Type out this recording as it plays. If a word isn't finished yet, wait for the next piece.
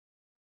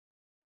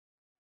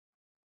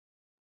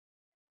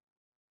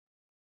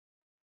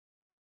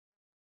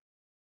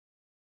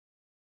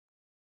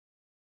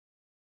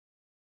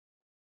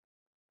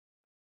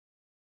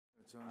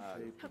It's on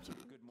tape.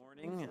 Good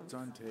morning. It's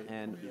on tape.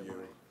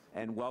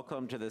 And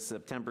welcome to the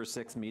September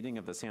 6th meeting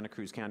of the Santa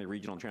Cruz County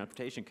Regional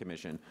Transportation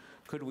Commission.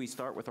 Could we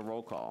start with a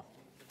roll call?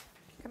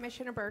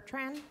 Commissioner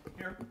Bertrand.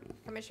 Here.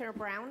 Commissioner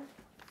Brown.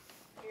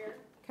 Here.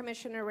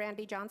 Commissioner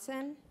Randy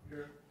Johnson.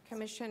 Here.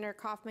 Commissioner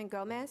Kaufman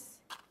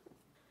Gomez.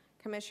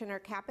 Commissioner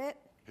Caput.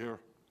 Here.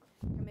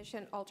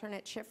 Commission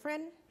Alternate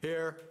Schifrin.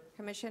 Here.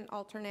 Commission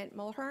Alternate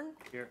Mulhern.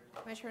 Here.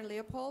 Commissioner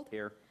Leopold.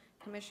 Here.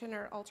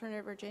 Commissioner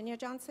Alternate Virginia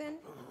Johnson.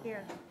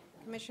 Here.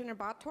 Commissioner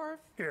Bottorff.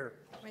 Here.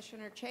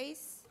 Commissioner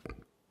Chase.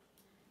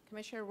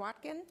 Commissioner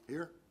Watkin.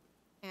 Here.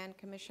 And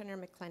Commissioner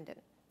McClendon.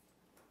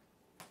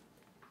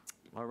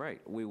 All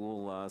right, we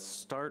will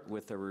start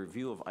with a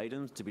review of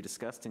items to be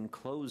discussed in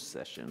closed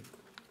session.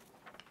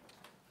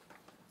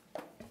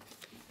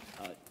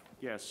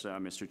 Yes,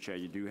 Mr. Chair,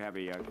 you do have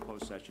a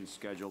closed session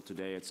scheduled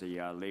today. It's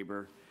a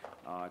labor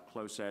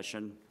closed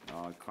session,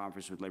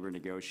 conference with labor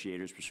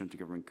negotiators pursuant to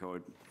Government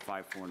Code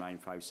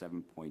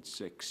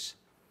 54957.6.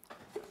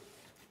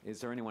 Is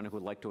there anyone who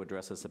would like to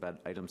address us about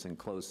items in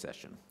closed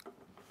session?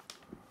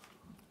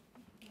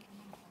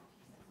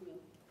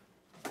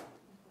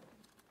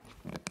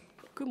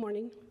 Good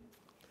morning.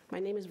 My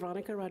name is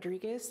Veronica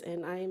Rodriguez,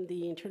 and I am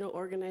the internal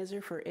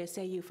organizer for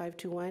SIU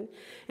 521,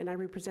 and I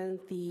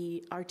represent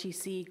the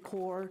RTC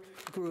core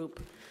group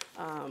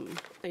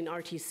in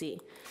RTC.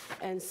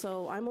 And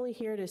so I'm only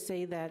here to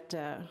say that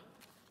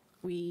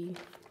we're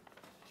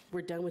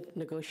done with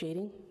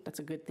negotiating. That's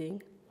a good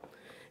thing.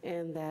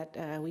 And that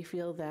we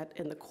feel that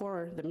in the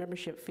core, the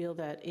membership feel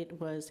that it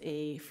was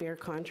a fair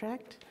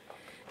contract.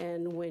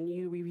 And when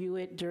you review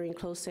it during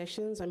closed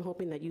sessions, I'm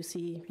hoping that you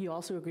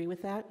also agree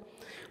with that.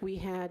 We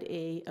had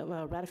a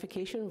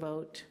ratification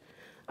vote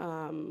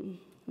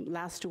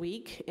last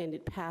week, and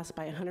it passed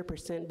by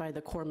 100% by the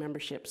core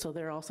membership, so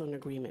they're also in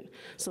agreement.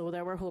 So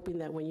that we're hoping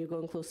that when you go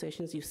in closed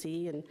sessions, you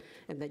see, and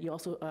that you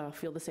also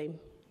feel the same,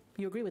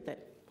 you agree with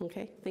that,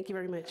 okay? Thank you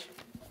very much.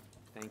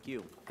 Thank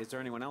you. Is there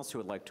anyone else who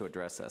would like to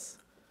address us?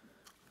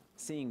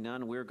 Seeing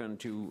none, we're going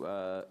to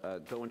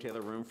go into the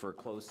other room for a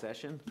closed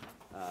session,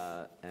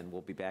 and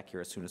we'll be back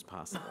here as soon as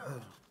possible.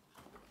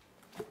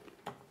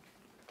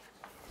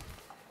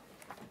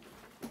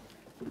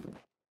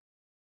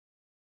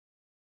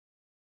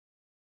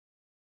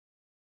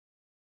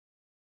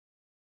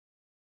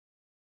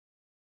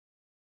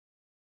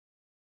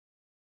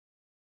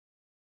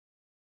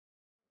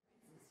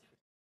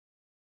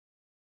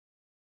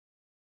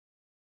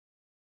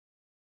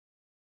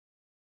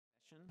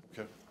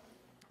 Okay.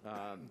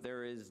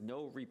 There is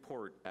no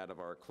report out of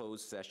our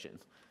closed session,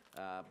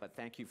 but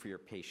thank you for your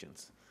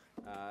patience.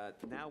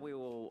 Now we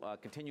will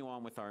continue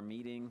on with our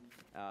meeting.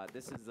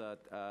 This is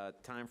a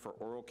time for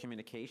oral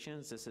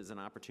communications. This is an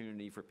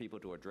opportunity for people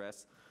to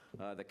address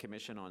the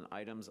commission on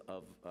items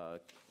of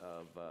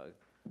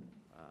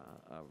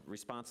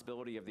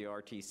responsibility of the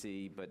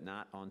RTC, but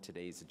not on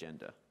today's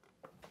agenda.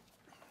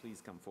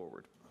 Please come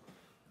forward.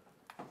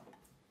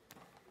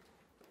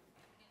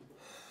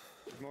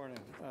 Good morning.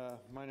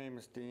 My name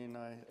is Dean.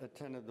 I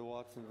attended the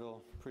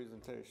Watsonville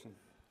presentation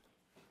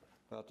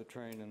about the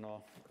train and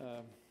all.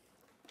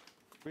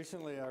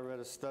 Recently, I read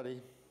a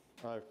study,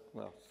 I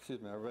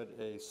read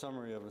a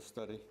summary of a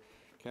study,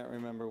 can't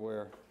remember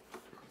where,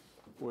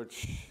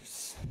 which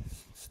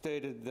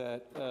stated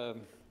that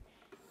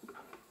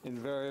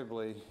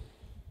invariably,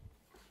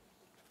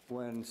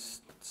 when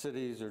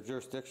cities or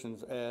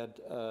jurisdictions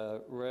add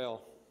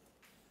rail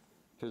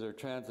to their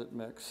transit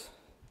mix,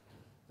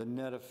 the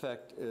net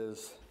effect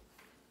is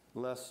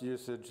less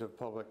usage of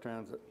public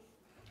transit.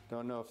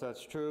 Don't know if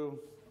that's true.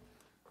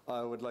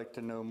 I would like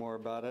to know more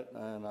about it,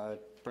 and I'd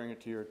bring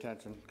it to your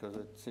attention because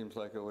it seems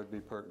like it would be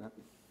pertinent.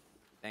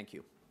 Thank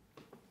you.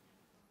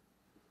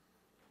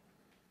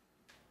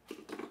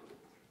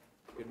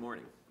 Good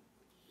morning.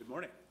 Good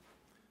morning.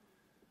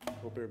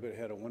 Hope everybody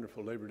had a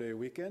wonderful Labor Day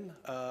weekend.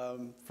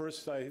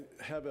 First, I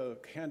have a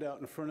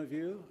handout in front of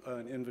you,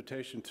 an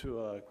invitation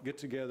to a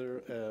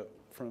get-together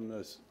from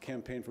the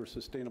Campaign for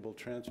Sustainable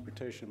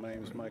Transportation. My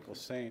name is Michael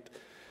Saint,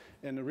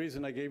 and the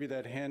reason I gave you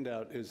that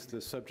handout is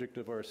the subject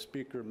of our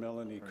speaker,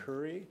 Melanie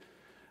Curry.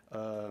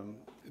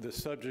 The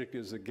subject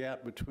is the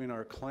gap between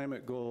our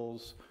climate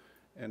goals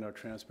and our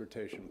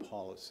transportation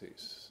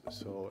policies.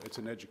 So it's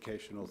an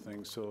educational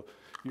thing. So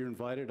you're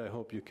invited. I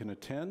hope you can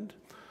attend.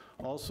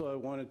 Also, I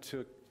wanted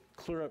to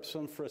clear up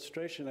some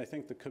frustration I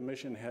think the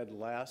commission had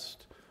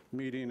last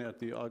meeting at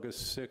the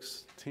August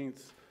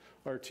 16th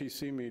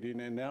RTC meeting,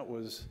 and that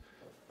was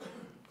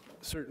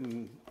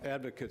certain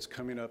advocates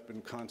coming up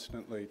and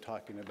constantly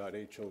talking about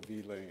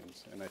HOV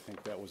lanes, and I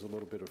think that was a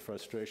little bit of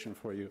frustration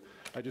for you.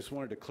 I just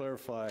wanted to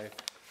clarify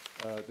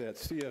that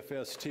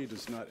CFST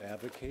does not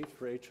advocate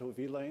for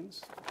HOV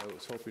lanes. I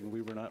was hoping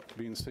we were not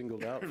being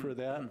singled out for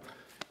that.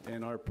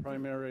 And our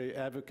primary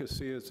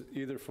advocacy is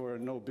either for a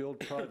no-build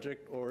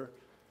project or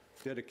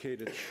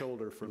dedicated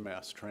shoulder for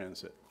mass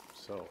transit.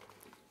 So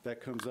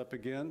that comes up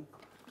again.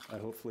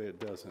 Hopefully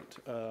it doesn't.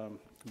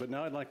 But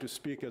now I'd like to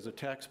speak as a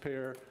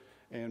taxpayer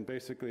and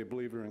basically a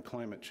believer in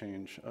climate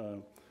change.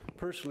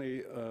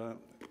 Personally,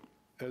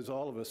 as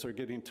all of us, are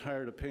getting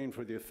tired of paying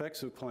for the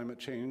effects of climate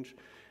change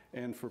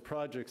and for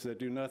projects that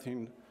do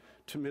nothing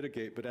to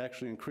mitigate but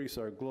actually increase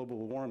our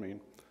global warming,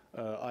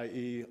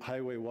 i.e.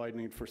 highway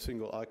widening for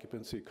single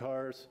occupancy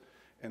cars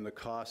and the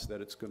cost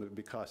that it's going to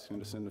be costing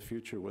us in the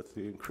future with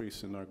the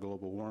increase in our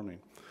global warming.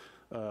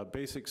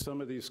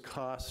 Some of these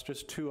costs,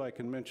 just two I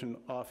can mention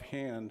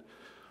offhand,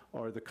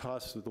 are the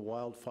costs of the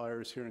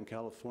wildfires here in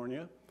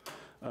California.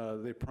 We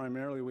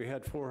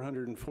had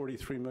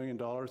 $443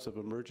 million of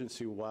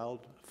emergency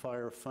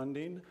wildfire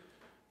funding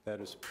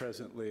that is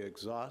presently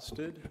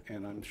exhausted,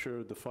 and I'm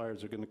sure the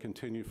fires are going to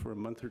continue for a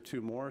month or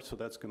two more, so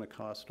that's going to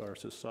cost our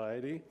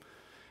society.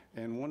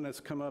 And one that's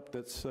come up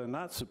that's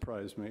not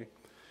surprised me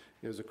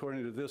is,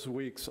 according to this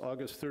week's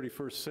August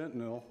 31st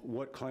Sentinel,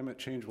 what climate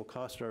change will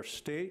cost our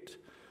state.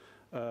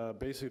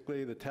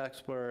 Basically, the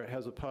taxpayer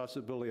has a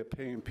possibility of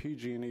paying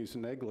PG&E's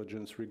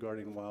negligence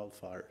regarding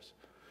wildfires.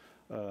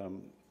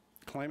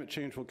 Climate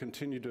change will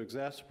continue to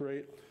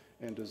exacerbate,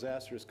 and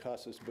disasters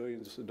cost us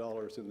billions of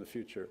dollars in the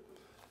future.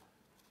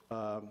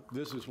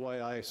 This is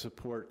why I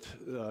support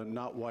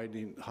not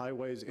widening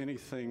highways.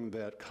 Anything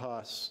that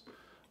costs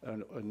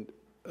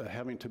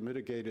having to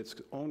mitigate its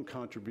own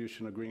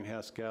contribution of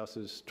greenhouse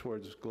gases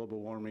towards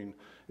global warming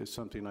is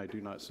something I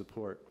do not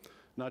support.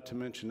 Not to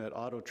mention that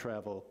auto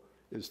travel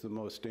is the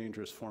most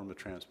dangerous form of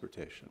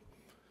transportation.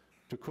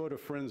 To quote a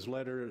friend's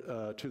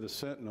letter to the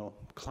Sentinel,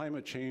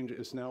 climate change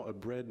is now a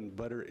bread and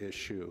butter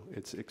issue.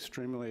 It's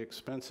extremely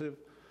expensive.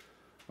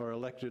 Our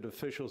elected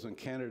officials and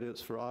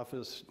candidates for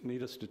office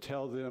need us to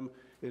tell them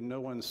in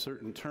no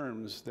uncertain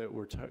terms that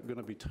we're going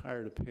to be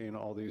tired of paying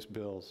all these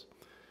bills,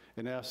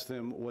 and ask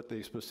them what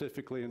they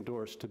specifically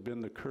endorse to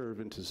bend the curve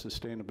into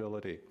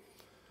sustainability.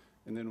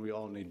 And then we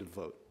all need to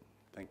vote.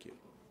 Thank you.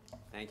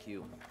 Thank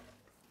you.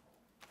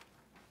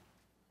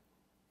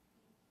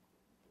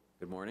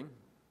 Good morning.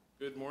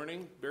 Good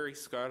morning. Barry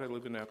Scott. I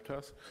live in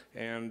Aptos.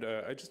 And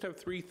I just have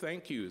three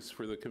thank yous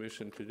for the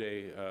commission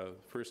today.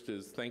 First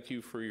is thank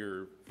you for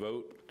your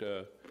vote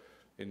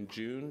in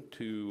June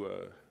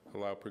to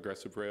allow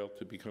Progressive Rail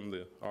to become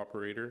the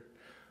operator.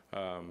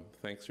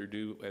 Thanks are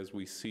due as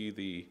we see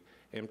the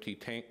empty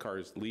tank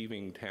cars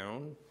leaving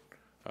town.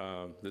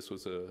 This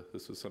was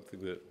something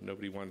that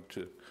nobody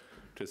wanted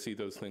to see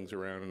those things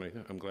around,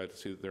 and I'm glad to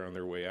see that they're on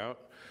their way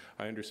out.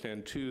 I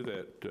understand too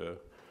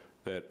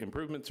that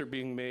improvements are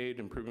being made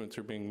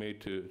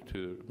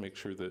to make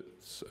sure that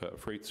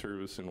freight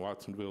service in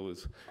Watsonville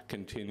is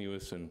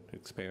continuous and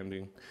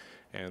expanding,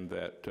 and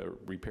that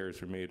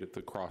repairs are made at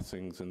the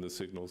crossings and the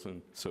signals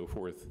and so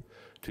forth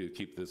to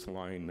keep this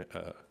line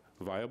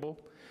viable,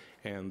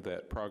 and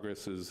that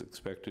progress is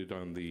expected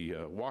on the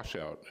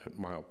washout at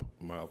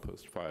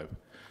milepost 5.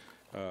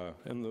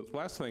 And the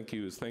last thank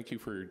you is thank you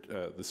for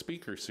the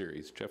speaker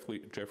series,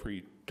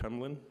 Jeffrey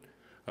Tumlin.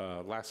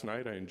 Last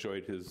night I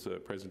enjoyed his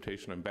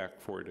presentation. I'm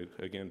back for it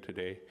again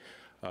today.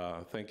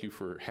 Thank you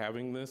for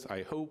having this.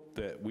 I hope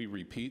that we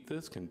repeat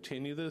this,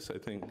 continue this. I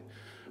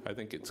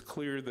think it's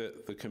clear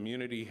that the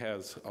community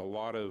has a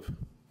lot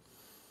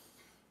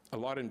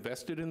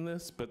invested in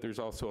this, but there's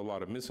also a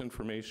lot of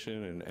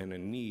misinformation and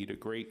a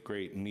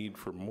great need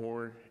for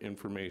more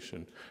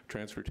information.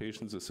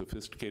 Transportation is a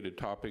sophisticated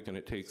topic, and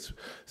it takes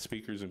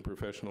speakers and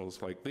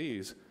professionals like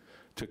these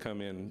to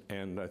come in,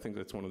 and I think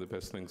that's one of the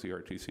best things the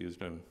RTC has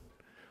done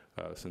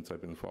since I've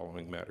been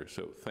following matters.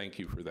 So thank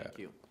you for that. Thank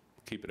you.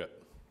 Keep it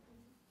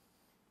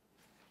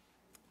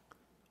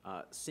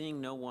up. Seeing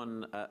no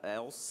one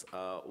else,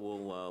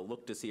 we'll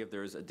look to see if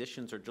there's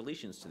additions or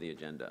deletions to the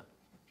agenda.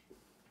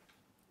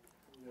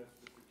 Yes,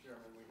 Mr.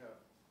 Chairman,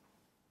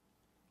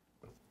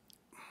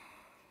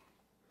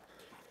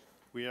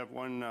 we have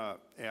one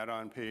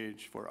add-on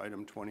page for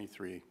item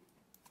 23.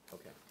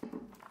 Okay,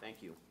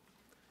 thank you.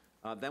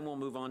 Then we'll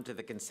move on to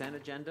the consent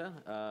agenda.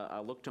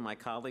 I'll look to my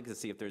colleagues to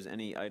see if there's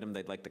any item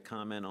they'd like to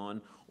comment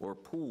on or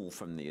pull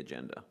from the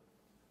agenda.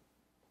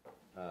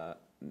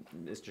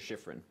 Mr.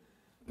 Schifrin.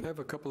 I have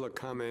a couple of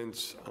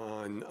comments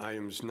on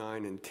items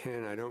 9 and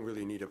 10. I don't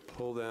really need to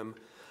pull them.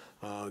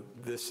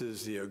 This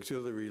is the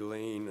auxiliary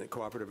lane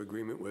cooperative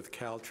agreement with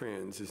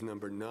Caltrans is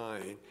number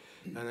 9.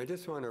 And I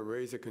just want to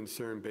raise a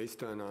concern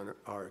based on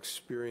our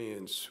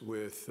experience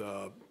with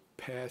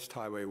past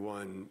Highway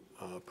 1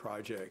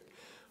 project.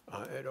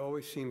 It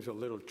always seems a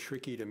little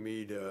tricky to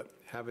me to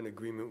have an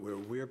agreement where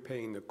we're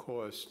paying the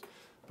cost,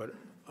 but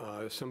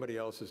somebody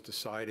else is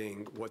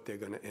deciding what they're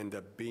going to end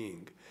up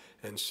being.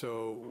 And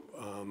so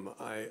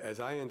as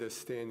I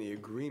understand the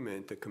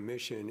agreement, the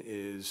commission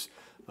is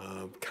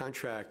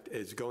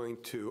going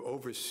to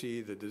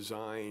oversee the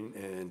design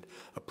and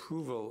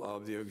approval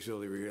of the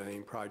auxiliary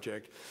lane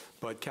project,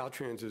 but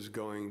Caltrans is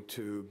going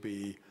to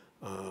be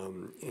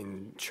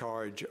in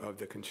charge of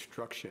the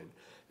construction.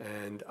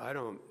 And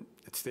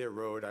it's their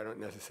road, I don't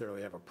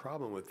necessarily have a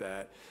problem with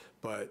that,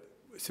 but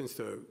since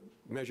the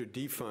Measure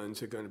D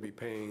funds are going to be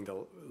paying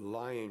the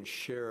lion's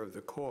share of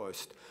the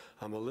cost,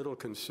 I'm a little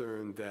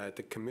concerned that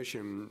the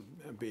commission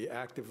be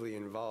actively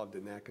involved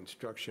in that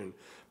construction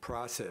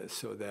process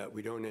so that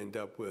we don't end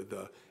up with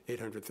a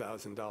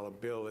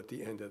 $800,000 bill at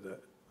the end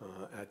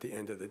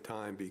of the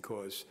time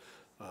because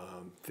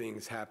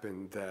things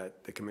happen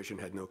that the commission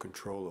had no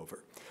control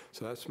over.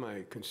 So that's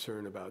my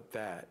concern about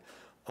that.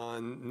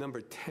 On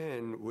number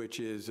 10, which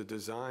is a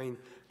design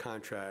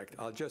contract,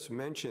 I'll just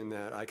mention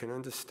that I can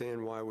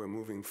understand why we're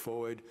moving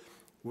forward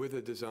with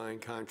a design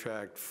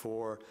contract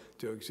for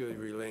the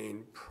auxiliary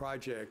lane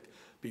project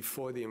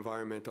before the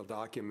environmental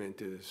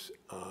document is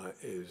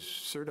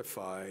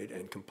certified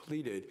and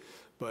completed,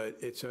 but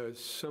it's a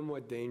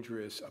somewhat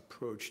dangerous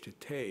approach to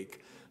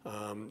take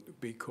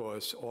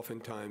because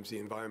oftentimes the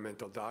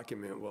environmental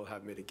document will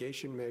have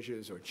mitigation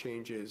measures or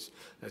changes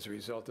as a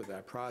result of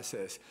that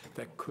process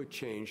that could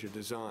change the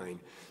design.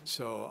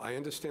 So I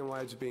understand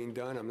why it's being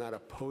done. I'm not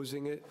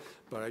opposing it,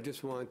 but I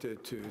just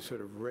wanted to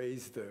sort of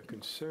raise the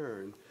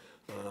concern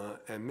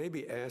and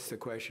maybe ask the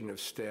question of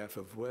staff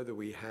of whether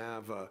we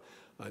have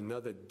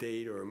another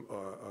date or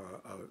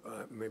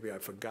maybe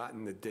I've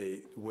forgotten the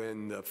date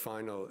when the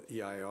final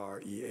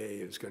EIR,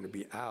 EA is going to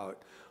be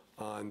out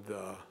on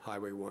the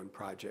Highway 1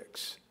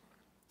 projects.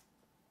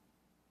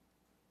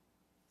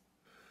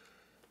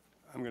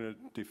 I'm going to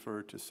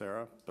defer to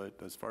Sarah, but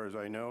as far as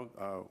I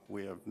know,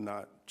 we have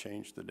not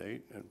changed the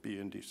date. It'll be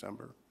in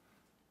December.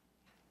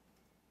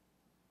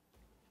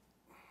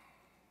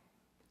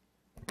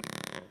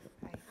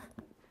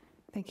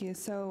 Thank you.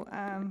 So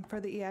for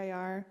the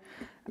EIR,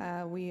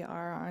 we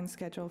are on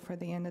schedule for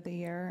the end of the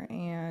year,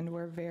 and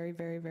we're very,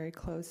 very, very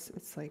close.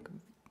 It's like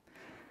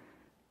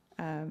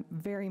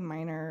very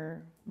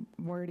minor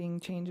wording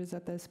changes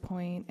at this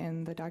point,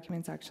 and the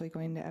document's actually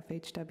going to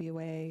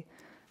FHWA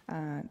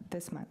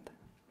this month.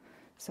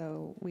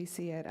 So we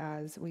see it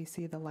as we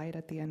see the light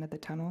at the end of the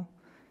tunnel,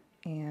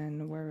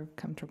 and we're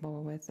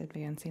comfortable with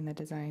advancing the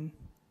design.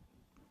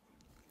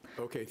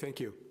 Okay, thank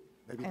you.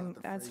 And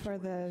as for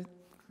the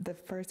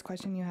first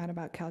question you had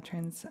about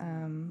Caltrans,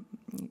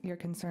 your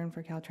concern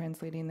for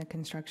Caltrans leading the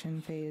construction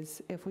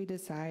phase, if we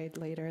decide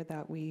later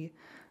that we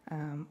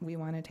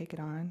want to take it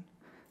on,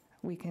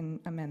 we can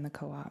amend the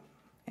co-op,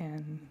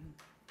 and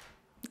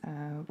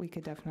we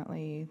could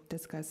definitely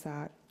discuss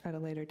that at a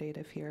later date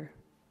if you're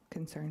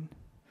concerned.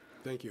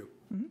 Thank you.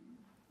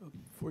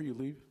 Before you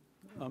leave,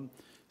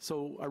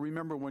 so I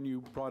remember when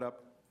you brought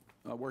up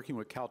working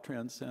with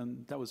Caltrans,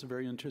 and that was a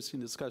very interesting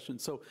discussion.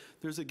 So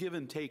there's a give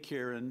and take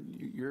here, and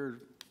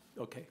you're,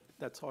 okay,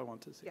 that's all I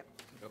want to say. Yep.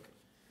 Okay.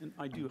 And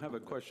I do have a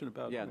question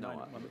about Yeah, an no,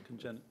 item on the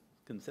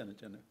consent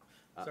agenda.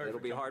 It'll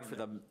be hard for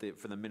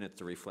the minutes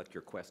to reflect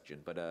your question,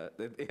 but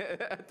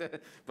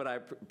but I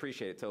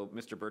appreciate it. So,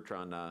 Mr.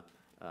 Bertrand,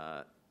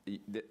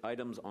 the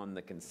items on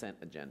the consent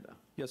agenda.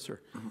 Yes, sir.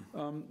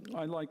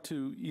 I'd like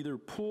to either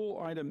pull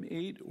item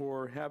 8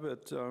 or have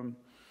it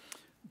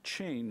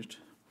changed.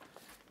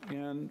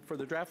 And for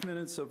the draft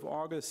minutes of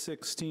August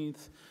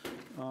 16th,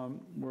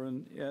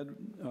 when Ed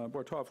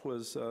Bortoff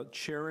was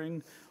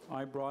chairing,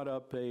 I brought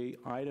up an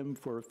item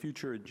for a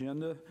future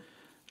agenda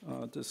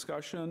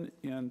discussion,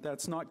 and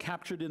that's not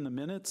captured in the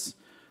minutes.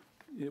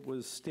 It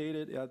was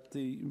stated at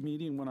the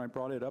meeting when I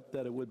brought it up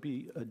that it would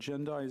be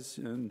agendized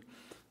in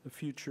a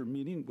future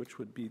meeting, which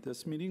would be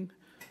this meeting.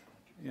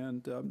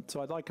 And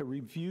so I'd like a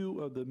review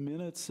of the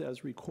minutes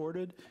as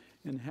recorded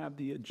and have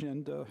the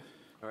agenda.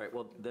 All right,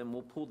 well, then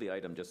we'll pull the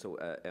item just so,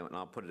 and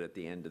I'll put it at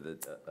the end of the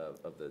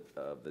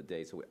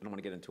day. So I don't want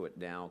to get into it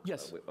now.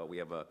 Yes. We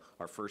have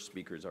our first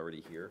speaker's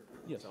already here.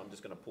 Yes. So I'm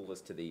just going to pull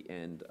this to the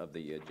end of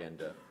the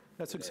agenda.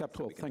 That's today,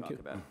 acceptable. so we can Thank talk you.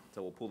 about it.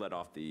 So we'll pull that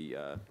off the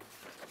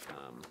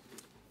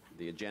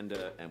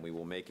agenda, and we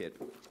will make it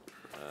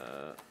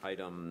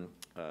item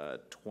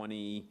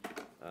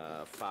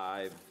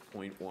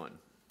 25.1.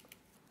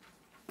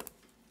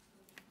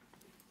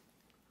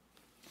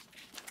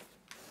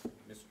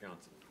 Mr.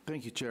 Johnson.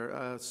 Thank you,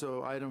 Chair.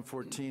 So item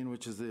 14,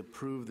 which is the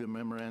approve the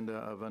memoranda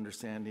of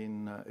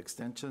understanding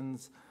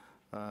extensions.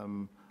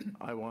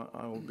 I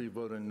will be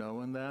voting no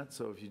on that,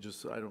 so if you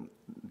just, I don't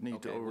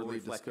need to overly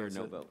discuss it. We'll reflect your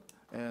no vote.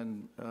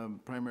 And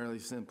primarily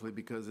simply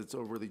because it's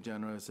overly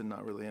generous and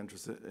not really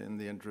interested in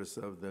the interests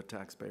of the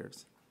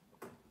taxpayers.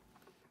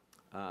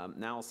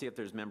 Now I'll see if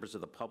there's members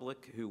of the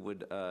public who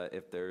would,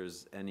 if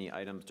there's any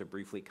items to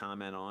briefly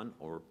comment on,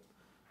 or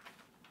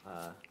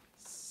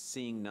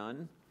seeing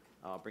none,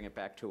 I'll bring it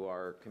back to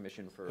our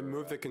commission for. I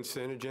move the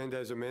consent agenda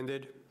as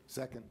amended.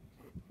 Second.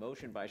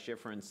 Motion by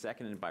Schifrin,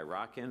 seconded by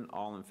Rockin.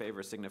 All in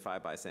favor signify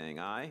by saying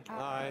aye.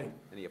 Aye.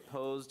 Any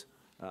opposed?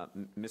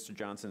 Mr.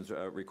 Johnson's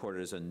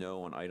recorded as a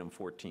no on item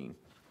 14.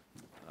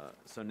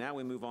 So now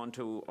we move on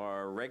to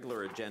our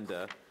regular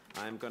agenda.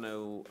 I'm going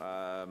to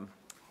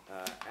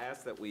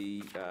ask that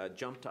we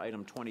jump to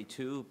item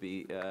 22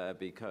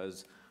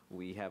 because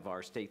we have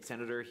our state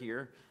senator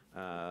here,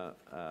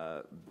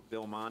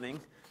 Bill Monning.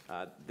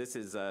 This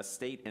is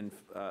state and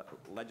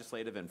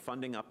legislative and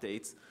funding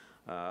updates.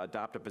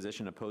 Adopt a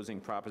position opposing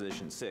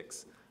Proposition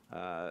 6.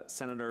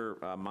 Senator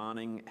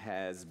Monning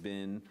has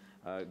been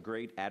a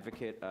great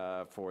advocate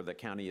for the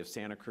county of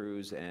Santa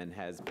Cruz and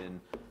has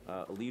been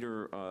a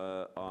leader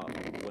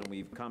when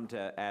we've come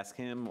to ask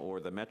him or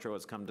the Metro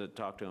has come to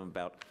talk to him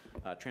about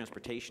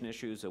transportation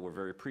issues, so we're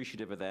very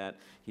appreciative of that.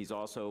 He's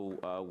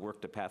also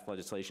worked to pass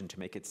legislation to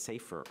make it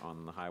safer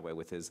on the highway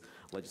with his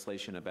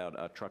legislation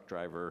about truck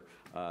driver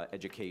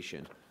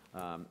education.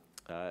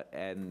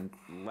 And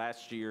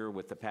last year,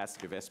 with the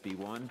passage of SB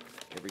 1,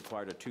 it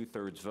required a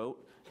 2/3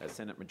 vote. As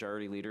Senate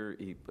Majority Leader,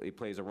 he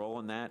plays a role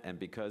in that, and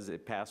because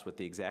it passed with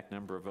the exact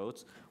number of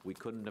votes, we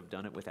couldn't have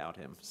done it without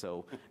him.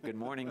 So, good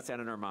morning,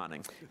 Senator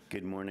Monning.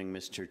 Good morning,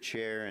 Mr.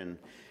 Chair and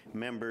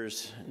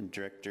members, and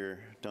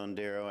Director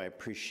Dondero. I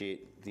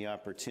appreciate the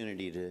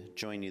opportunity to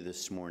join you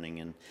this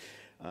morning, and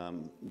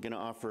I'm going to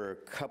offer a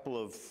couple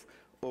of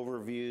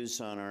overviews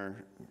on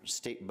our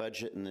state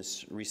budget in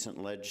this recent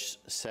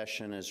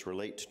session as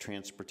relate to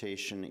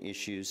transportation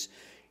issues,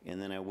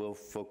 and then I will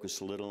focus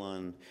a little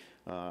on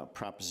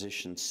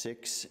Proposition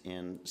 6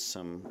 and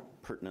some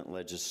pertinent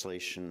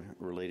legislation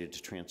related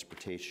to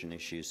transportation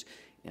issues,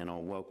 and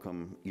I'll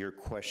welcome your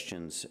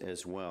questions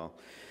as well.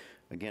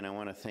 Again, I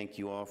want to thank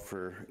you all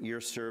for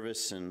your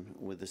service, and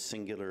with a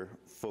singular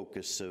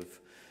focus of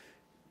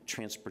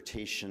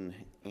transportation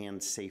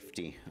and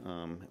safety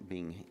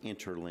being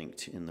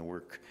interlinked in the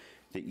work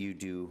that you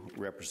do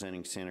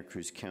representing Santa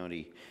Cruz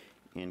County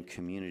and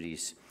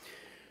communities.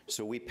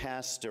 So we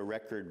passed a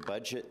record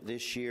budget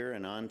this year,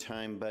 an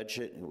on-time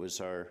budget. It was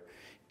our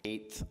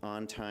 8th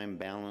on-time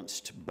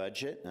balanced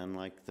budget.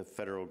 Unlike the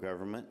federal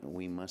government,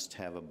 we must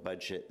have a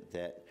budget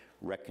that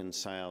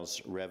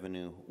reconciles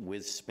revenue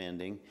with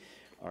spending.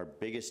 Our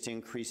biggest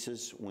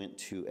increases went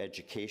to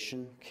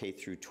education, K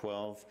through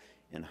 12,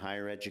 and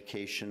higher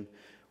education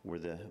were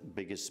the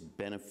biggest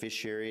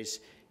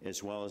beneficiaries,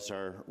 as well as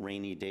our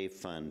rainy day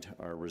fund,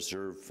 our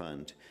reserve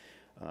fund.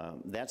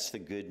 That's the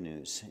good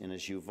news. And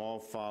as you've all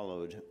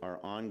followed, our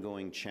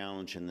ongoing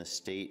challenge in the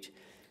state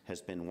has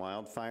been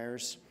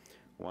wildfires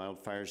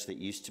that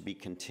used to be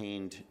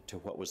contained to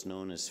what was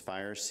known as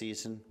fire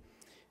season.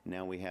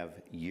 Now we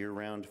have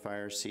year-round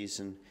fire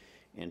season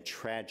and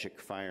tragic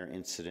fire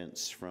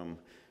incidents from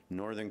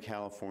Northern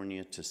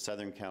California to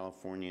Southern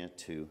California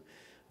to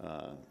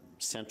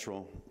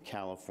Central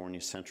California,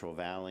 Central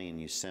Valley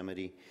and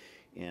Yosemite,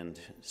 and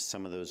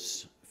some of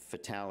those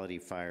fatality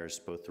fires,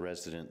 both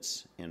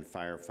residents and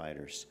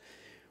firefighters.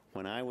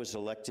 When I was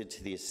elected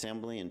to the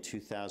Assembly in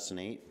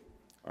 2008,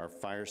 our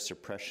fire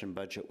suppression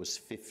budget was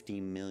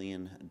 $50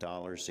 million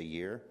a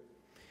year.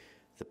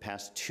 The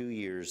past 2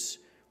 years,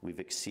 we've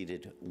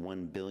exceeded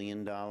 $1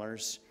 billion,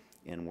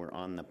 and we're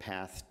on the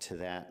path to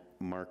that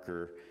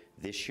marker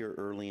this year,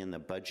 early in the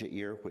budget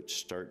year, which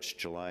starts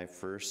July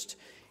 1st,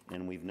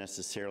 and we've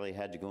necessarily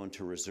had to go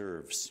into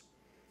reserves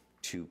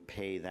to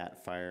pay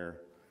that fire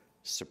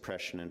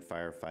suppression and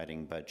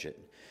firefighting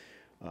budget.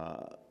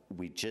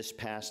 We just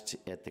passed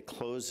at the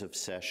close of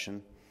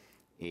session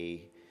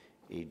a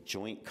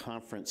joint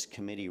conference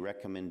committee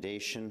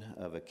recommendation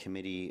of a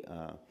committee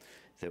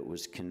that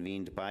was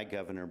convened by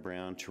Governor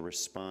Brown to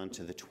respond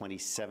to the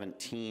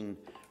 2017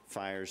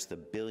 fires, the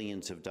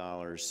billions of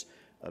dollars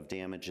of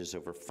damages,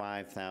 over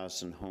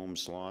 5,000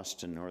 homes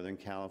lost in Northern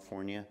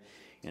California,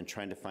 and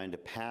trying to find a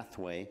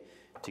pathway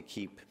to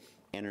keep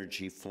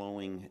energy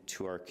flowing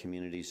to our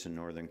communities in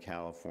Northern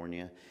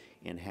California,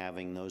 and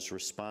having those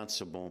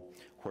responsible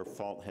where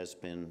fault has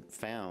been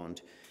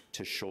found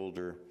to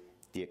shoulder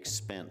the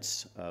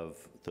expense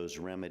of those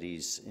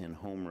remedies and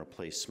home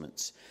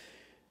replacements.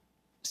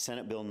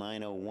 Senate Bill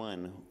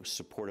 901,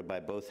 supported by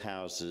both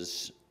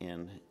houses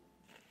and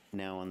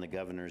now on the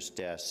governor's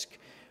desk,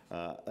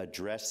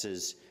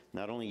 addresses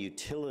not only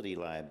utility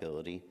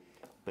liability,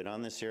 but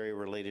on this area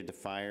related to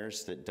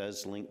fires that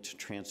does link to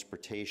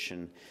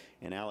transportation,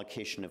 an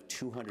allocation of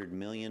 $200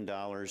 million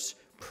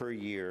per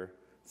year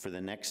for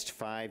the next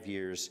 5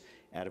 years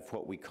out of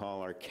what we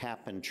call our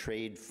cap and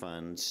trade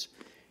funds,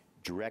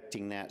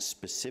 directing that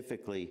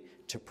specifically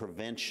to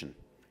prevention,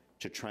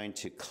 to trying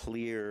to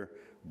clear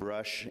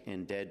brush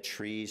and dead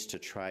trees, to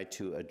try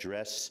to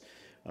address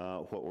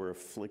what we're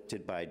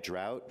afflicted by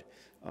drought.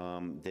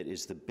 That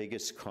is the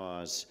biggest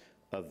cause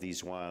of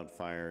these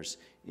wildfires,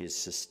 is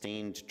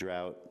sustained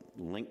drought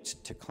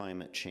linked to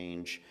climate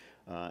change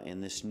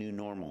and this new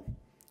normal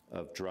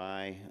of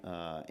dry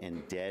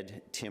and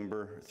dead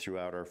timber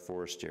throughout our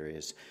forest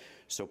areas.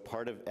 So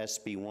part of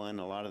SB 1,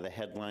 a lot of the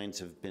headlines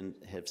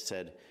have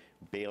said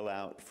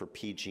bailout for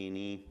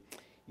PG&E.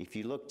 If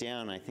you look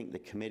down, I think the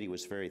committee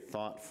was very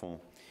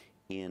thoughtful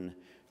in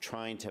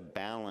trying to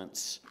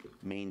balance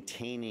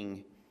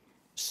maintaining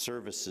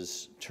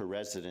services to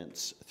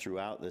residents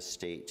throughout the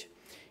state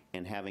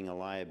and having a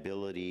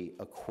liability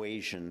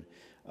equation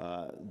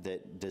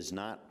that does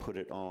not put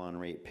it all on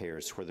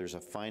ratepayers. Where there's a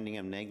finding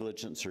of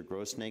negligence or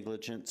gross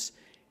negligence,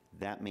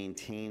 that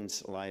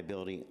maintains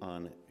liability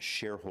on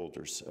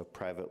shareholders of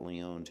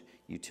privately owned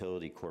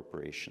utility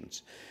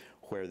corporations.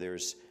 Where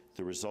there's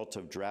the result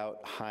of drought,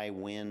 high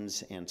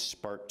winds, and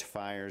sparked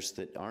fires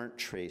that aren't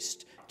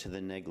traced to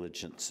the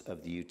negligence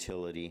of the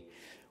utility,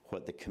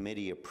 What the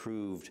committee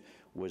approved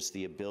was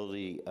the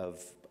ability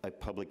of a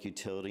public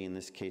utility, in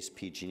this case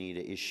PG&E,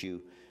 to issue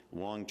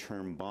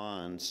long-term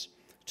bonds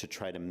to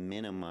try to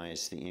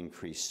minimize the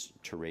increase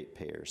to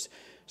ratepayers.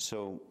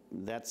 So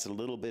that's a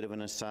little bit of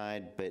an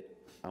aside, but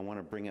I want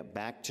to bring it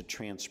back to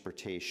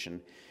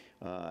transportation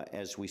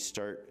as we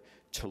start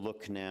to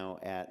look now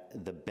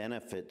at the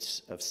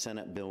benefits of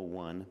Senate Bill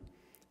 1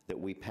 that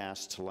we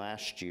passed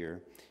last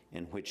year,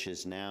 and which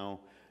is now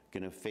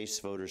going to face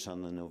voters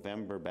on the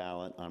November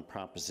ballot on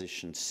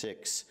Proposition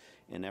 6,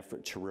 an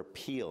effort to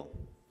repeal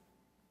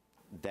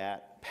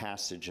that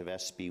passage of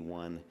SB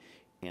 1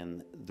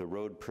 and the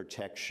road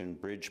protection,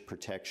 bridge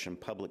protection,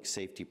 public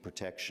safety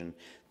protection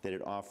that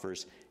it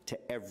offers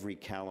to every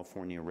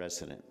California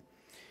resident.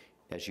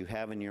 As you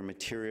have in your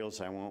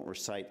materials, I won't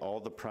recite all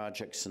the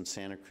projects in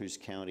Santa Cruz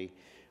County,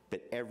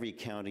 but every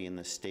county in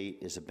the state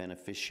is a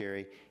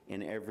beneficiary,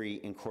 and every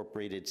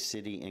incorporated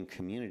city and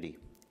community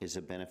is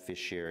a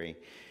beneficiary.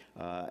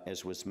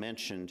 As was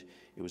mentioned,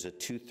 it was a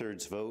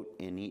 2/3 vote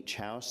in each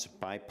house,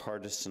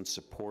 bipartisan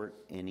support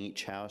in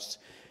each house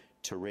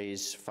to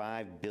raise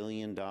 $5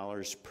 billion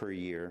per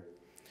year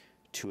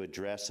to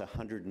address a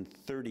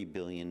 $130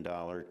 billion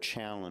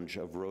challenge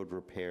of road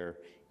repair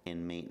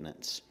and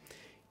maintenance.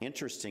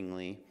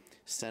 Interestingly,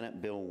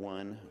 Senate Bill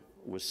 1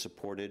 was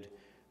supported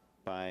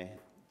by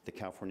the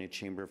California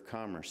Chamber of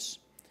Commerce,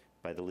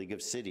 by the League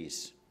of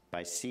Cities,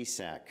 by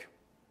CSAC,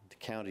 the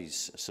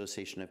Counties,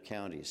 Association of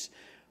Counties.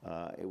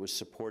 It was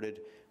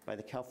supported by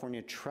the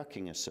California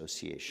Trucking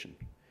Association.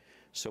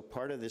 So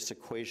part of this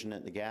equation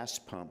at the gas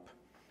pump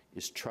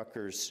is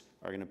truckers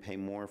are going to pay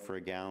more for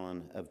a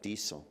gallon of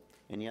diesel.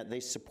 And yet they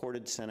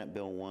supported Senate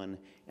Bill 1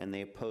 and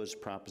they opposed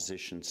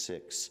Proposition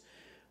 6.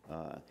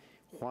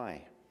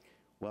 Why?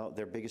 Well,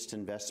 their biggest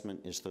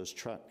investment is those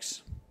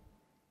trucks.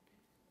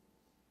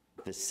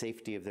 The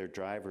safety of their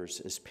drivers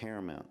is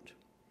paramount.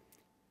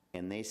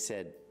 And they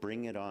said,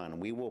 bring it on.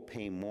 We will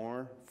pay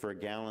more for a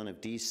gallon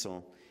of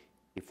diesel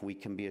if we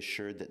can be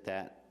assured that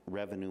that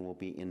revenue will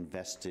be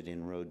invested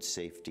in road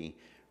safety,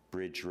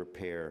 bridge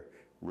repair,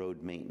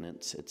 road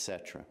maintenance,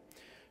 etc.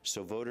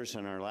 So voters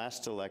in our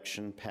last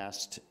election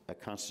passed a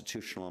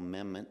constitutional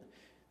amendment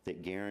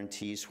that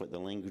guarantees what the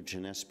language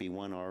in SB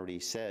 1 already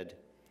said.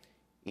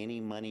 Any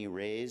money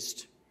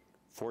raised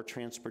for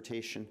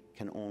transportation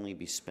can only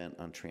be spent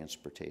on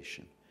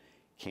transportation.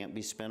 Can't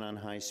be spent on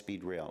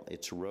high-speed rail.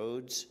 It's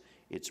roads,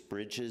 it's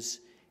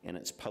bridges, and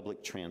it's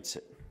public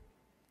transit.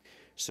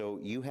 So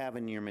you have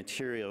in your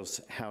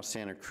materials how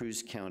Santa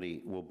Cruz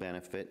County will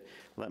benefit.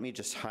 Let me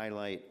just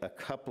highlight a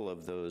couple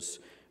of those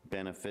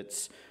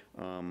benefits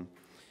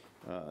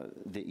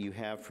that you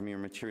have from your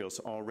materials.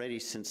 Already,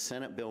 since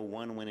Senate Bill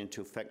 1 went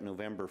into effect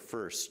November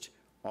 1st,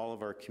 all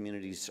of our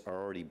communities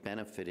are already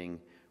benefiting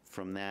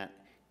from that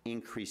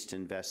increased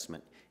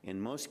investment.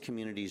 And most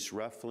communities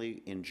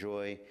roughly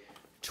enjoy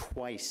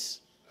twice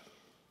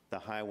the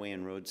highway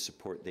and road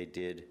support they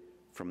did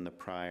from the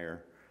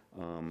prior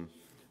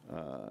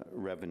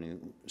revenue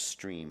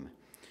stream.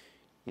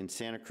 In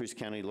Santa Cruz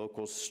County,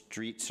 local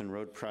streets and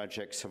road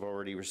projects have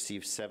already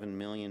received $7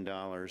 million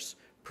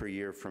per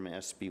year from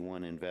SB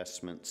 1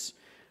 investments.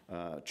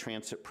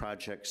 Transit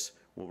projects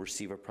will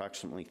receive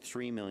approximately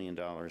 $3 million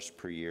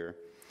per year.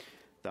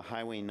 The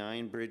Highway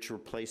 9 bridge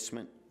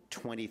replacement,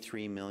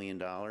 $23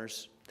 million.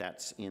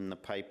 That's in the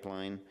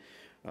pipeline.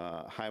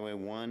 Highway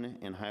 1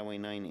 and Highway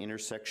 9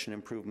 intersection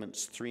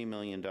improvements, $3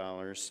 million.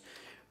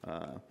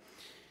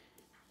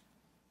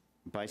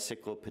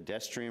 Bicycle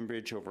pedestrian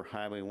bridge over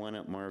Highway 1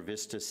 at Mar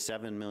Vista,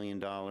 $7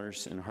 million,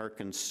 and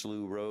Harkins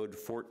Slough Road,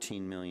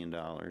 $14 million.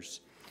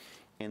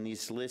 And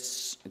these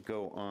lists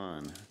go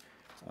on.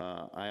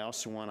 I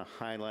also want to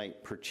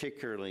highlight,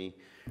 particularly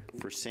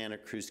for Santa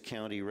Cruz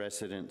County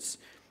residents,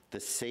 the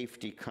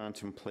safety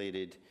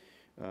contemplated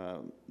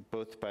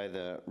both by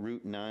the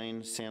Route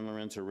 9, San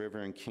Lorenzo River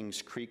and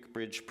Kings Creek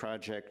Bridge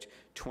project,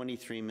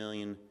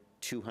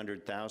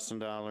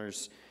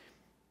 $23,200,000,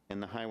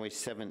 and the Highway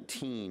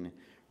 17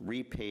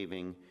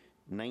 repaving,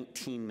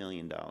 $19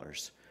 million.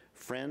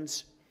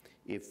 Friends,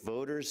 if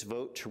voters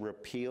vote to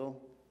repeal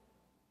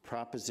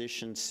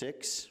Proposition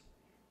 6,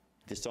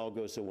 this all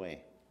goes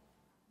away.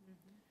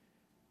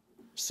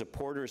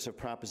 Supporters of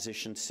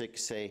Proposition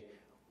 6 say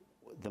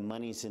the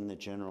money's in the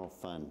general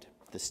fund.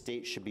 The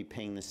state should be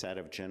paying this out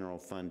of general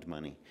fund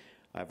money.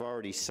 I've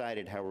already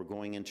cited how we're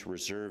going into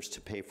reserves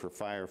to pay for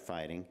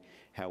firefighting,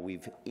 how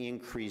we've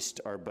increased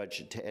our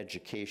budget to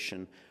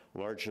education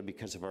largely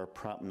because of our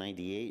Prop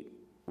 98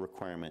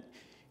 requirement.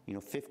 You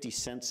know, 50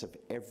 cents of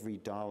every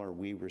dollar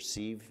we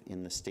receive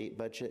in the state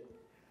budget,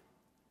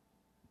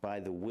 by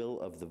the will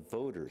of the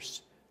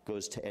voters,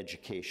 goes to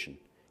education,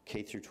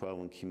 K through 12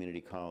 and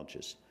community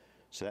colleges.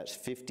 So that's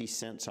 50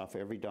 cents off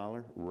every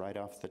dollar right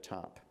off the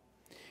top.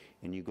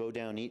 And you go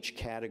down each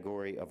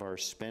category of our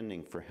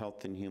spending for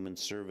health and human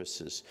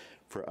services,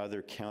 for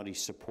other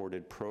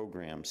county-supported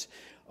programs.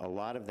 A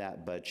lot of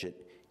that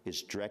budget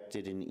is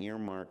directed and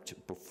earmarked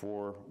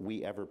before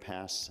we ever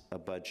pass a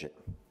budget.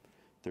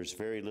 There's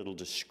very little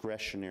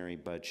discretionary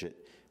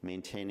budget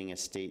maintaining a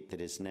state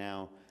that is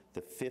now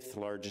the 5th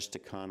largest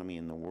economy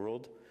in the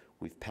world.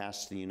 We've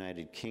passed the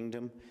United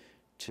Kingdom.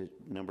 To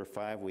number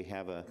 5, we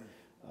have a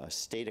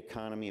state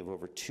economy of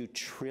over $2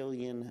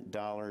 trillion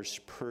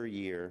per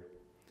year,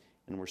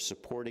 and we're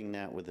supporting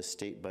that with a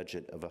state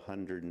budget of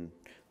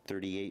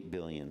 $138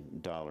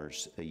 billion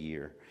a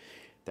year.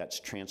 That's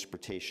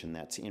transportation,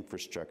 that's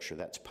infrastructure,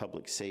 that's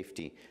public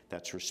safety,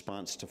 that's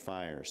response to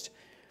fires.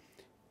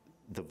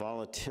 The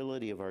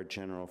volatility of our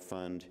general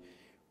fund,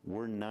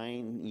 we're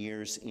 9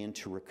 years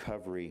into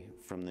recovery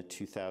from the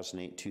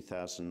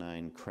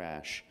 2008-2009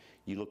 crash.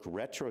 You look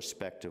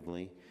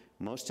retrospectively,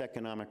 most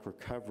economic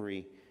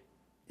recovery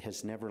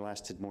has never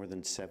lasted more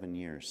than 7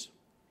 years.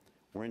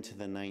 We're into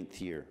the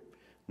 9th year.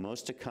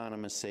 Most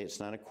economists say it's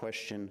not a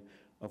question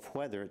of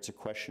whether, it's a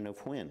question of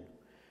when.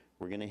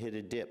 We're going to hit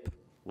a dip.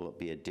 Will it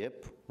be a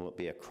dip? Will it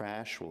be a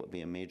crash? Will it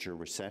be a major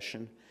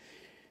recession?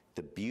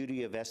 The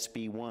beauty of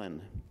SB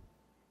 1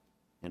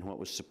 and what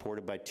was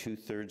supported by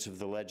 2/3 of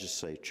the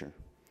legislature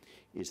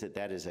is that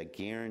that is a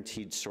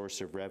guaranteed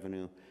source of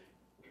revenue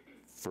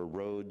for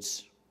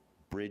roads,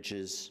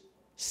 bridges,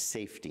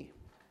 safety.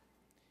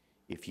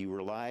 If you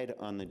relied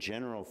on the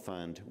general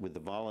fund, with the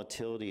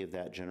volatility of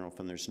that general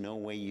fund, there's no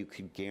way you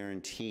could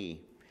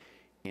guarantee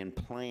and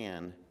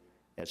plan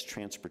as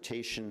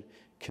transportation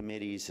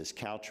committees, as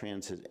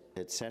Caltrans,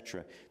 et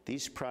cetera.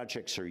 These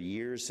projects are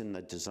years in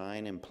the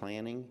design and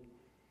planning,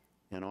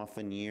 and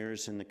often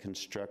years in the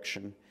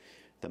construction.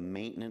 The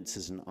maintenance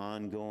is an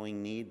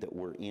ongoing need that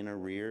we're in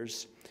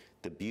arrears.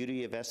 The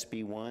beauty of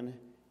SB 1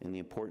 and the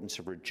importance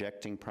of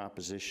rejecting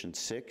Proposition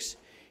 6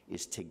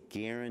 is to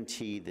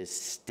guarantee this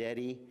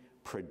steady,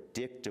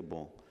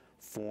 predictable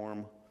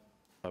form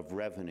of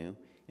revenue.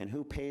 And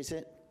who pays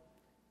it?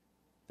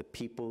 The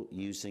people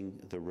using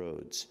the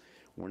roads.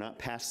 We're not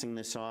passing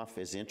this off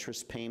as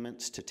interest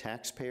payments to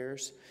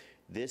taxpayers.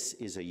 This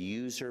is a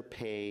user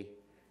pay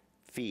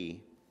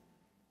fee.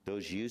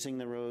 Those using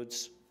the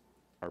roads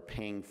are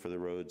paying for the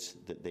roads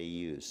that they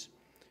use.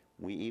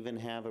 We even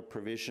have a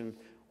provision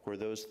where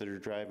those that are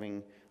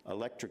driving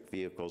electric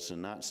vehicles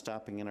and not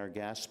stopping in our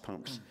gas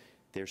pumps,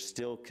 they're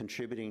still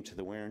contributing to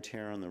the wear and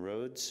tear on the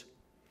roads.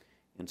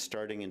 And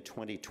starting in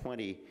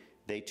 2020,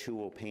 they too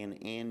will pay an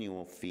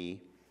annual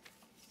fee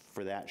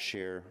for that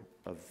share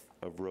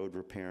of road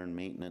repair and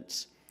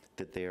maintenance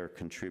that they are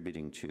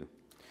contributing to.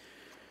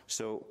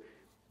 So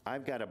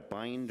I've got a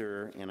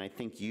binder, and I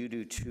think you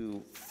do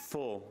too,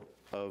 full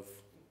of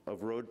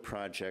road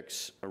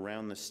projects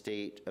around the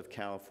state of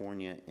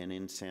California and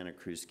in Santa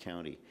Cruz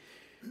County.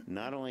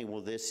 Not only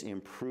will this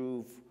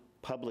improve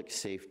public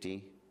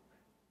safety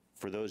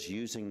for those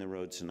using the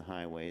roads and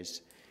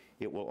highways,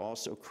 it will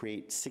also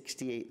create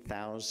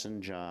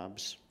 68,000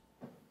 jobs,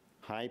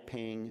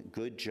 high-paying,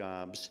 good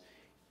jobs,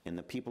 and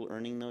the people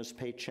earning those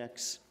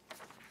paychecks,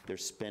 they're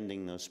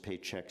spending those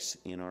paychecks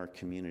in our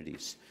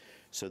communities.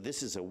 So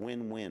this is a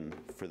win-win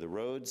for the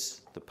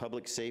roads, the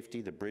public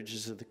safety, the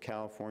bridges of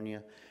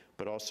California,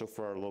 but also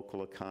for our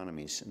local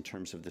economies in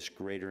terms of this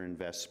greater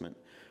investment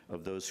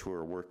of those who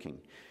are working.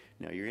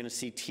 Now, you're going to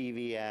see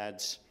TV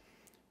ads,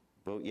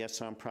 vote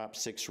yes on Prop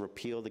 6,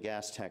 repeal the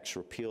gas tax,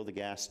 repeal the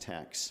gas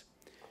tax.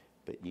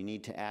 But you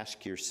need to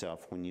ask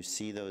yourself, when you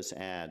see those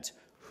ads,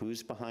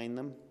 who's behind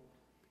them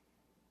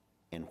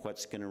and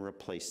what's going to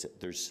replace it?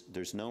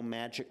 There's no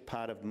magic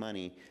pot of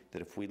money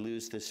that if we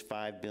lose this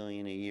 $5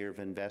 billion a year of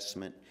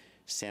investment,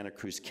 Santa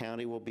Cruz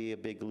County will be a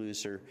big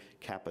loser,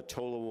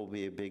 Capitola will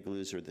be a big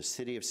loser, the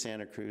city of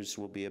Santa Cruz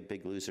will be a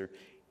big loser.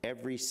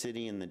 Every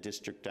city in the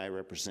district I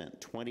represent,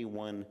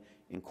 21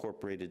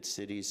 incorporated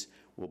cities,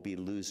 will be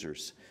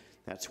losers.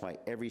 That's why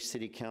every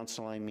city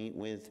council I meet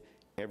with,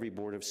 every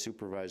board of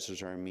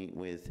supervisors I meet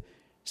with,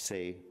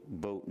 say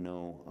vote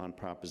no on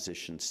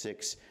Proposition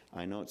 6.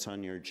 I know it's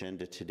on your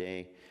agenda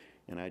today,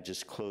 and I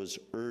just close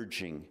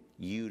urging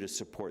you to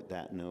support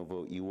that no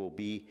vote. You will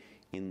be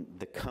in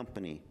the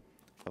company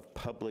of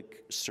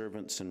public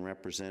servants and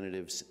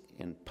representatives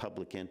and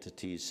public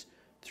entities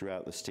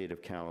throughout the state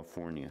of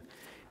California.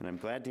 And I'm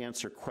glad to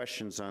answer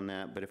questions on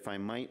that, but if I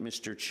might,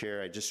 Mr.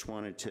 Chair, I just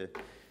wanted to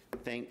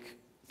thank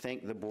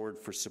the board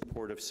for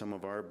support of some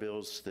of our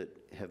bills that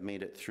have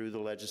made it through the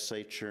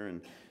legislature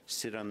and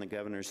sit on the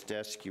governor's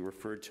desk. You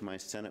referred to my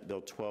Senate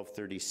Bill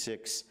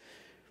 1236.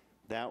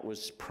 That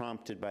was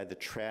prompted by the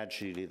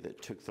tragedy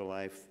that took the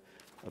life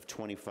of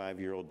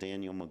 25-year-old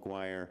Daniel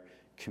McGuire,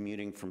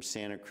 commuting from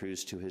Santa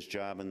Cruz to his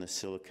job in the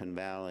Silicon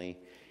Valley,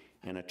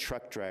 and a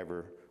truck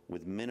driver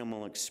with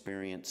minimal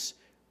experience,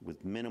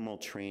 with minimal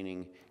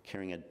training,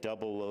 carrying a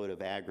double load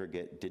of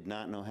aggregate, did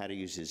not know how to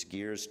use his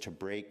gears to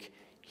brake.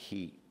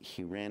 He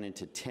ran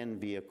into 10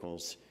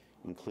 vehicles,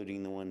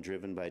 including the one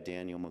driven by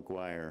Daniel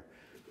McGuire,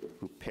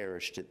 who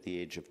perished at the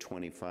age of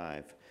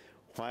 25.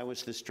 Why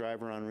was this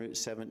driver on Route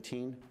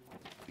 17?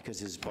 Because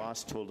his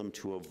boss told him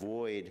to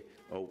avoid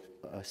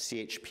a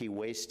CHP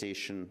way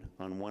station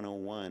on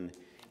 101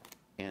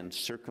 and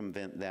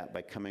circumvent that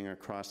by coming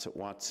across at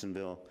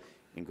Watsonville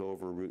and go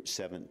over Route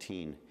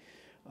 17.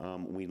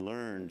 We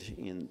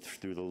learned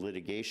through the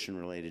litigation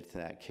related to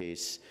that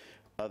case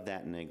of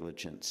that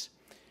negligence.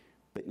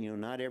 But you know,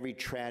 not every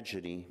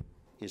tragedy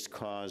is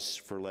cause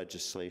for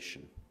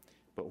legislation.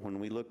 But when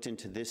we looked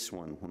into this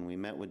one, when we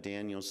met with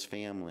Daniel's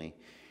family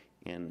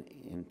and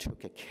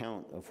took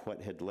account of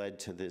what had led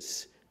to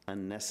this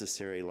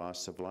unnecessary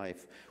loss of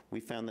life, we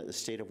found that the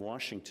state of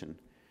Washington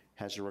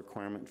has a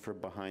requirement for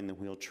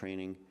behind-the-wheel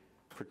training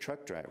for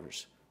truck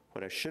drivers.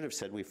 What I should have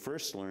said, we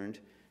first learned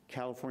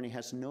California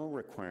has no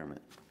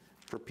requirement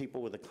for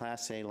people with a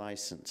Class A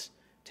license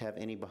to have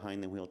any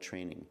behind-the-wheel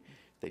training.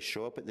 They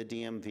show up at the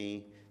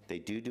DMV, they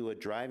do a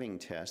driving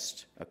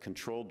test, a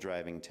controlled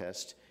driving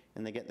test,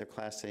 and they get their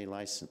Class A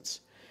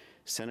license.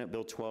 Senate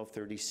Bill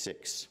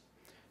 1236,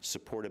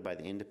 supported by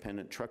the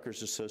Independent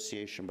Truckers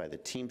Association, by the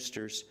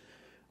Teamsters,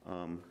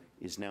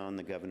 is now on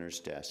the governor's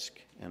desk.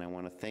 And I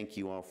want to thank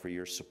you all for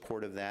your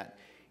support of that.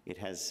 It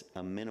has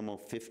a minimal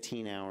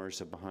 15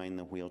 hours of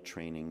behind-the-wheel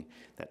training.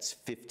 That's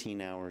 15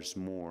 hours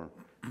more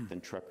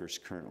than truckers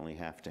currently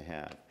have to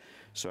have.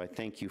 So I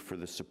thank you for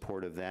the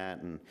support of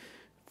that and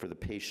for the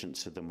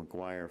patience of the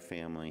McGuire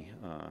family.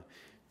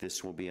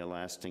 This will be a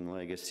lasting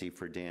legacy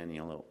for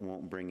Daniel. It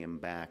won't bring him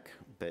back,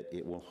 but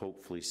it will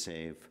hopefully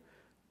save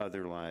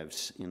other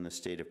lives in the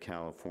state of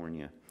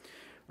California.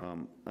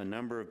 A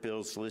number of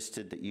bills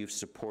listed that you've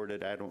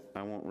supported.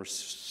 I won't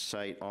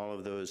recite all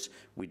of those.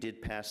 We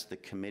did pass the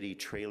committee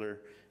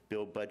trailer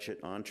bill budget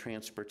on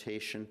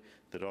transportation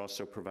that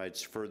also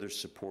provides further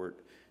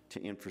support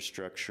to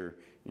infrastructure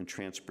and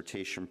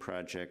transportation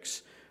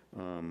projects.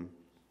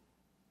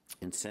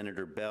 And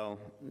Senator Bell,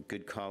 a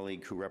good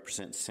colleague who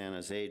represents San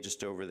Jose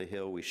just over the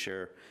hill, we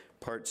share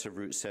parts of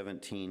Route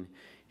 17.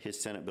 His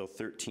Senate Bill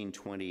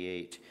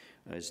 1328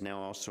 is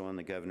now also on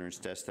the governor's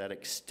desk. That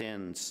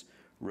extends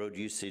Road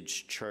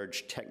Usage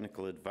Charge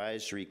Technical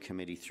Advisory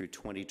Committee through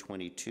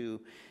 2022.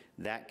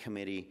 That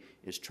committee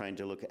is trying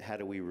to look at how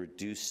do we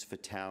reduce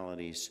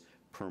fatalities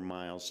per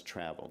miles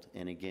traveled.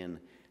 And again,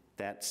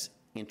 that's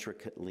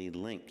intricately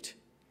linked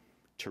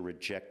to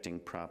rejecting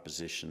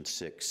Proposition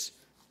 6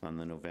 on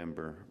the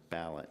November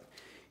ballot.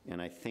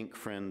 And I think,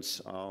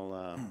 friends,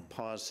 I'll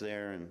pause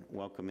there and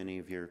welcome any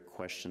of your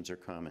questions or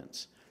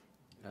comments.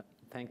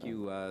 Thank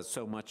you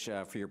so much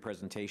for your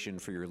presentation,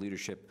 for your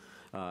leadership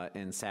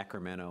in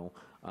Sacramento,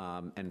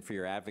 and for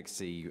your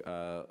advocacy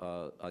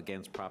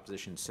against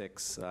Proposition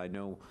 6. I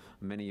know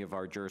many of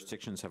our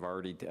jurisdictions have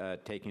already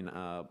taken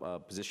a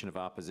position of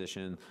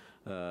opposition.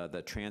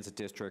 The Transit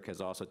District has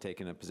also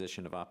taken a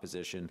position of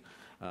opposition.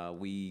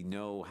 We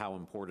know how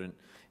important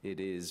it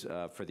is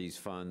for these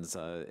funds,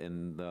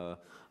 and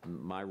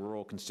my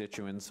rural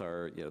constituents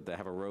are, they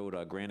have a road,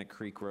 Granite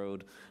Creek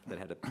Road, that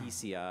had a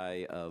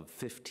PCI of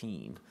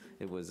 15.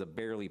 It was a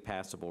barely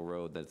passable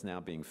road that's now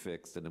being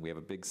fixed, and we have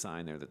a big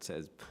sign there that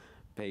says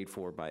paid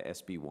for by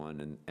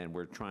SB1, and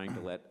we're trying to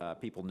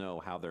let people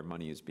know how their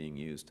money is being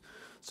used.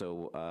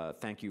 So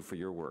thank you for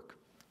your work.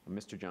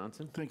 Mr.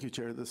 Johnson? Thank you,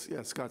 Chair.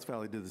 Scotts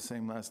Valley did the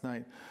same last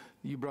night.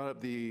 You brought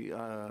up the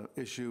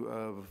issue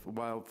of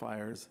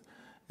wildfires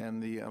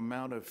and the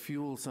amount of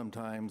fuel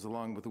sometimes,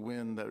 along with the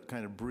wind, that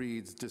kind of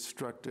breeds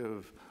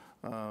destructive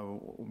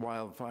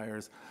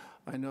wildfires.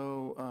 I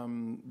know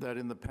that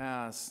in the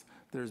past,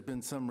 there's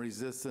been some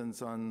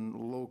resistance on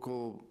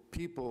local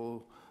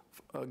people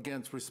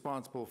against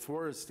responsible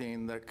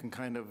foresting that can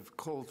kind of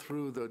cull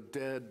through the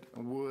dead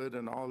wood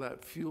and all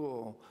that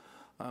fuel.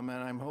 And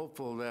I'm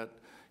hopeful that,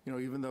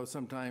 even though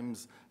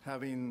sometimes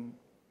having,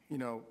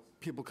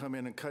 people come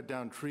in and cut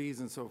down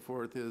trees and so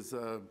forth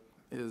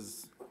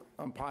is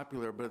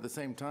unpopular, but at the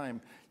same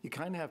time, you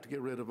kind of have to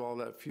get rid of all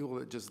that fuel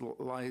that just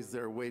lies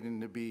there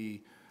waiting to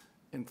be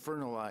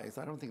infernalized.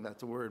 I don't think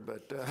that's a word,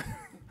 but...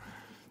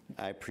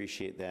 I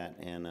appreciate that,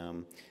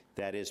 and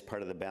that is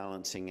part of the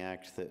balancing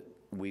act that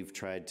we've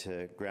tried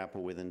to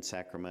grapple with in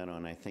Sacramento,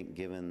 and I think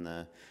given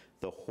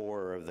the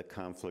horror of the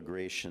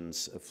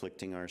conflagrations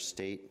afflicting our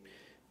state,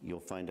 you'll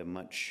find a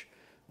much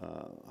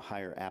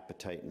higher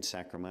appetite in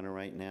Sacramento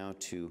right now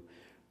to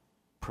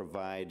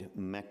provide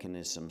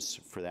mechanisms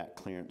for that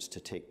clearance to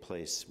take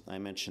place. I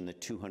mentioned the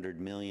 $200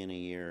 million a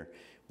year.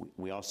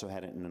 We also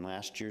had it in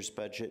last year's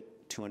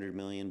budget, $200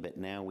 million, but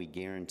now we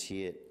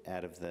guarantee it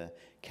out of the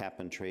cap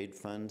and trade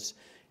funds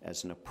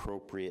as an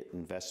appropriate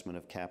investment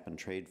of cap and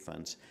trade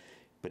funds.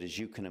 But as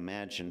you can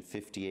imagine,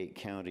 58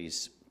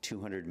 counties,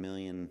 $200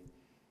 million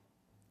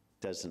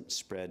doesn't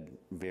spread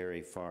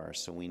very far.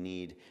 So we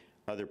need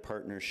other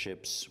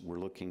partnerships. We're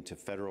looking to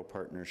federal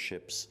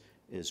partnerships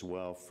as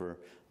well for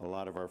a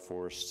lot of our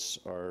forests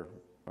are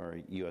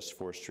U.S.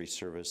 Forestry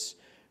Service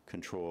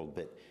controlled.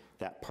 But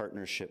that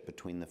partnership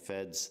between the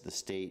feds, the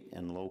state,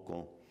 and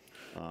local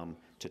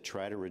to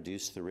try to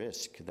reduce the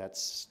risk,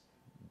 that's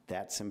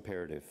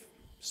imperative.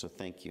 So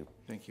thank you.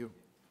 Thank you.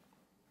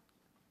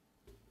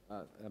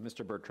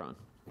 Mr. Bertrand.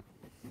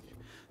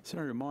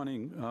 Senator,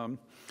 morning.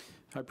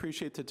 I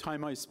appreciate the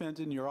time I spent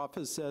in your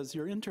office as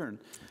your intern,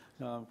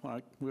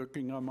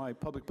 working on my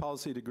public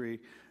policy degree.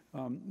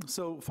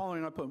 So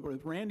following up on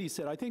what Randy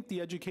said, I think the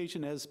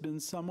education has been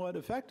somewhat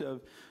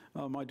effective.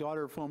 My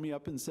daughter phoned me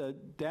up and said,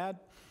 Dad,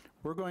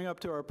 we're going up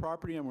to our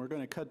property and we're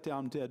going to cut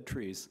down dead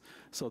trees.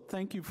 So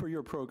thank you for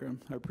your program.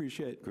 I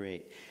appreciate it.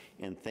 Great.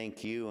 And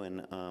thank you.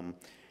 And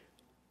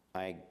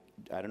I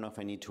I don't know if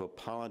I need to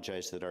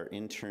apologize that our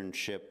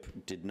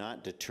internship did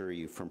not deter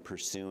you from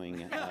pursuing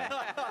your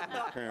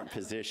current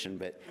position,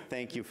 but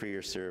thank you for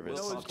your service.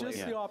 No, it's just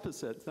Yeah. the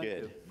opposite. Thank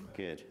you.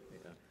 Good.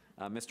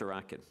 Mr.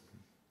 Rockin.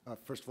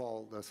 First of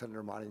all,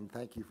 Senator Martin,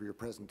 thank you for your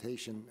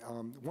presentation.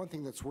 One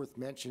thing that's worth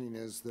mentioning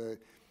is the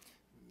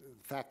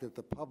fact that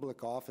the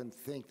public often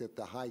think that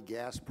the high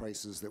gas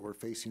prices that we're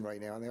facing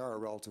right now, and they are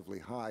relatively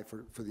high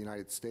for the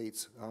United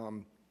States,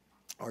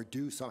 are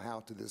due somehow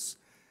to the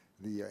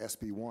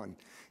SB1.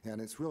 And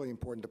it's really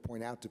important to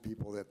point out to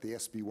people that the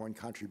SB1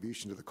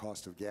 contribution to the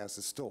cost of gas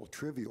is still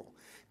trivial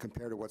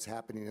compared to what's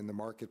happening in the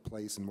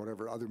marketplace and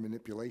whatever other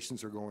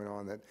manipulations are going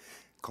on that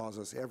cause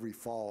us every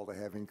fall to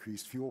have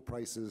increased fuel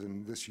prices,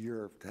 and this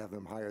year to have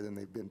them higher than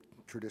they've been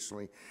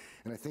traditionally.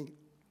 And I think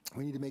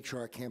we need to make sure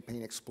our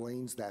campaign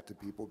explains that to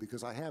people,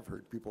 because I have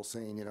heard people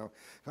saying, you know,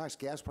 gosh,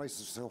 gas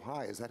prices are so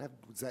high. Is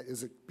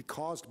it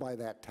caused by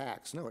that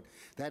tax? No,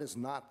 that is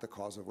not the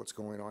cause of what's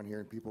going on here,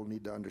 and people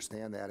need to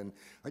understand that. And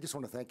I just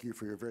want to thank you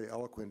for your very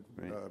eloquent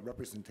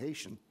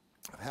representation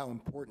of how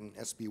important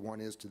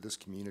SB1 is to this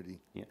community.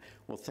 Yeah,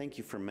 well, thank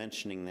you for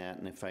mentioning that,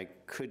 and if I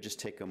could just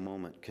take a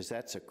moment, because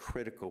that's a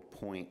critical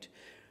point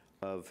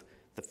of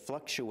the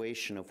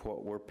fluctuation of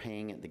what we're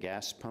paying at the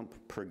gas pump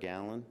per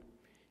gallon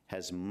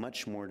has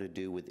much more to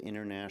do with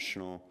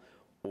international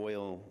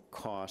oil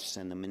costs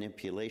and the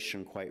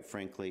manipulation, quite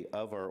frankly,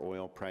 of our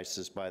oil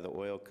prices by the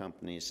oil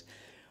companies.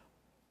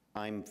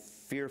 I'm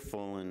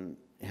fearful and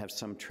have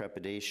some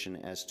trepidation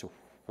as to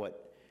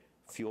what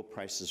fuel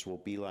prices will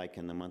be like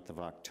in the month of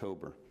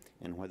October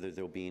and whether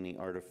there'll be any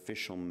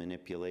artificial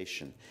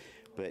manipulation.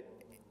 But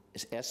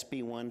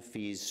SB1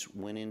 fees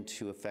went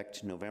into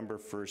effect November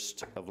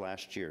 1st of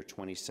last year,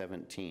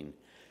 2017.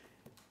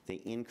 They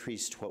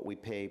increased what we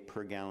pay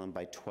per gallon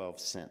by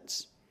 12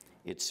 cents.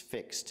 It's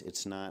fixed.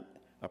 It's not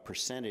a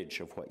percentage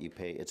of what you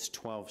pay. It's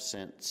 12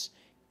 cents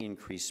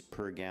increase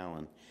per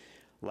gallon.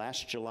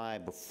 Last July,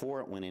 before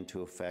it went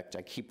into effect,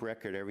 I keep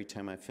record every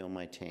time I fill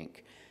my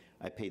tank,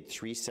 I paid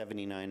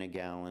 $3.79 a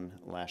gallon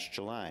last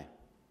July.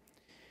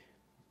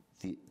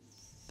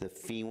 The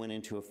fee went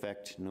into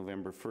effect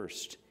November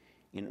 1st.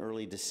 In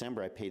early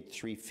December, I paid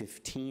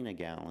 $3.15 a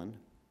gallon.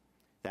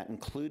 That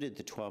included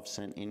the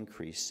 12-cent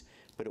increase,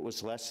 but it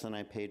was less than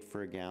I paid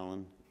for a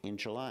gallon in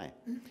July.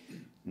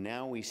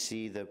 Now we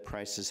see the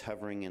prices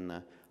hovering in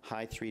the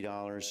high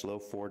 $3, low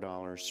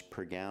 $4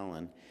 per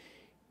gallon.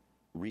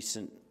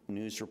 Recent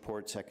news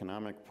reports,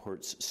 economic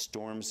reports,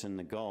 storms in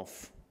the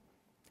Gulf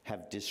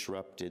have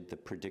disrupted the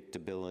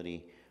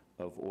predictability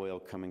of oil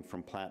coming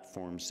from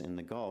platforms in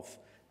the Gulf.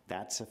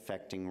 That's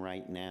affecting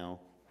right now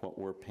what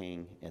we're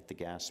paying at the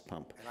gas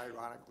pump. And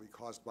ironically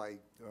caused by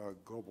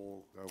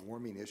global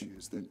warming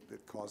issues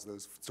that cause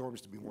those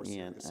storms to be more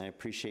serious. Yeah, I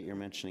appreciate your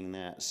mentioning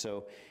that.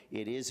 So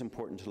it is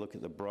important to look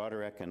at the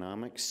broader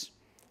economics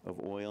of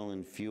oil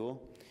and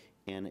fuel.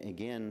 And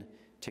again,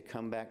 to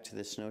come back to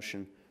this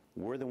notion,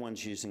 we're the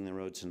ones using the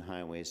roads and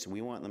highways.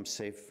 We want them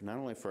safe not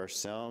only for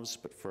ourselves,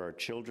 but for our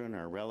children,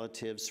 our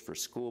relatives, for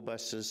school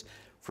buses,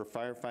 for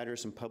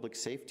firefighters and public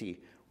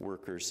safety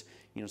workers.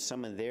 You know,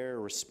 some of their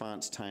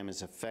response time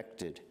is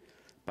affected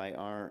by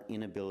our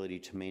inability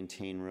to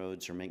maintain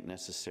roads or make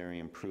necessary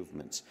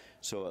improvements.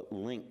 So it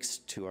links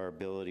to our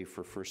ability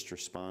for first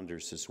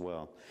responders as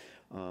well.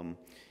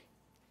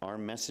 Our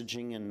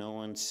messaging in No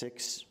on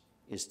 6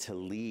 is to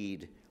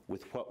lead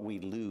with what we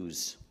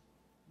lose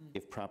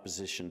if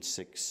Proposition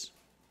 6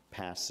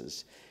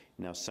 passes.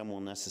 Now, some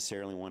will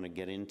necessarily want to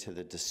get into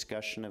the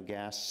discussion of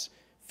gas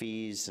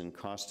fees and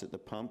cost at the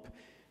pump.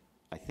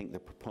 I think the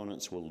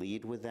proponents will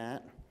lead with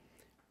that,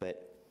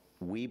 but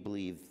we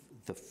believe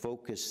the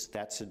focus,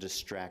 that's a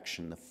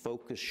distraction. The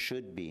focus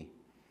should be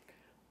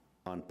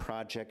on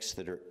projects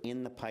that are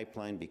in the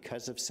pipeline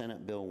because of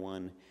Senate Bill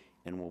 1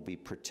 and will be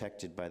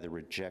protected by the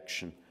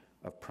rejection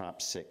of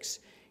Prop 6.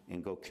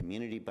 And go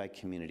community by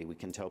community. We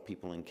can tell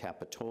people in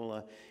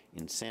Capitola,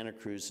 in Santa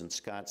Cruz, in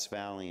Scotts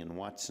Valley, in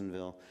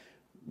Watsonville,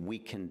 we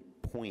can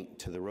point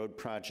to the road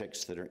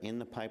projects that are in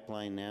the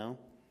pipeline now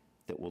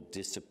that will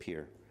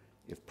disappear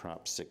if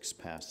Prop 6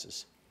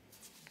 passes.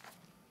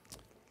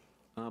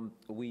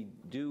 We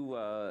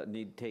do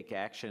need to take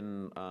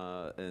action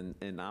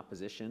in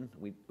opposition,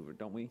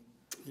 don't we?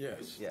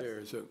 Yes, Yes.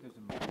 there's a,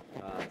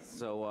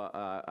 So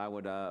I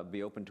would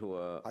be open to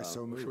a... I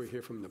so should we move.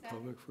 hear from the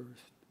public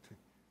first?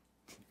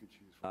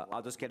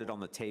 I'll just get it on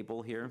the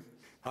table here.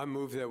 I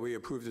move that we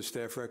approve the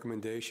staff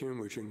recommendation,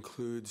 which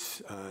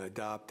includes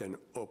adopt an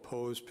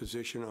opposed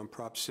position on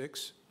Prop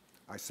 6.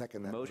 I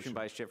second that Motion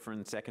by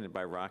Schifrin, seconded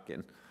by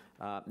Rockin.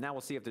 Now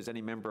we'll see if there's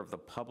any member of the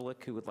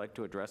public who would like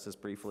to address us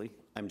briefly.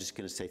 I'm just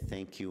going to say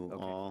thank you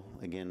all.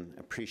 Again,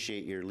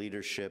 appreciate your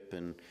leadership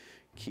and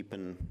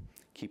keeping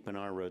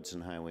our roads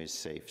and highways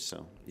safe.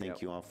 So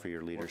thank you all for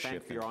your leadership.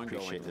 thank you for your and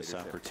ongoing appreciate this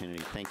leadership.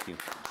 opportunity. Thank you.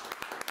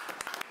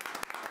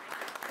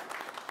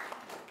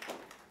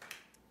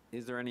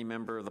 Is there any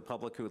member of the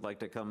public who would like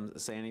to come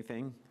say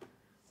anything?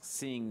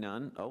 Seeing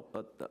none. Oh,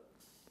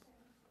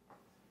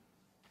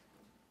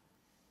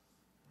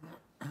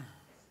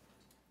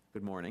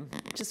 Good morning.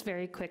 Just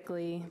very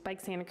quickly, Bike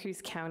Santa Cruz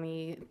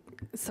County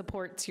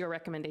supports your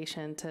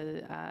recommendation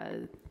to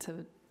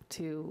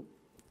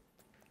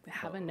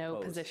have a no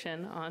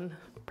position on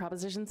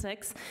Proposition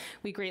 6.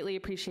 We greatly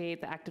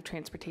appreciate the active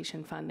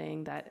transportation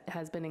funding that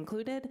has been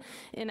included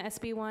in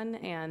SB 1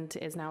 and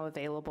is now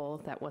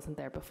available that wasn't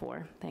there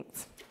before.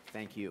 Thanks.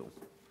 Thank you.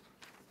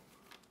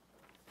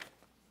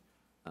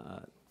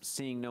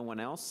 Seeing no one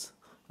else,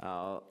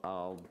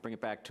 I'll bring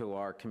it back to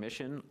our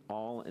commission.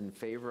 All in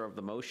favor of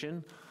the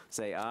motion,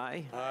 say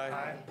aye.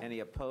 Aye. Any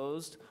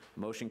opposed?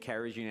 Motion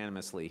carries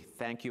unanimously.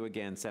 Thank you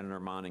again, Senator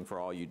Monning, for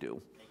all you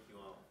do. Thank you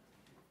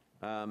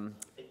all.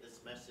 Take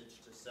this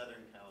message to Southern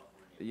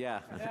California.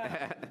 Yeah.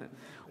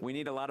 We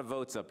need a lot of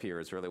votes up here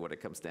is really what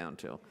it comes down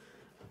to.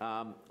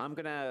 I'm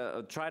going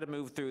to try to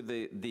move through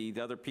the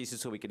other pieces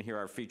so we can hear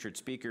our featured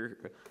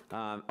speaker.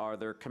 Are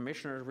there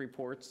commissioners'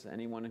 reports?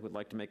 Anyone who would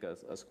like to make a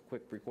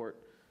quick report?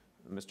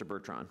 Mr.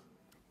 Bertrand.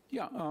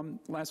 Yeah,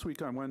 last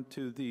week I went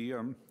to the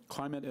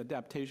Climate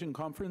Adaptation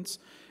Conference,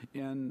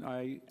 and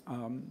I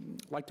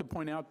like to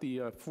point out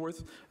the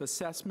fourth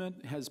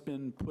assessment has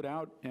been put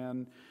out,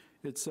 and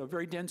it's a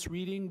very dense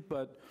reading,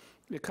 but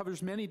it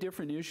covers many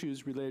different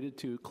issues related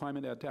to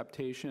climate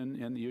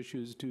adaptation and the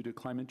issues due to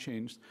climate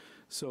change.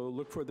 So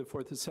look for the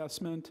fourth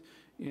assessment,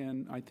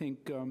 and I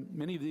think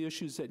many of the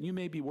issues that you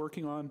may be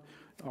working on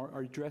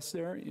are addressed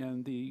there,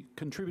 and the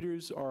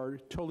contributors are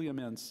totally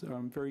immense.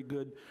 Very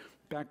good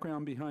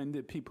background behind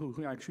the people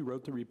who actually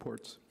wrote the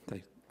reports.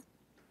 Thanks.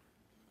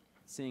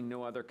 Seeing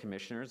no other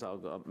commissioners,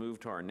 I'll move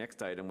to our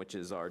next item, which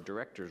is our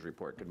director's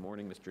report. Good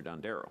morning, Mr.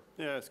 Dondero.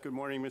 Yes, good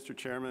morning, Mr.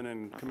 Chairman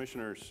and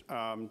commissioners.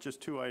 Just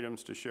two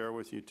items to share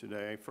with you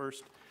today.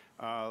 First,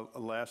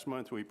 last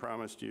month we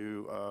promised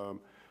you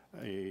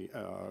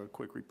a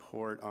quick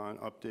report on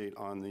update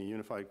on the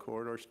Unified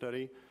Corridor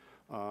Study.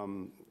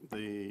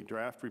 The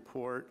draft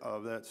report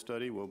of that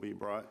study will be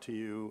brought to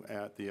you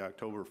at the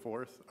October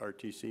 4th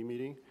RTC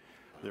meeting.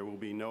 There will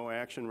be no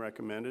action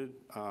recommended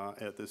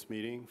at this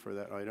meeting for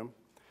that item.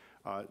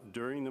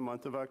 During the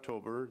month of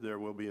October, there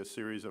will be a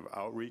series of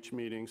outreach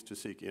meetings to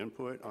seek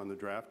input on the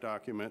draft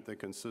document that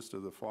consists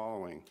of the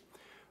following: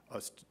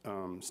 a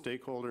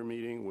stakeholder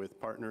meeting with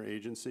partner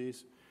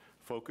agencies,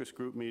 focus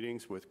group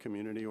meetings with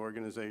community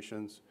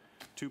organizations,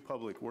 2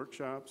 public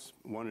workshops,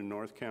 one in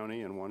North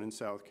County and one in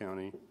South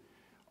County,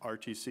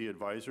 RTC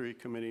advisory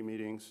committee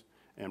meetings,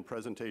 and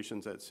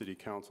presentations at city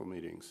council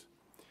meetings.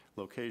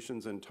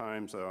 Locations and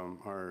times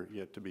are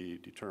yet to be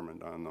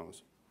determined on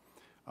those.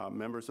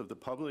 Members of the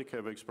public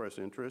have expressed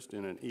interest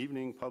in an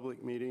evening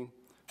public meeting.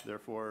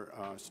 Therefore,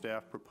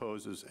 staff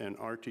proposes an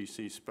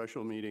RTC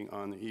special meeting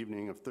on the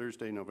evening of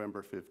Thursday,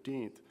 November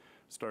 15th,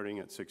 starting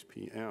at 6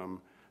 p.m.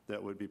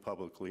 that would be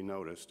publicly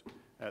noticed.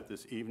 At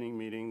this evening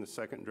meeting, the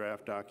second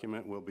draft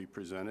document will be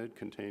presented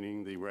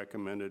containing the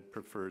recommended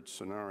preferred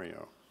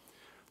scenario.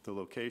 The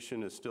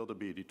location is still to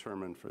be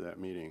determined for that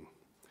meeting.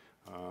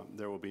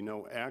 There will be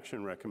no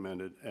action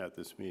recommended at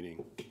this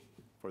meeting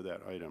for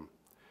that item.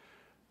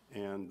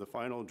 And the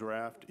final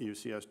draft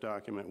UCS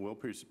document will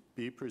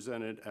be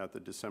presented at the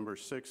December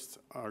 6th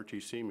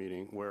RTC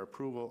meeting, where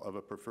approval of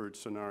a preferred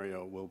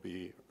scenario will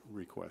be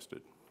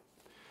requested.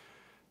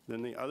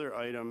 Then the other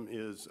item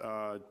is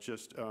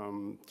just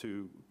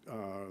to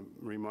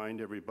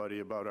remind everybody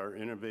about our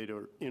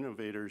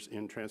Innovators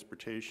in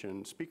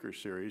Transportation speaker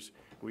series.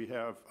 We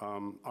have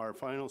our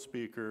final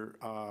speaker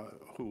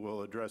who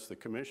will address the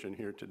commission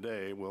here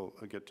today. We'll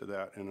get to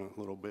that in a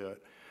little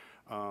bit.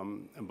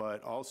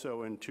 But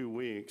also in 2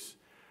 weeks,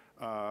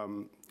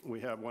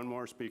 we have one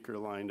more speaker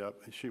lined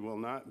up. She will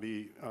not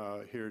be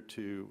here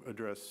to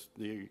address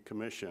the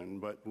commission,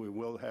 but we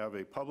will have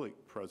a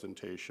public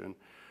presentation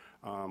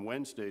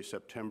Wednesday,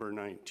 September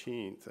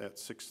 19th at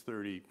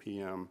 6:30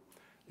 p.m.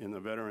 in the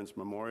Veterans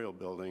Memorial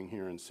Building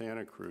here in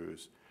Santa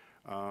Cruz.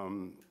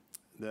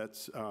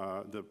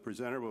 The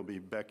presenter will be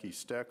Becky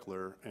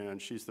Steckler,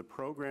 and she's the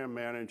program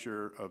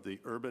manager of the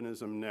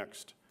Urbanism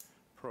Next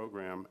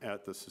program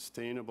at the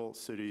Sustainable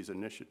Cities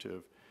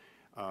Initiative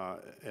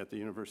at the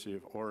University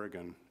of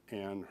Oregon.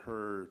 And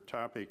her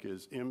topic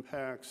is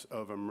impacts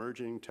of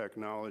emerging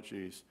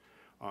technologies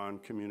on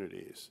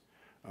communities.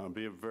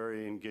 Be a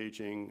very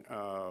engaging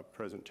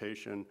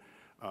presentation.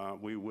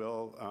 We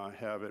will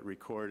have it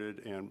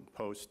recorded and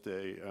post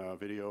a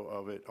video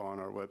of it on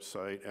our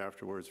website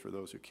afterwards for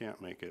those who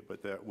can't make it,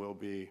 but that will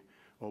be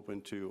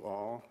open to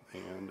all,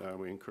 and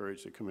we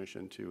encourage the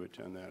commission to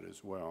attend that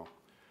as well.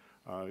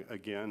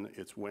 Again,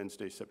 it's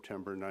Wednesday,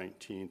 September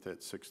 19th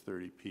at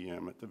 6:30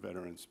 p.m. at the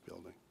Veterans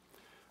Building.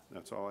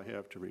 That's all I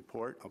have to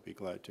report. I'll be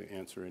glad to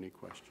answer any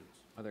questions.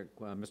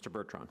 Mr.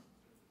 Bertrand.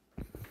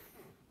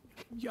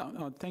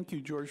 Yeah, thank you,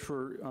 George,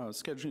 for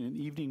scheduling an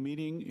evening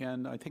meeting,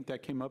 and I think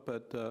that came up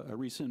at a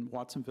recent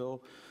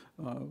Watsonville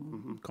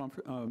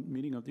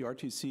meeting of the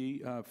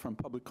RTC from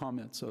public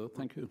comment, so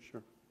thank you.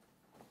 Sure.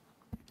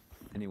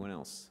 Anyone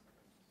else?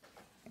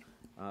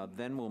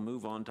 Then we'll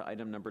move on to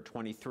item number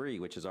 23,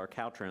 which is our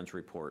Caltrans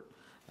report.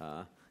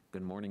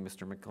 Good morning,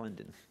 Mr.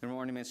 McClendon. Good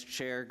morning, Mr.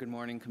 Chair. Good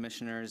morning,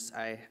 Commissioners.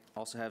 I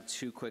also have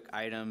two quick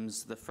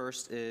items. The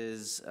first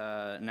is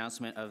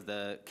announcement of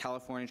the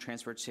California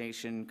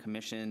Transportation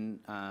Commission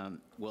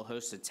will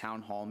host a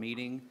town hall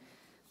meeting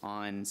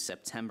on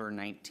September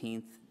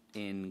 19th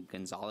in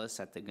Gonzales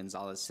at the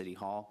Gonzales City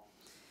Hall.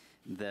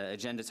 The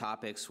agenda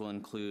topics will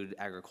include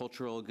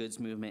agricultural goods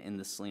movement in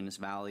the Salinas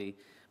Valley,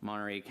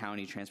 Monterey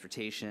County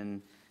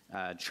transportation,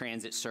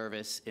 transit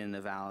service in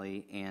the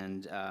valley,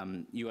 and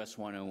US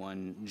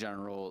 101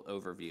 general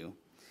overview.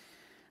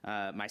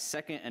 My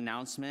second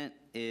announcement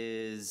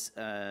is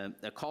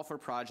a call for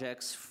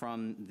projects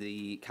from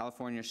the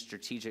California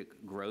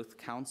Strategic Growth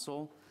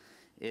Council.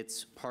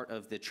 It's part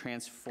of the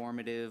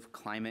Transformative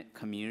Climate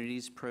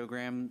Communities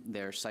program.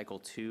 They're cycle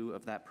 2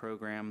 of that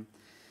program.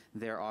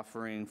 They're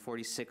offering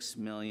 $46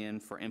 million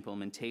for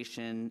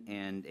implementation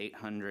and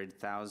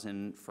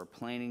 $800,000 for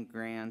planning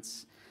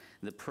grants.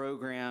 The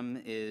program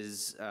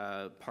is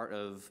part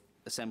of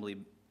Assembly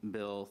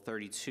Bill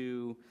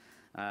 32,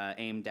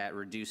 aimed at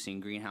reducing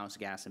greenhouse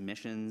gas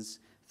emissions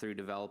through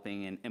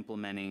developing and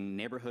implementing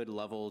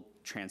neighborhood-level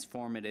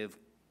transformative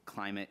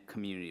climate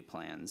community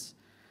plans.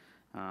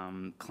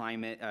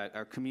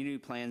 Our community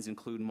plans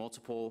include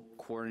multiple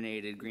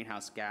coordinated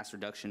greenhouse gas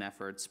reduction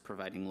efforts,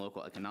 providing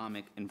local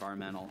economic,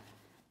 environmental,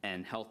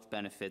 and health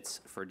benefits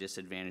for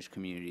disadvantaged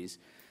communities.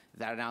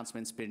 That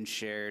announcement's been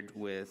shared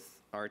with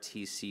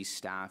RTC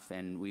staff,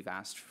 and we've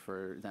asked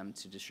for them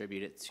to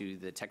distribute it to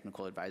the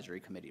Technical Advisory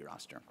Committee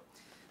roster.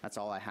 That's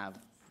all I have.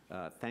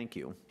 Thank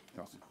you.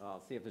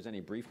 I'll see if there's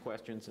any brief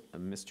questions.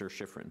 Mr.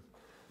 Schifrin.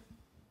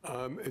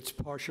 It's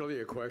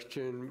partially a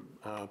question,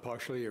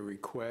 partially a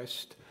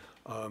request.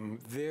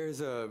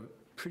 There's a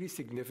pretty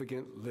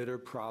significant litter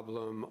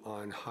problem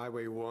on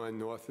Highway 1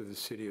 north of the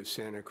city of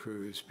Santa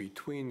Cruz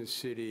between the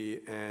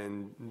city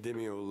and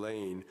Dimeo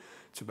Lane.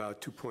 It's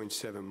about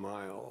 2.7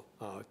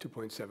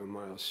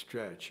 mile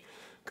stretch.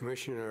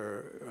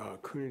 Commissioner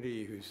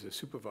Coonerty, who's the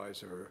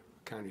supervisor,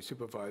 county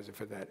supervisor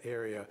for that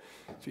area,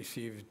 has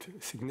received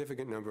a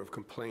significant number of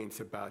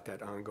complaints about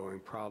that ongoing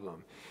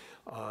problem.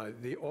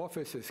 The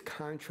office has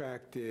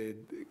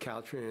contracted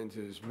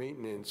Caltrans's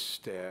maintenance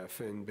staff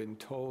and been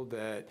told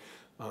that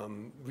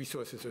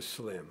resources are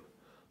slim,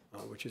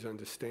 which is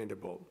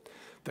understandable.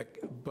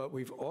 But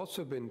we've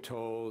also been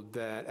told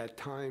that at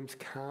times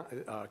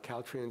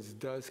Caltrans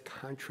does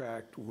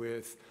contract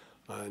with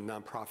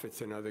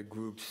nonprofits and other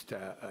groups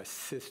to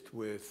assist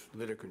with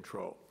litter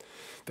control.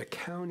 The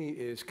county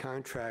is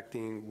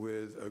contracting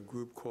with a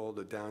group called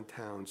the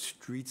Downtown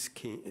Streets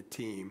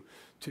Team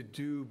to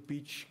do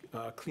beach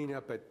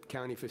cleanup at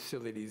county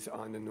facilities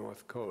on the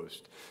North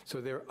Coast.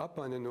 So they're up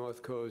on the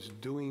North Coast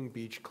doing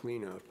beach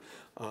cleanup.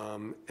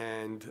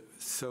 And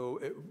so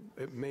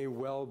it may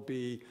well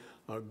be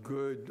a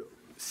good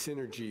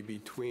synergy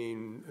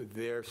between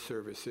their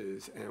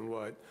services and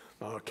what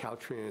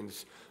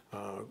Caltrans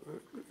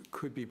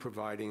could be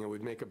providing. It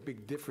would make a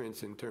big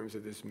difference in terms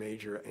of this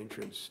major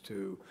entrance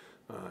to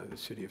the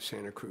city of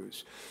Santa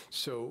Cruz.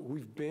 So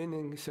we've been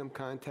in some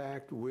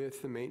contact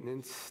with the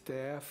maintenance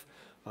staff,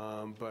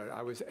 but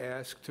I was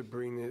asked to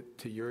bring it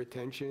to your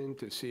attention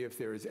to see if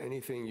there is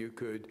anything you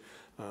could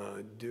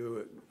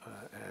do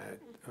at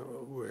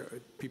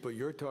where people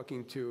you're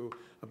talking to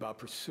about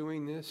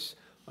pursuing this.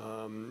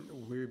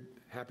 We're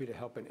happy to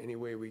help in any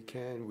way we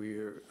can.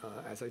 We're,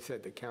 as I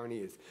said, the county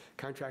is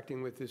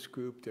contracting with this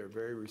group. They're a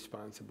very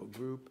responsible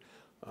group.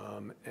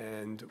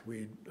 And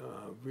we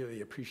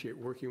really appreciate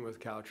working with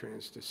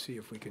Caltrans to see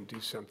if we can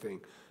do something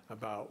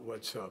about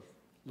what's a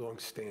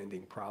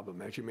long-standing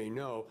problem. As you may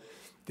know,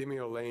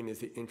 Dimeo Lane is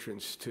the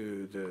entrance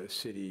to the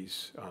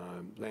city's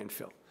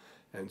landfill.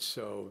 And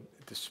so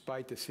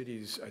despite the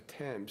city's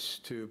attempts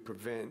to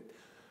prevent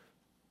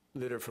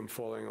litter from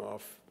falling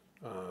off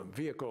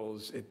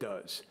vehicles, it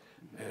does.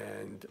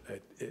 And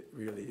it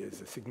really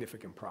is a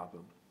significant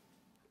problem.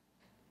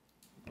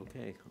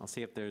 Okay, I'll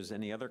see if there's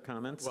any other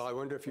comments. Well, I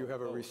wonder if you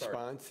have a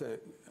response,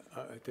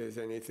 if there's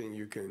anything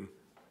you can.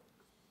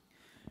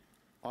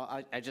 Well,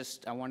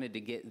 I wanted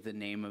to get the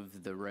name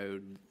of the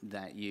road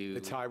that you...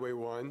 It's Highway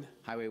 1.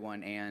 Highway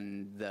 1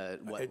 and the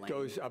what It lane?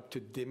 goes up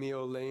to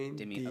Dimeo Lane,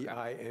 Dimeo,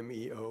 okay.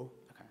 D-I-M-E-O.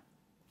 Okay.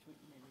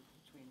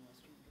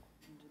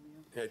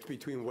 Yeah, it's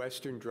between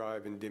Western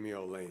Drive and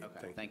Dimeo Lane.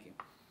 Okay, thank you.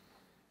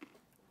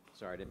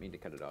 Sorry, I didn't mean to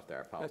cut it off there.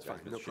 I apologize,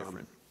 That's fine, no Mr.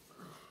 problem.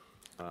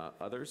 Schifrin.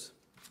 Others?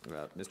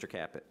 Mr.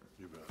 Caput.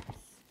 You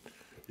bet.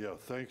 Yeah,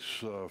 thanks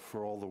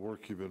for all the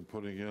work you've been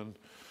putting in,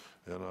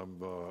 and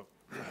I'm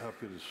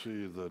happy to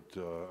see that,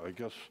 I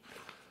guess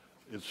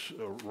it's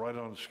right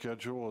on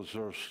schedule. Is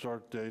there a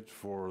start date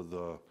for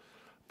the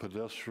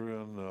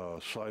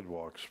pedestrian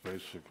sidewalks,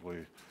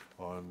 basically,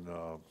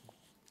 on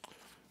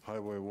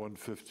Highway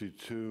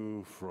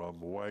 152 from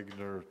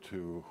Wagner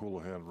to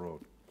Houlihan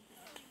Road?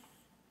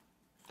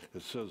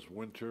 It says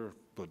winter,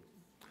 but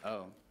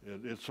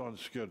it's on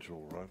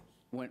schedule, right?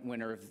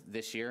 Winter of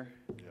this year?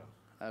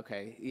 Yeah.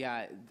 Okay,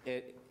 yeah,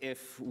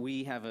 if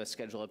we have a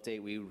schedule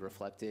update, we would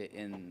reflect it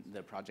in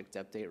the project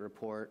update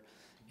report.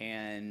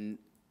 And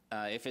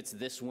If it's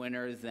this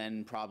winter,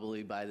 then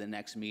probably by the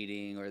next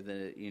meeting or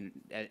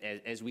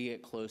as we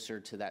get closer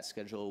to that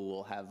schedule,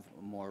 we'll have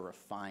a more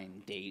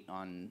refined date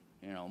on,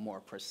 more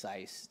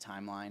precise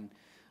timeline.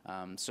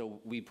 So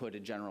we put a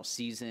general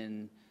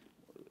season.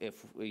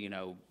 If,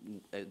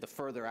 the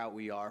further out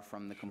we are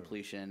from the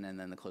completion and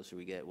then the closer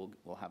we get,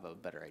 we'll have a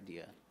better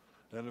idea.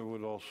 And it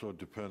would also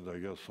depend, I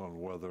guess, on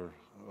weather,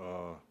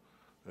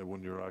 and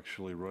when you're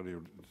actually ready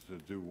to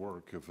do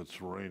work. If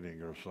it's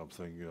raining or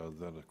something,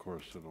 then of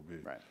course it'll be.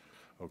 Right.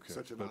 Okay.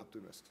 Such an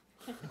optimist.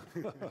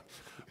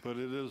 But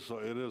it is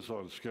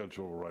on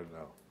schedule right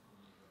now.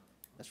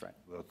 That's right.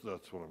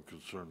 That's what I'm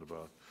concerned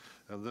about.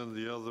 And then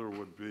the other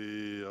would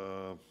be,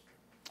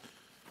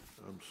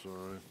 I'm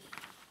sorry.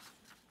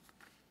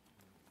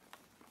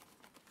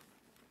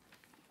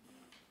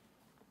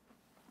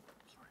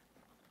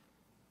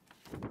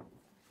 It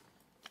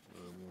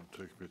won't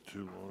take me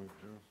too long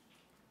here.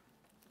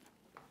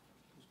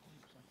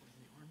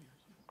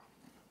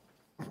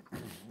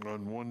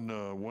 On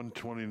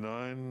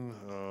 129,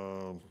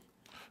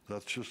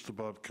 that's just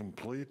about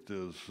complete.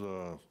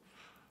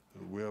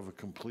 We have a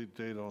complete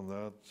date on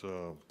that.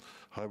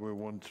 Highway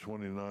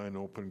 129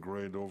 open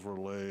grade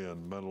overlay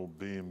and metal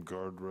beam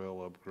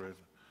guardrail upgrade.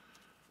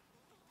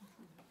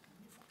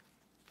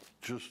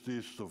 Just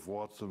east of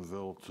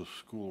Watsonville to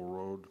School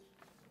Road.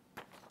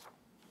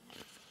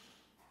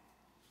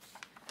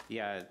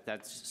 Yeah,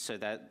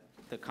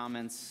 the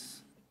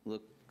comments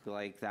look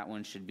like that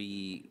one should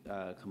be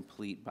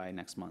complete by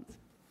next month,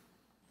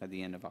 at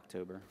the end of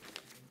October.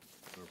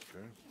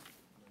 Okay.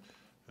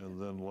 And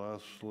then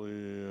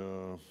lastly,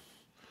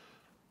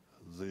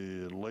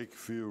 the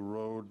Lakeview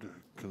Road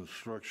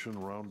construction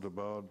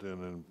roundabout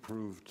and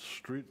improved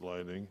street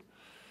lighting.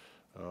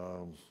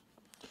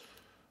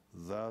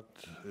 That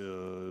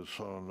is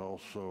on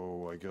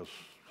also, I guess,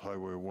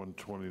 Highway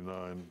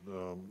 129.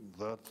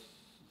 That's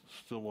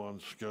still on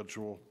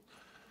schedule.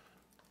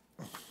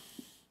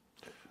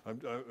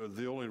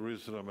 The only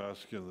reason I'm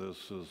asking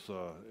this is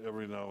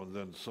every now and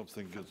then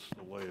something gets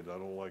delayed. I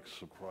don't like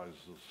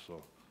surprises,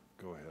 so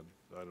go ahead.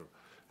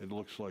 It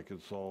looks like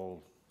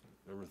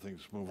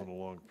everything's moving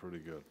along pretty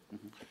good.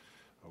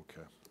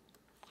 Okay.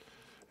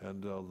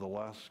 And the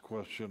last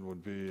question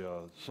would be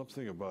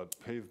something about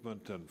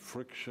pavement and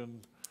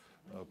friction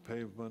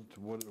pavement.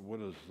 What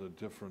is the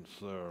difference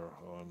there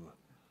on,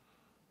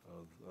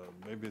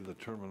 maybe the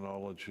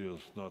terminology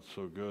is not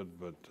so good,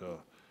 but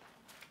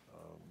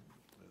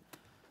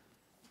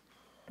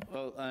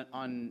Well,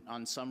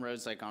 on some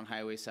roads, like on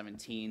Highway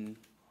 17,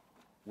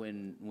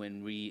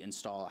 when we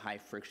install a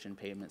high-friction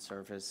pavement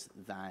surface,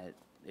 that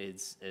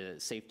is a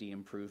safety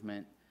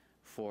improvement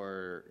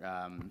for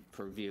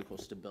vehicle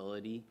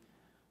stability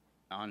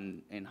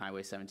in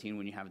Highway 17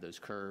 when you have those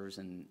curves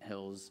and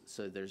hills.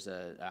 So there's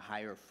a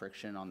higher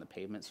friction on the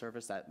pavement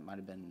surface. That might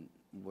have been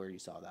where you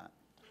saw that.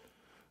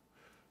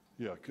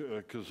 yeah,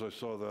 because I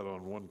saw that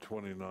on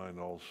 129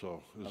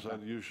 also. Is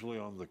that usually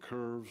on the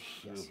curves?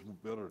 Yes. Is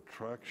better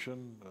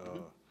traction?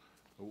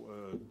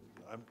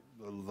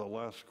 The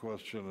last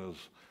question is,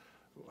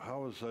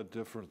 how is that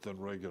different than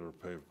regular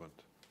pavement?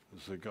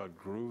 Has it got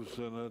grooves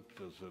in it?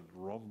 Does it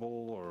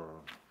rumble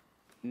or?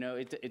 No,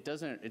 it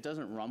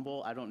doesn't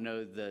rumble. I don't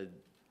know the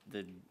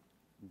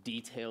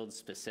detailed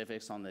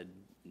specifics on the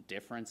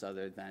difference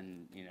other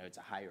than, it's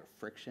a higher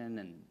friction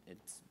and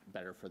it's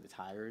better for the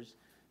tires.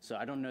 So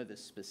I don't know the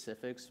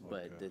specifics,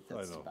 but Okay,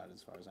 that's I know. about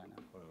as far as I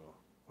know. I know.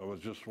 I was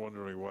just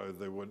wondering why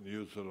they wouldn't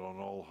use it on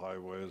all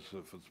highways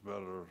if it's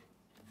better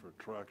for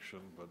traction,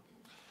 but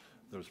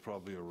there's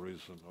probably a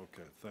reason.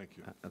 Okay, thank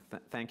you.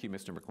 Thank you,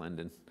 Mr.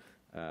 McClendon.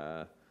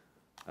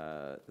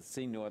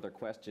 Seeing no other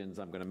questions,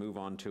 I'm going to move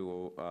on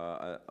to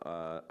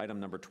item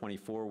number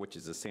 24, which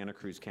is the Santa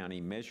Cruz County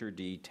Measure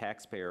D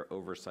Taxpayer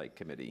Oversight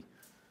Committee.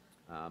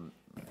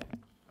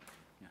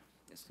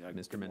 Yes,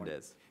 Mr.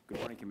 Mendez. Good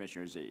morning,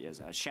 Commissioners.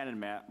 Yes,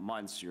 Shannon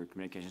Muntz, your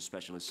communications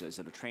specialist, is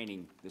at a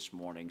training this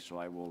morning, so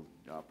I will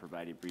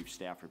provide a brief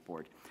staff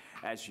report.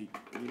 As you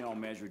know,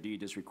 Measure D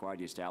does require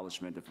the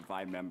establishment of a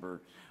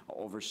 5-member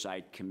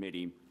oversight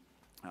committee.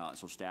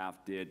 So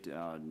staff did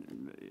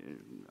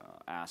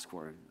ask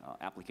for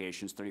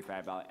applications.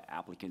 35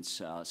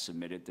 applicants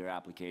submitted their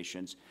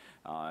applications.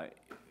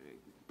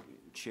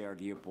 Chair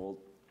Leopold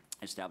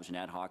established an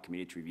ad hoc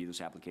committee to review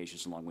those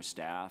applications along with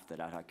staff. That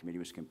ad hoc committee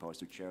was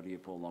composed of Chair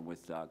Leopold along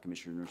with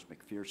Commissioners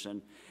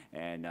McPherson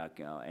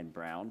and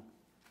Brown.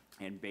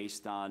 And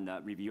based on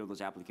review of those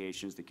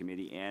applications, the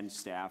committee and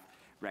staff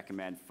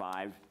recommend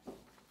 5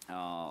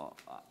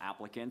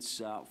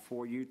 applicants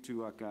for you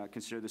to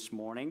consider this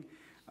morning.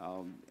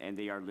 And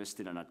they are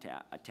listed on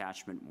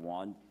attachment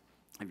 1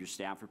 of your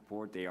staff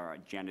report. They are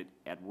Janet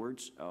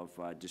Edwards of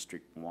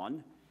District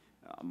 1,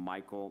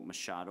 Michael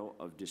Machado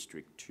of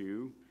District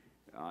 2,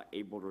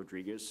 Abel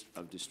Rodriguez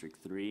of District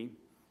 3,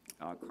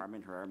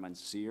 Carmen Herrera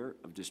Mancier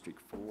of District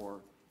 4,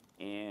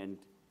 and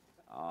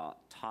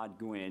Todd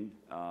Gwynn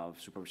of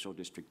Supervisor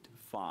District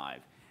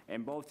 5.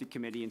 And both the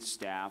committee and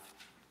staff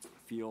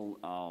feel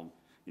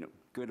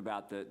good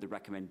about the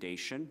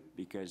recommendation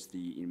because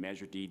the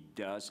Measure D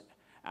does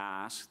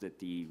ask that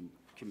the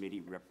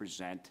committee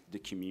represent the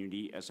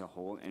community as a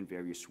whole in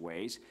various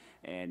ways,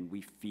 and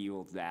we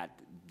feel that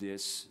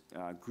this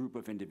group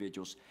of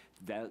individuals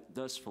that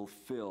does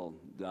fulfill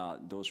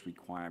those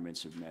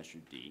requirements of Measure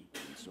D.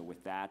 And so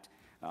with that,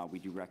 we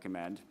do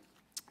recommend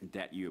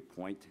that you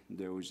appoint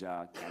those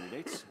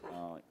candidates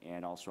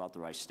and also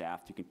authorize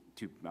staff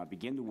to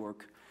begin the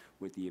work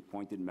with the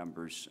appointed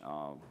members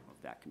of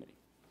that committee.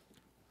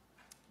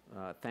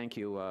 Thank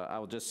you. I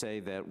will just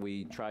say that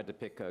we tried to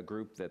pick a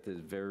group that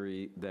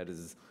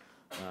is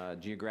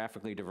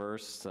geographically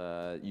diverse,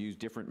 use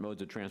different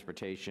modes of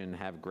transportation,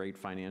 have great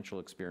financial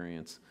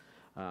experience,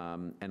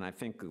 and I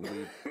think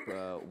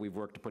we've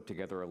worked to put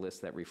together a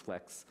list that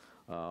reflects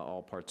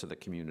all parts of the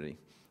community.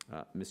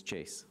 Ms.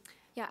 Chase.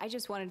 Yeah, I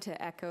just wanted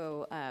to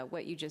echo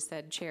what you just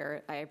said,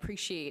 Chair. I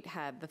appreciate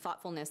the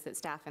thoughtfulness that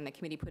staff and the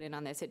committee put in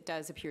on this. It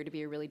does appear to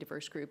be a really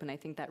diverse group, and I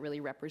think that really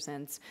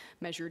represents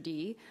Measure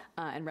D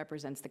and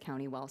represents the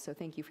county well. So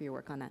thank you for your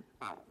work on that.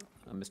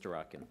 Mr.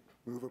 Rotkin.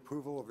 Move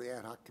approval of the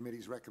ad hoc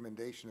committee's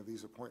recommendation of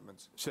these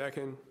appointments.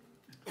 Second.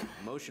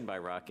 Motion by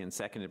Rotkin,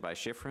 seconded by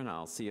Schifrin.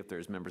 I'll see if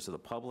there's members of the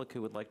public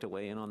who would like to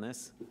weigh in on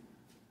this.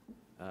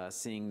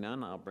 Seeing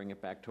none, I'll bring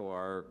it back to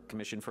our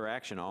Commission for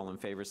Action. All in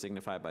favor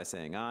signify by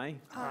saying aye.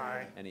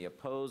 Aye. Any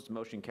opposed?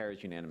 Motion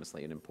carries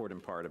unanimously, an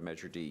important part of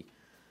Measure D.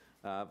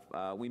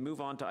 We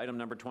move on to item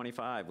number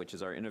 25, which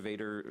is our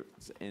Innovators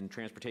in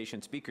Transportation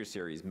Speaker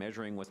Series,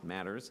 Measuring What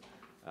Matters.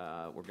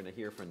 We're going to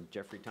hear from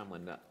Jeffrey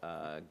Tumlin.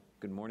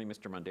 Good morning,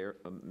 Mr.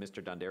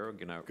 Dondero.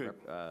 Going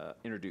to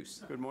introduce.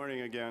 Good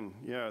morning again.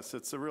 Yes,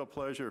 it's a real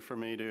pleasure for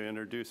me to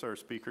introduce our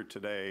speaker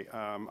today.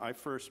 I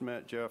first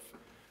met Jeff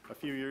a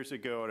few years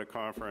ago at a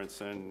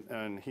conference,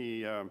 and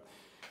he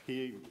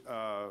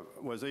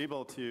was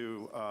able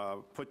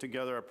to put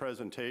together a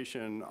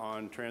presentation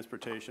on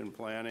transportation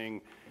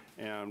planning,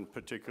 and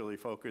particularly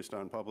focused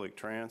on public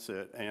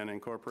transit, and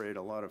incorporate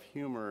a lot of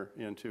humor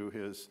into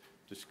his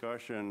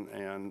discussion.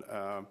 And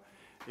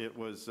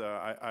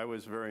I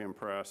was very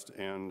impressed,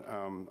 and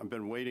I've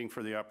been waiting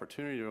for the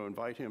opportunity to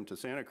invite him to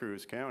Santa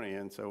Cruz County.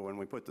 And so when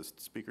we put the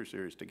speaker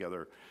series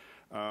together,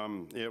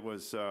 it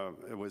was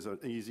an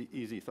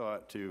easy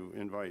thought to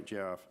invite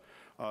Jeff.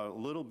 A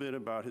little bit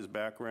about his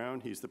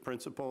background. He's the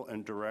principal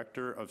and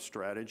director of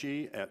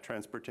strategy at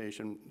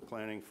transportation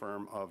planning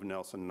firm of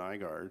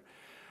Nelson-Nygaard.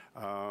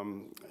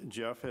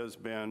 Jeff has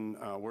been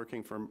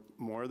working for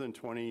more than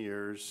 20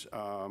 years,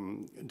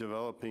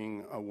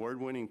 developing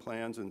award-winning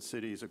plans in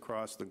cities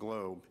across the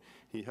globe.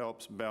 He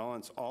helps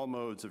balance all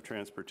modes of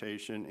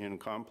transportation in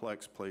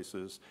complex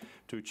places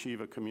to achieve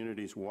a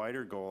community's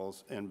wider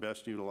goals and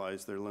best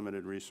utilize their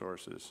limited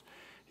resources.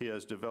 He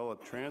has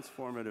developed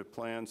transformative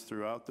plans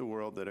throughout the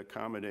world that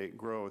accommodate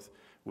growth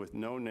with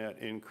no net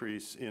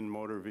increase in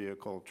motor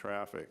vehicle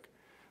traffic.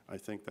 I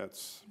think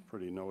that's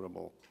pretty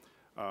notable.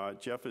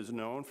 Jeff is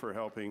known for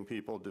helping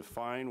people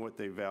define what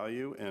they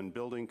value and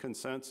building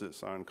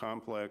consensus on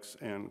complex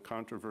and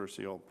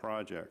controversial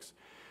projects.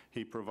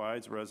 He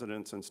provides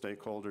residents and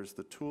stakeholders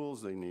the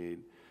tools they need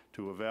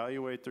to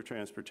evaluate their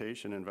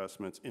transportation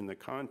investments in the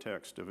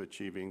context of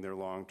achieving their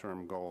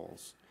long-term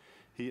goals.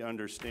 He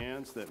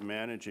understands that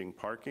managing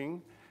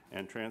parking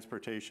and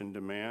transportation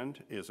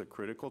demand is a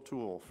critical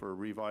tool for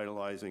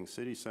revitalizing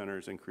city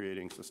centers and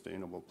creating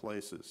sustainable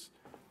places.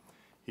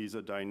 He's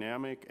a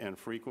dynamic and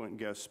frequent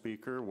guest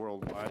speaker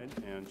worldwide,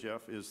 and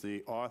Jeff is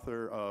the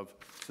author of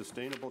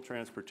Sustainable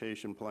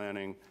Transportation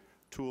Planning,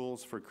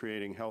 Tools for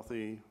Creating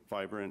Healthy,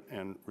 Vibrant,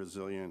 and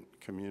Resilient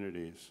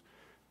Communities.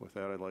 With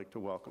that, I'd like to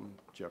welcome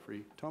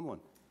Jeffrey Tumlin.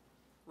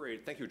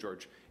 Great, thank you,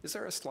 George. Is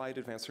there a slide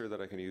advancer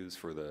that I can use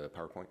for the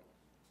PowerPoint?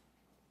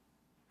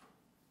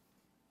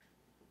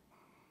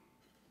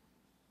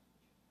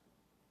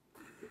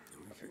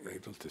 Am I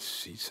able to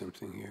see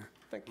something here?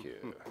 Thank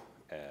you.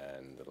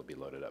 And it'll be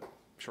loaded up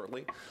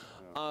shortly.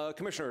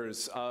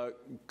 Commissioners,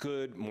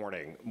 good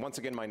morning. Once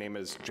again, my name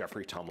is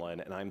Jeffrey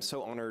Tumlin, and I'm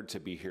so honored to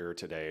be here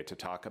today to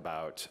talk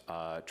about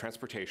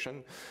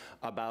transportation,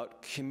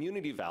 about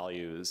community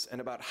values, and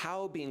about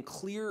how being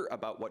clear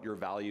about what your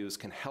values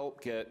can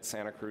help get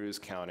Santa Cruz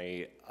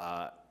County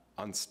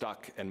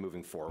unstuck and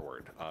moving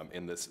forward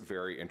in this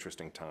very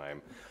interesting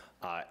time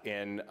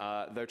in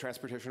the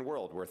transportation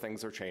world where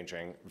things are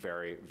changing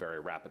very, very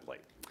rapidly.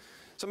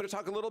 So I'm going to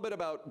talk a little bit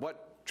about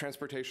what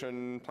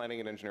transportation planning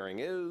and engineering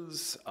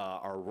is,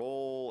 our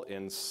role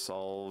in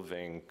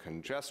solving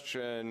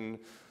congestion,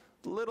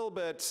 a little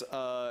bit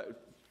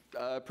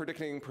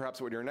predicting perhaps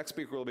what your next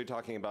speaker will be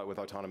talking about with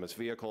autonomous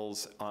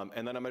vehicles,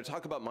 and then I'm going to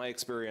talk about my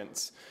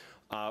experience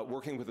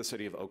working with the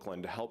city of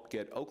Oakland to help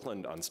get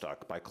Oakland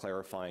unstuck by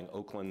clarifying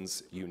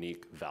Oakland's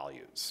unique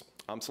values.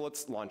 So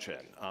let's launch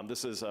in.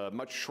 This is a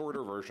much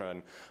shorter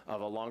version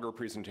of a longer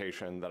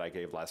presentation that I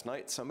gave last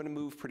night, so I'm going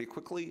to move pretty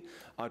quickly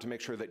to make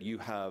sure that you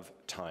have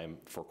time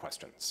for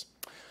questions.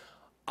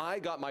 I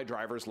got my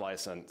driver's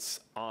license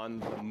on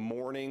the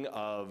morning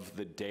of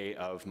the day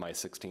of my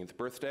 16th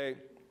birthday.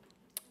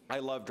 I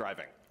love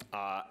driving.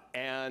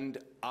 And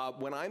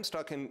when I'm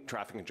stuck in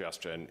traffic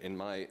congestion in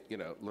my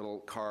little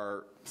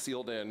car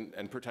sealed in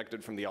and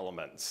protected from the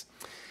elements,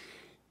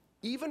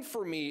 even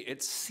for me,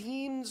 it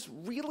seems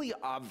really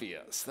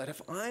obvious that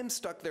if I'm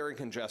stuck there in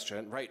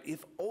congestion, right,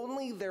 if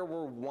only there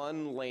were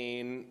one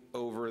lane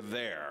over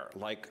there,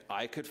 like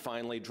I could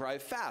finally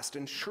drive fast,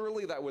 and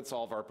surely that would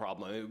solve our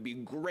problem. It would be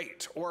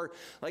great. Or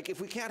like if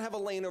we can't have a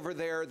lane over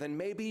there, then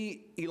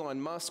maybe Elon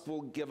Musk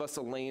will give us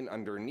a lane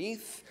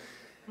underneath,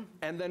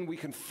 and then we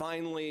can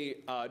finally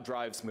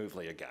drive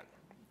smoothly again.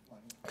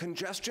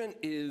 Congestion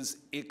is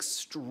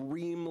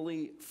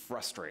extremely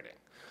frustrating.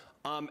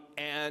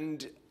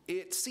 And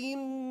it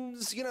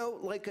seems,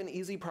 like an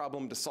easy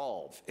problem to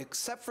solve,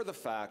 except for the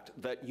fact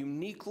that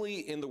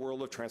uniquely in the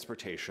world of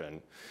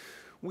transportation,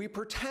 we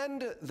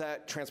pretend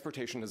that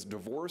transportation is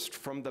divorced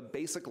from the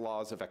basic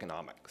laws of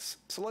economics.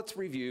 So let's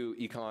review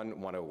Econ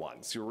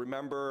 101. So you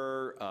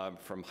remember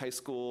from high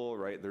school,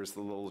 right, there's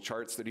the little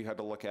charts that you had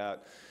to look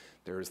at.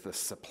 There's the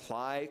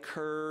supply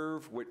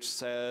curve, which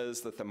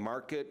says that the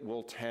market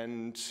will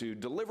tend to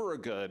deliver a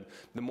good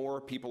the more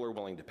people are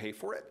willing to pay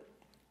for it.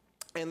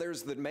 And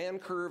there's the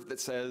demand curve that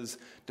says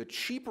the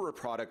cheaper a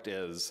product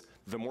is,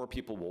 the more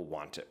people will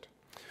want it.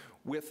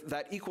 With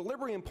that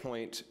equilibrium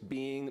point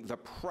being the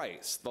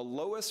price, the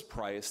lowest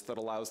price that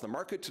allows the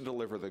market to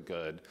deliver the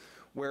good,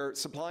 where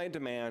supply and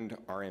demand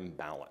are in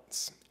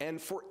balance. And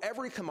for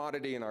every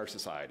commodity in our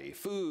society,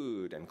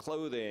 food and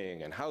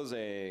clothing and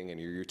housing and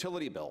your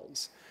utility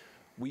bills,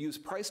 we use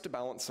price to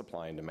balance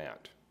supply and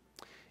demand.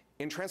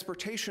 In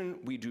transportation,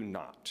 we do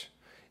not.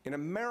 In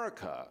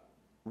America,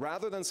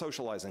 rather than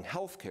socializing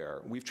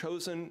healthcare, we've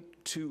chosen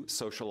to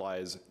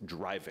socialize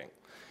driving.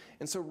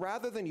 And so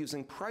rather than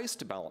using price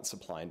to balance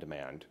supply and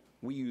demand,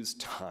 we use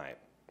time.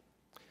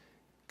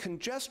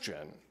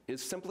 Congestion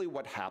is simply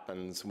what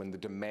happens when the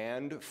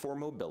demand for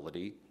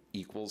mobility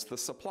equals the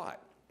supply.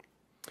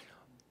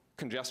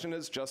 Congestion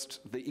is just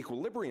the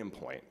equilibrium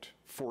point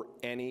for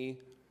any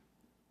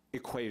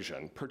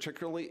equation,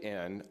 particularly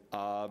in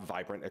a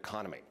vibrant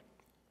economy.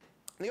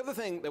 The other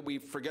thing that we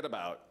forget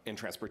about in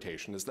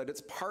transportation is that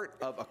it's part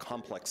of a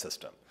complex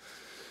system.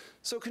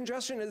 So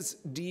congestion is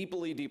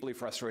deeply, deeply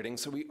frustrating,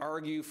 so we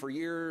argue for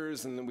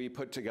years, and then we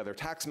put together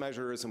tax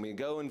measures, and we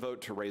go and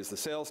vote to raise the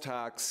sales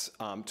tax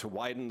to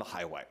widen the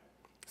highway.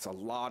 It's a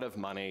lot of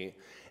money,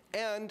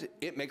 and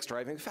it makes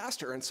driving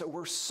faster, and so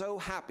we're so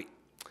happy.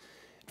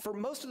 For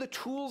most of the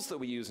tools that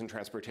we use in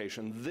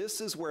transportation,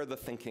 this is where the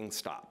thinking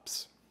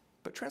stops.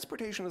 But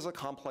transportation is a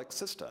complex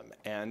system,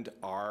 and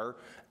our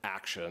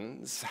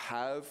actions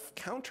have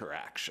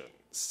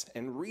counteractions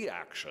and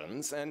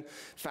reactions, and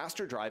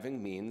faster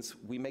driving means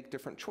we make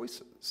different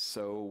choices.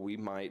 So we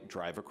might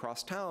drive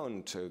across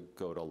town to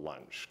go to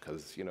lunch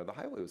because, the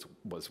highway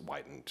was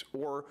widened.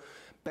 Or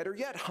better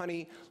yet,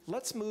 honey,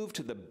 let's move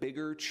to the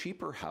bigger,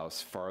 cheaper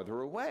house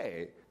farther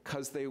away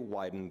because they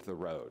widened the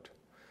road.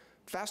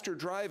 Faster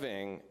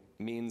driving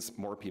means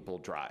more people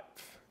drive.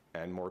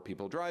 And more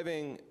people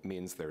driving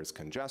means there's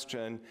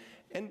congestion.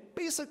 And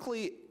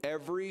basically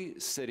every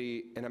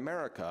city in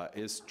America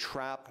is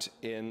trapped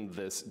in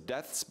this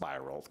death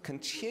spiral,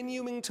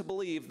 continuing to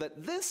believe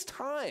that this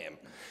time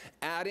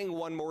adding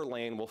one more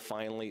lane will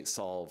finally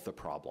solve the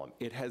problem.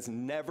 It has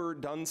never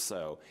done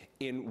so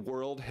in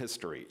world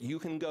history. You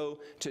can go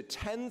to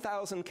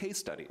 10,000 case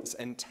studies,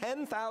 and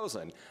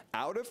 10,000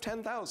 out of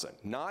 10,000,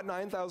 not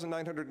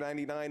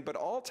 9,999, but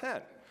all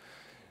 10,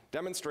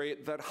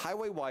 demonstrate that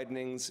highway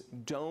widenings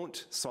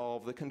don't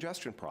solve the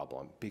congestion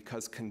problem,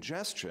 because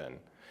congestion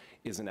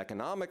is an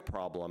economic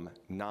problem,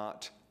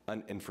 not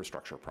an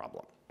infrastructure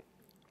problem.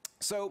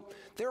 So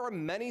there are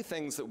many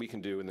things that we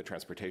can do in the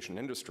transportation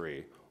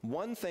industry.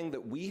 One thing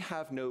that we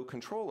have no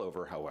control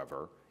over,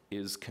 however,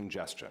 is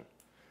congestion.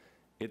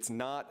 It's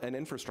not an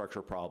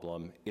infrastructure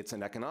problem, it's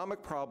an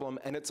economic problem,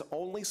 and it's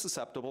only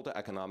susceptible to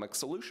economic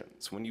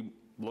solutions. When you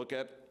look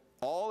at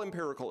all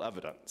empirical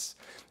evidence,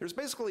 there's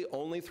basically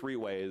only 3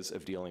 ways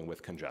of dealing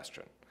with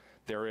congestion.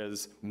 There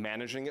is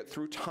managing it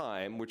through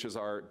time, which is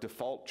our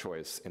default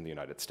choice in the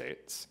United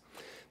States.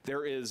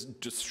 There is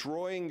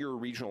destroying your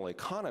regional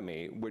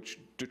economy, which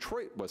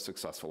Detroit was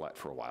successful at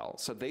for a while.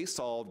 So they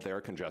solved their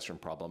congestion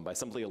problem by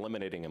simply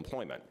eliminating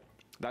employment.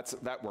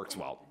 That works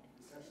well.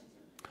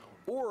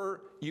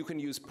 Or you can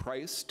use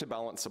price to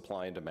balance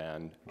supply and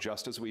demand,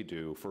 just as we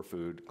do for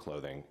food,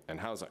 clothing, and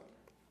housing.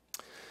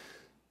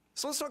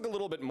 So let's talk a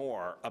little bit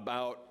more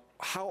about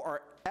how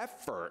our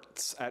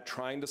efforts at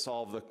trying to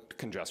solve the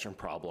congestion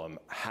problem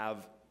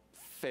have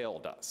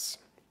failed us.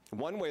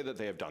 One way that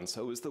they have done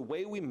so is the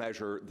way we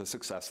measure the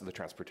success of the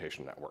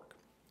transportation network.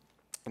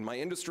 In my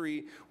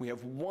industry, we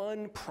have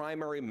one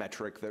primary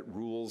metric that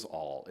rules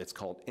all. It's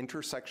called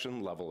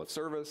intersection level of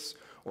service,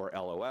 or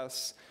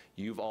LOS.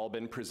 You've all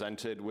been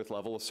presented with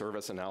level of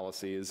service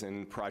analyses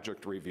in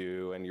project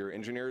review, and your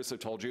engineers have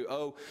told you,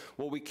 oh,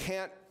 well, we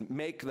can't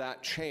make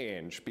that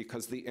change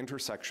because the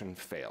intersection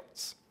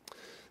fails.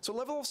 So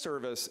level of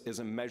service is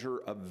a measure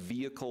of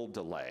vehicle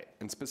delay,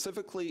 and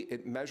specifically,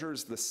 it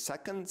measures the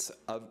seconds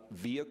of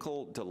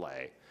vehicle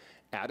delay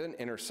at an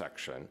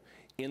intersection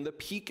in the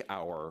peak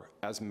hour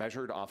as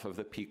measured off of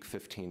the peak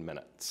 15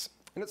 minutes.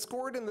 And it's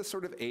scored in this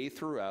sort of A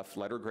through F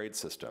letter grade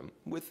system,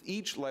 with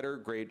each letter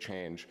grade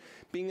change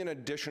being an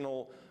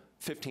additional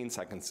 15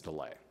 seconds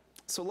delay.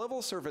 So level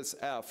of service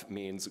F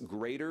means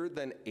greater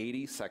than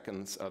 80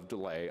 seconds of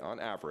delay on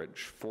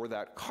average for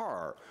that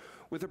car,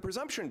 with the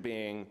presumption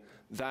being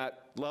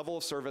that level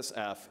of service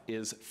F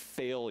is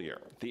failure.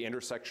 The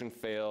intersection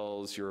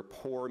fails, you're a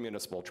poor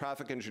municipal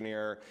traffic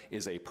engineer,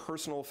 is a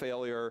personal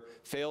failure,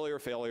 failure,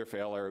 failure,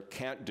 failure,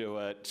 can't do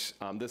it.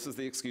 This is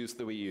the excuse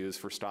that we use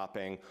for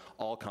stopping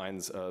all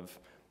kinds of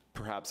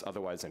perhaps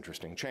otherwise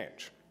interesting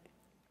change.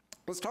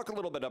 Let's talk a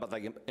little bit about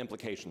the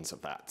implications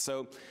of that.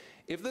 So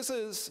if this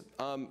is,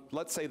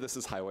 let's say this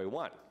is Highway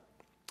 1.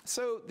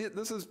 So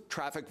this is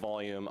traffic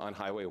volume on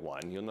Highway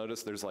 1. You'll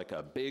notice there's like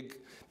a big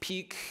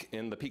peak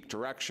in the peak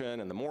direction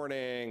in the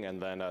morning,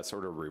 and then a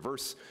sort of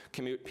reverse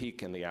commute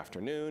peak in the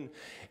afternoon.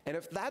 And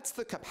if that's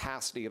the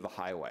capacity of the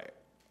highway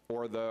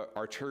or the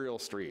arterial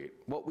street,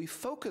 what we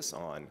focus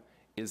on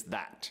is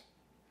that.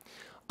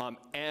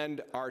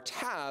 And our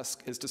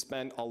task is to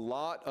spend a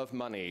lot of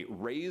money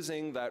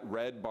raising that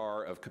red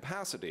bar of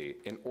capacity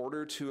in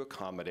order to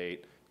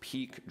accommodate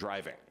peak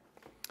driving.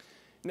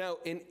 Now,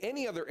 in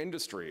any other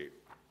industry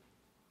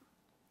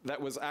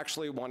that was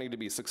actually wanting to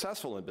be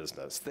successful in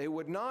business, they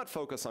would not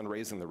focus on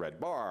raising the red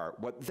bar.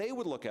 What they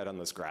would look at on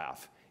this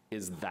graph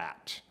is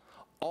that.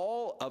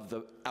 All of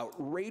the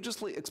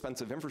outrageously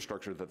expensive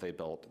infrastructure that they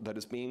built that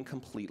is being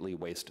completely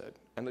wasted.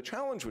 And the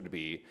challenge would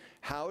be,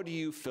 how do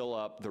you fill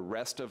up the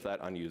rest of that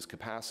unused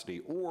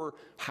capacity, or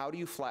how do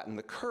you flatten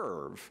the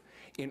curve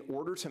in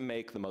order to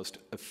make the most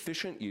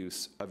efficient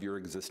use of your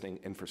existing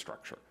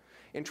infrastructure?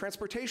 In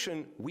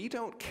transportation, we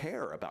don't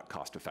care about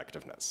cost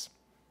effectiveness.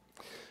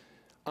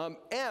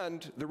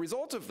 And the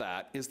result of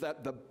that is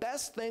that the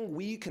best thing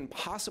we can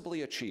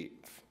possibly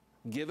achieve,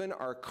 given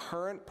our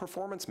current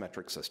performance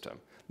metric system,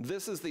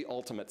 this is the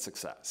ultimate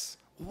success.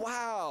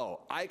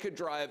 Wow, I could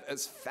drive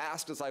as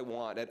fast as I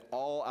want at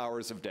all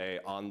hours of day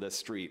on this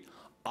street.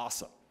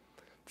 Awesome.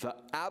 The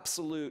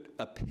absolute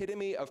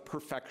epitome of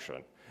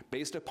perfection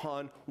based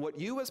upon what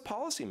you as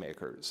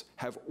policymakers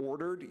have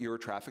ordered your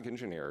traffic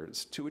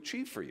engineers to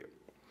achieve for you.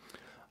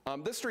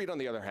 This street, on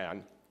the other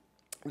hand,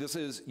 this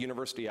is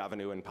University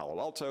Avenue in Palo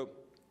Alto.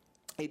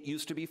 It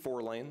used to be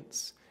 4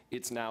 lanes.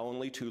 It's now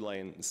only 2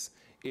 lanes.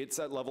 It's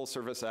at level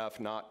service F,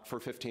 not for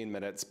 15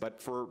 minutes,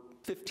 but for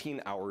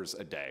 15 hours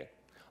a day.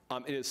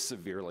 It is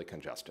severely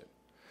congested.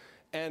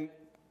 And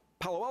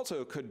Palo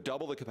Alto could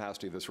double the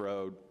capacity of this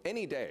road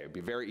any day. It'd be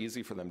very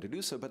easy for them to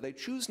do so, but they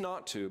choose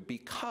not to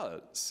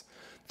because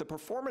the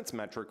performance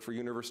metric for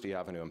University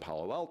Avenue in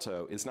Palo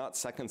Alto is not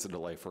seconds of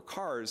delay for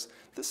cars.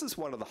 This is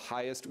one of the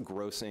highest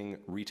grossing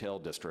retail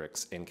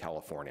districts in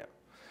California.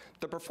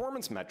 The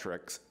performance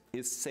metric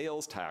is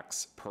sales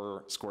tax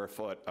per square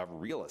foot of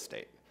real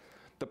estate.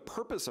 The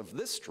purpose of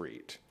this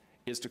street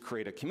is to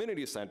create a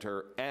community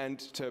center and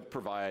to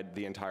provide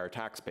the entire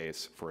tax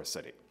base for a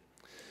city.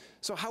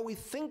 So how we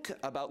think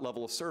about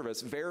level of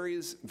service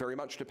varies very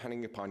much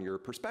depending upon your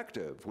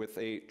perspective, with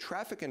a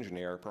traffic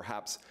engineer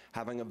perhaps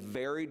having a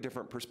very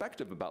different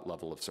perspective about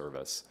level of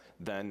service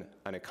than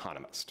an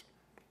economist.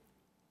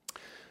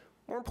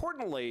 More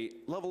importantly,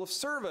 level of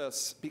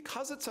service,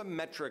 because it's a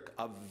metric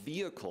of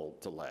vehicle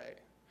delay,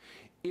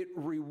 it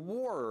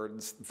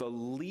rewards the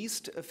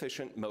least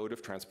efficient mode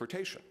of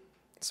transportation.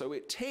 So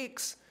it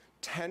takes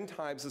 10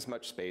 times as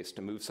much space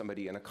to move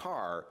somebody in a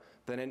car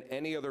than in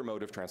any other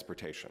mode of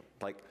transportation.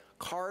 Like,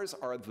 cars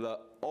are the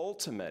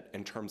ultimate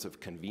in terms of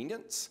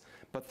convenience,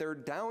 but their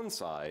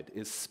downside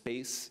is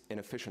space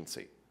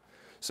inefficiency.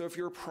 So if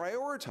you're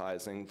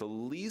prioritizing the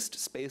least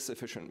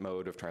space-efficient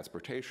mode of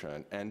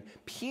transportation and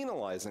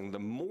penalizing the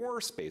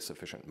more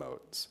space-efficient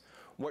modes,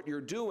 what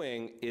you're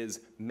doing is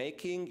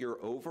making your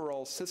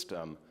overall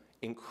system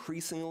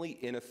increasingly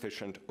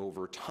inefficient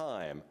over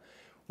time,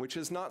 which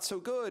is not so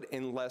good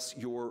unless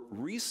your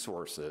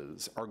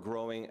resources are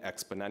growing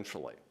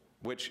exponentially,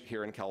 which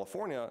here in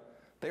California,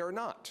 they are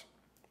not.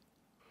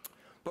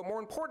 But more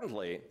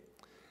importantly,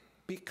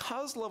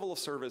 because level of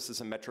service is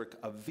a metric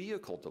of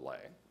vehicle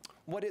delay,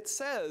 what it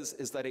says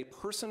is that a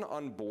person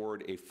on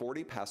board a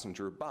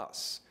 40-passenger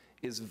bus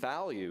is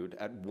valued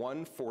at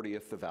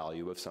 1/40th the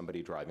value of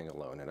somebody driving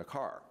alone in a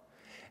car.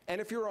 And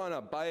if you're on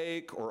a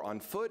bike or on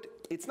foot,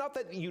 it's not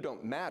that you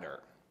don't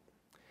matter.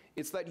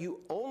 It's that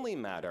you only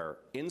matter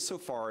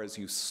insofar as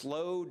you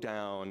slow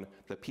down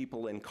the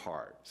people in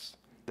cars,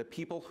 the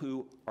people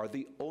who are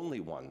the only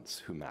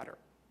ones who matter.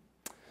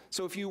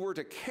 So if you were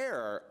to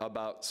care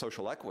about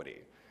social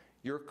equity,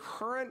 your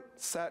current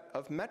set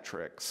of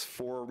metrics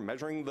for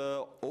measuring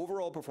the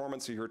overall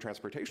performance of your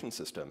transportation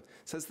system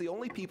says the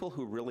only people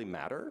who really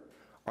matter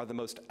are the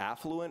most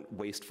affluent,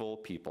 wasteful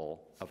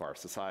people of our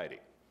society.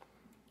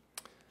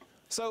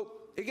 So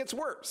it gets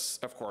worse,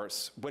 of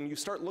course, when you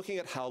start looking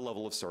at how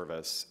level of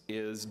service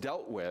is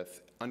dealt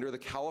with under the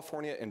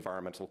California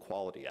Environmental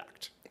Quality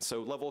Act.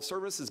 So level of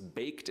service is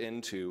baked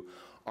into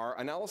our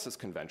analysis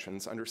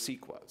conventions under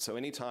CEQA. So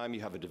anytime you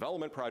have a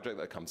development project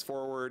that comes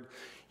forward,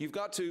 you've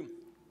got to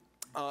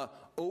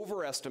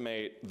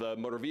overestimate the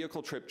motor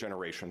vehicle trip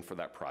generation for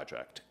that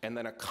project and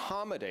then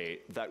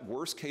accommodate that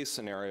worst case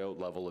scenario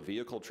level of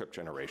vehicle trip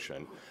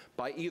generation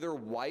by either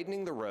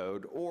widening the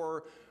road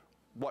or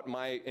what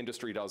my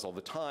industry does all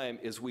the time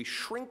is we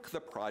shrink the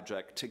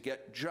project to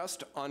get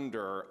just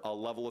under a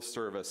level of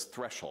service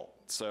threshold.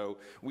 So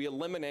we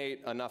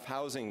eliminate enough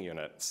housing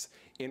units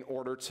in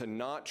order to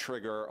not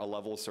trigger a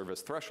level of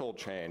service threshold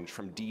change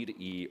from D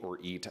to E or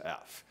E to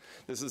F.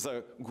 This is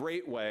a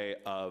great way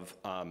of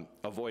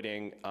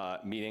avoiding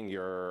meeting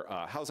your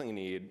housing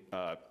need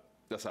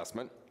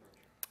assessment.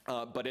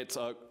 But it's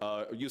a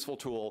useful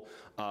tool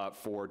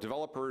for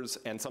developers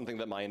and something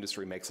that my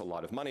industry makes a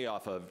lot of money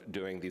off of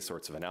doing these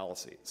sorts of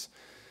analyses.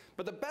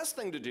 But the best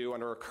thing to do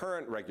under a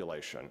current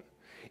regulation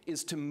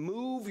is to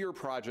move your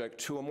project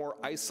to a more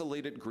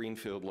isolated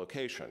greenfield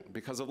location,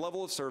 because a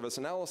level of service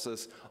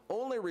analysis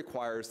only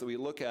requires that we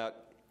look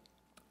at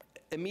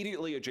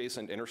immediately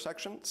adjacent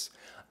intersections.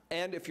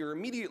 And if your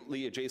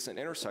immediately adjacent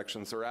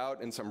intersections are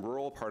out in some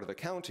rural part of the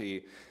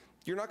county,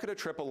 you're not going to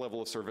trip a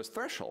level of service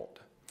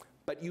threshold.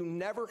 But you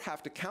never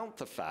have to count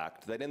the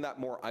fact that in that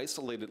more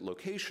isolated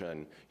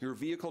location, your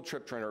vehicle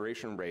trip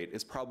generation rate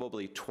is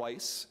probably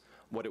twice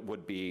what it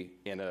would be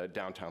in a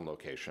downtown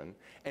location,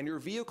 and your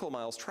vehicle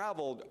miles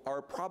traveled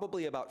are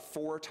probably about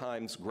 4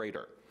 times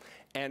greater.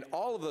 And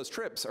all of those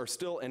trips are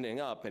still ending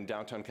up in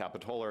downtown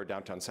Capitola or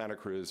downtown Santa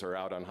Cruz or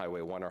out on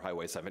Highway 1 or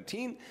Highway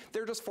 17.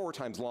 They're just 4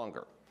 times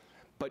longer.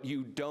 But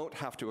you don't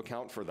have to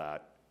account for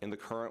that in the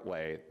current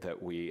way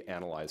that we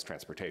analyze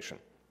transportation.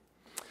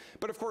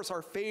 But of course,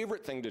 our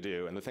favorite thing to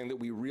do, and the thing that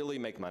we really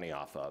make money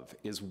off of,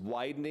 is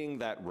widening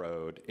that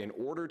road in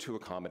order to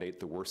accommodate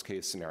the worst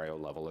case scenario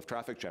level of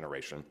traffic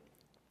generation,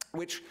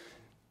 which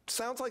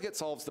sounds like it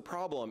solves the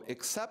problem,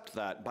 except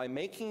that by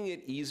making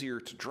it easier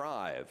to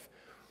drive,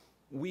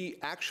 we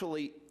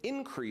actually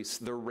increase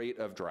the rate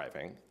of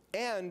driving,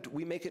 and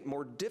we make it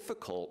more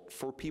difficult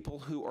for people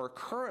who are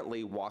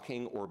currently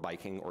walking or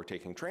biking or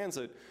taking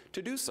transit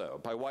to do so.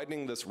 By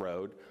widening this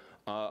road,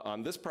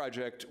 on this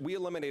project, we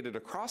eliminated a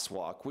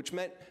crosswalk, which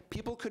meant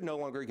people could no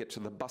longer get to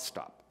the bus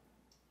stop,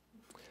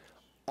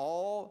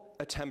 all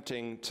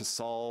attempting to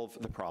solve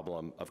the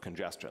problem of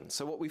congestion.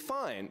 So what we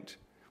find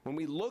when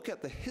we look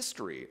at the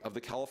history of the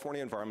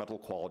California Environmental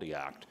Quality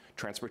Act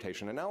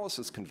transportation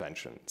analysis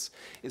conventions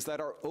is that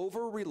our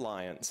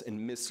over-reliance and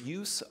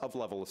misuse of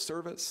level of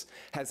service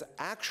has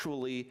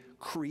actually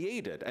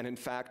created and in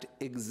fact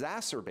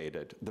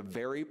exacerbated the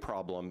very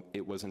problem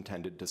it was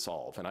intended to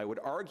solve. And I would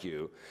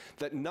argue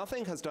that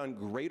nothing has done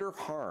greater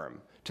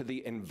harm to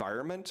the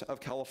environment of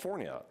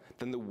California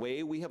than the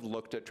way we have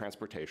looked at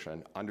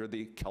transportation under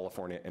the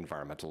California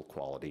Environmental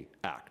Quality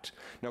Act.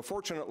 Now,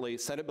 fortunately,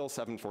 Senate Bill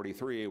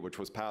 743, which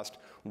was passed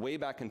way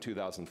back in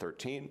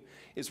 2013,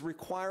 is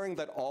requiring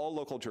that all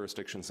local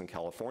jurisdictions in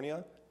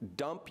California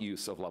dump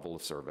use of level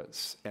of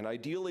service and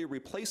ideally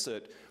replace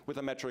it with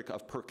a metric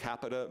of per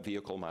capita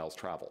vehicle miles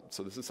traveled.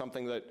 So this is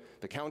something that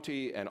the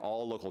county and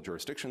all local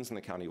jurisdictions in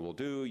the county will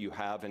do. You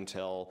have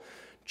until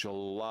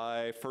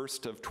July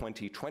 1st of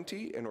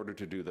 2020 in order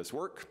to do this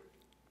work.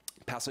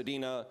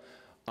 Pasadena,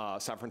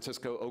 San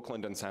Francisco,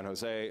 Oakland, and San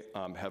Jose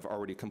have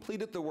already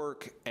completed the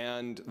work,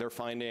 and they're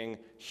finding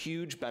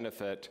huge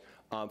benefit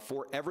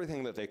for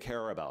everything that they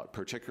care about,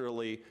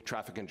 particularly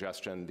traffic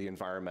congestion, the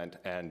environment,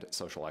 and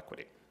social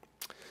equity.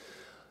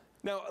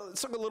 Now,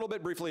 let's talk a little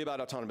bit briefly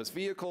about autonomous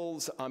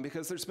vehicles,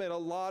 because there's been a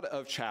lot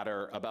of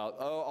chatter about,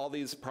 oh, all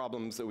these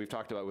problems that we've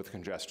talked about with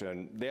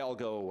congestion, they all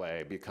go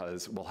away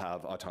because we'll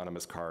have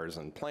autonomous cars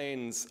and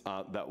planes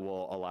that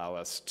will allow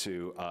us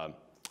to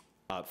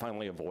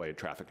finally avoid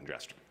traffic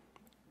congestion.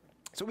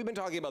 So we've been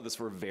talking about this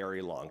for a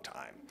very long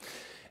time.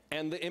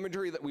 And the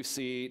imagery that we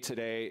see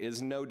today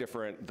is no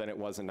different than it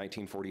was in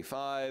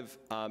 1945,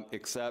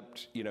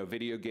 except,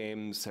 video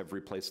games have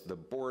replaced the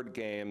board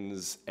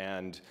games,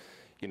 and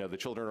the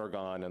children are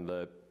gone and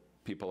the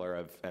people are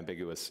of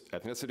ambiguous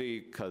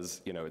ethnicity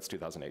because, it's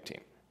 2018.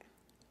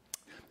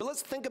 But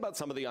let's think about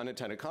some of the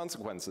unintended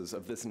consequences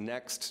of this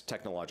next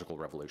technological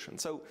revolution.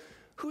 So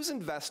who's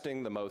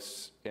investing the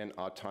most in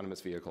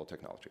autonomous vehicle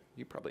technology?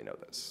 You probably know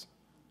this.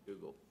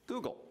 Google.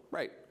 Google,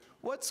 right.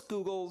 What's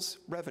Google's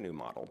revenue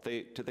model?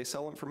 Do they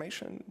sell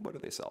information? What do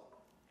they sell?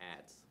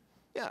 Ads.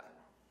 Yeah,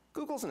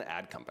 Google's an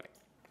ad company.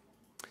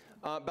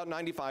 About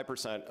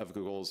 95% of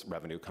Google's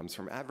revenue comes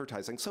from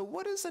advertising. So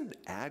what is an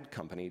ad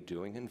company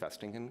doing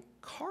investing in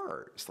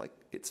cars?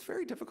 It's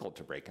very difficult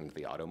to break into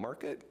the auto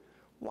market.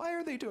 Why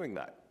are they doing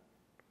that?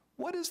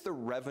 What is the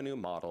revenue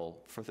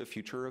model for the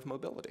future of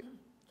mobility?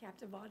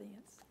 Captive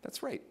audience.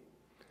 That's right.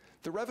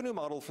 The revenue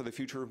model for the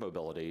future of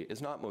mobility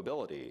is not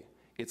mobility.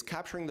 It's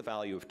capturing the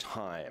value of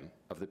time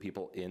of the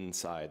people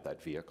inside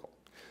that vehicle.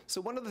 So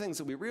one of the things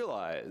that we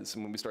realize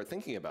when we start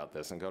thinking about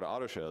this and go to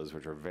auto shows,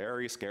 which are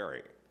very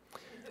scary,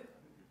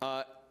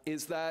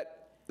 is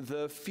that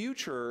the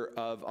future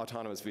of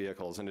autonomous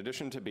vehicles, in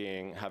addition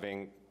to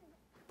having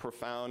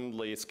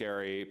profoundly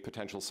scary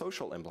potential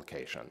social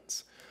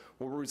implications,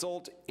 will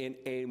result in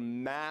a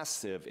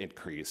massive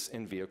increase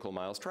in vehicle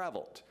miles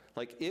traveled.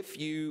 If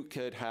you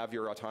could have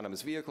your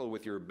autonomous vehicle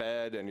with your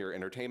bed and your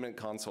entertainment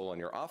console in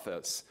your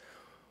office,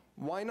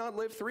 why not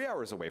live 3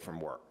 hours away from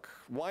work?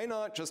 Why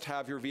not just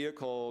have your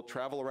vehicle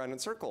travel around in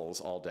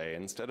circles all day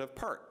instead of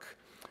park?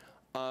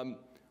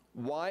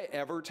 Why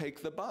ever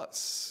take the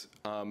bus,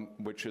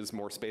 which is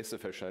more space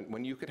efficient,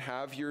 when you could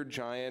have your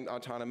giant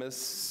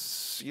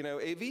autonomous,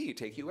 AV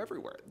take you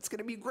everywhere? It's going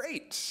to be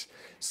great.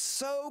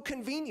 So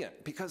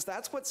convenient, because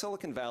that's what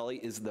Silicon Valley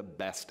is the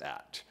best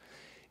at.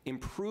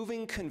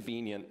 Improving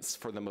convenience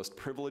for the most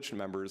privileged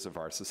members of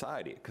our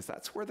society, because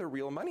that's where the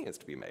real money is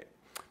to be made.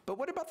 But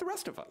what about the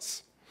rest of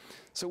us?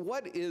 So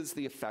what is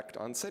the effect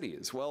on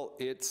cities? Well,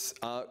 it's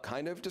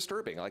kind of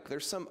disturbing. Like,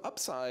 there's some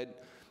upside.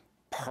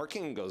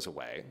 Parking goes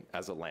away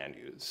as a land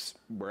use.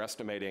 We're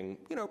estimating,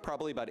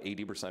 probably about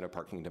 80% of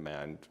parking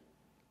demand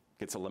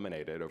gets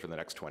eliminated over the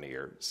next 20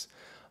 years.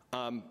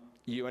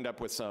 You end up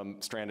with some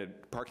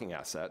stranded parking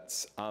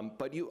assets,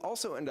 but you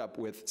also end up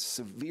with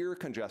severe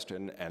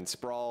congestion and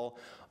sprawl,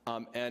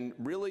 and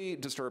really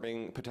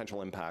disturbing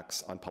potential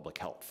impacts on public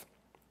health.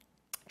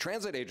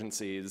 Transit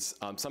agencies,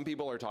 some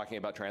people are talking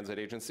about transit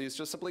agencies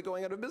just simply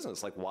going out of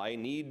business. Like, why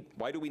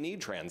do we need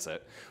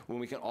transit when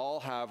we can all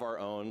have our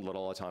own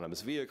little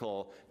autonomous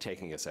vehicle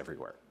taking us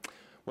everywhere?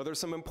 Well, there's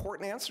some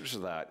important answers to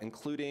that,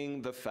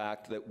 including the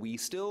fact that we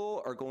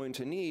still are going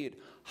to need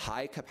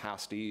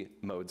high-capacity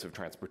modes of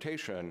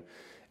transportation,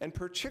 and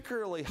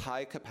particularly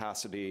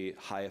high-capacity,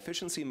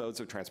 high-efficiency modes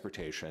of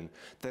transportation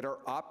that are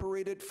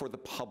operated for the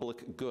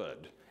public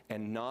good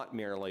and not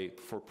merely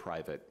for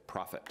private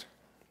profit.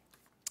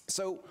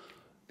 So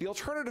the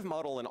alternative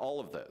model in all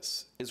of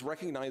this is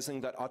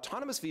recognizing that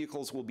autonomous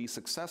vehicles will be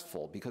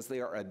successful because they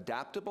are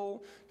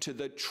adaptable to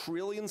the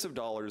trillions of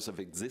dollars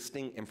of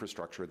existing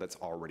infrastructure that's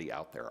already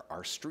out there,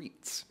 our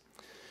streets.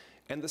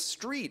 And the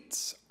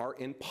streets are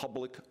in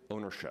public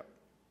ownership.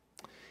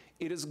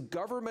 It is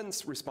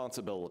government's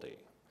responsibility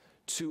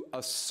to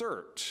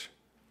assert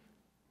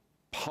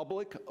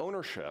public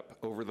ownership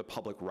over the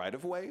public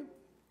right-of-way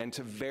and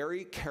to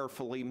very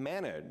carefully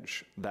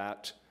manage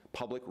that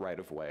public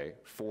right-of-way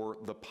for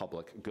the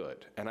public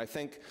good. And I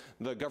think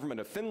the government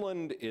of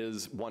Finland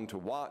is one to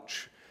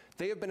watch.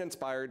 They have been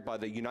inspired by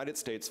the United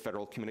States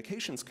Federal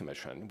Communications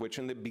Commission, which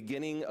in the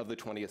beginning of the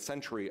 20th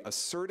century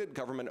asserted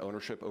government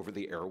ownership over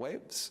the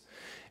airwaves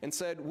and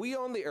said, we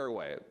own the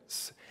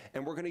airwaves,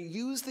 and we're going to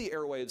use the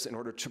airwaves in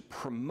order to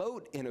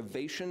promote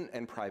innovation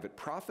and private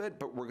profit,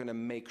 but we're going to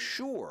make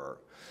sure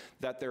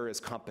that there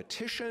is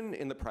competition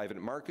in the private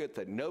market,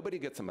 that nobody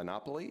gets a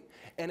monopoly,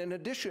 and in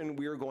addition,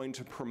 we are going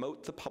to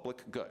promote the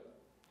public good.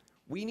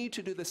 We need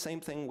to do the same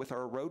thing with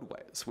our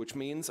roadways, which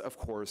means, of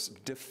course,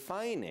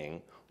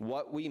 defining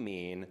what we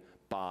mean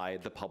by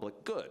the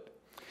public good.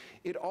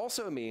 It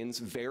also means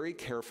very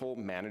careful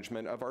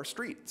management of our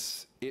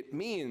streets. It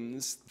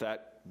means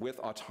that with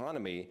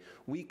autonomy,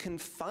 we can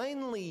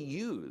finally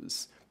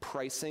use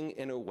pricing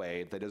in a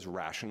way that is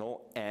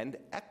rational and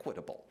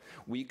equitable.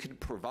 We could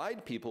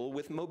provide people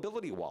with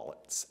mobility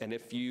wallets, and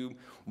if you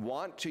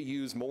want to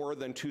use more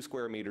than 2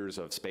 square meters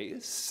of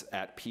space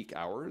at peak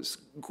hours,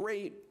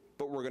 great,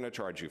 but we're going to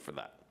charge you for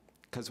that,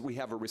 because we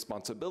have a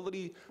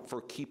responsibility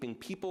for keeping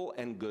people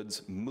and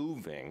goods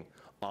moving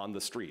on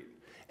the street.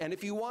 And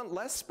if you want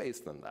less space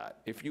than that,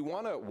 if you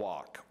want to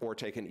walk or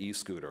take an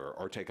e-scooter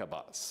or take a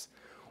bus,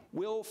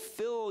 we'll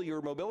fill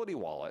your mobility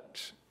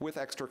wallet with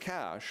extra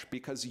cash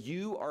because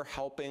you are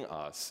helping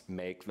us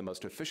make the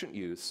most efficient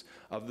use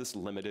of this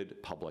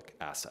limited public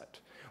asset.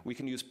 We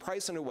can use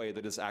price in a way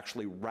that is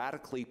actually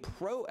radically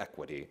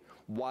pro-equity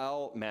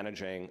while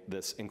managing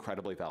this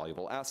incredibly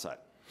valuable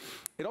asset.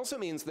 It also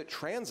means that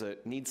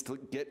transit needs to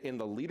get in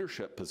the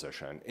leadership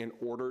position in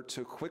order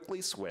to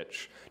quickly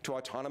switch to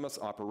autonomous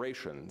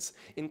operations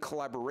in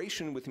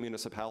collaboration with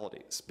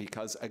municipalities,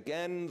 because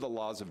again, the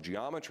laws of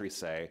geometry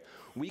say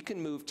we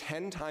can move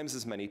 10 times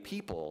as many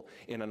people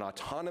in an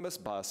autonomous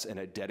bus in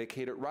a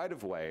dedicated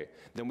right-of-way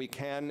than we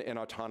can in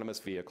autonomous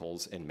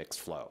vehicles in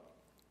mixed flow.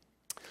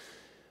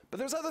 But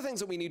there's other things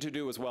that we need to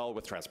do as well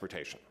with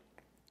transportation.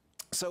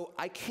 So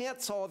I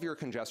can't solve your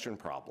congestion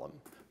problem,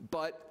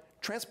 but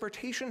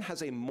transportation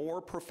has a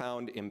more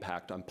profound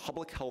impact on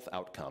public health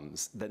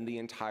outcomes than the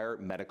entire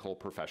medical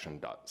profession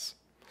does.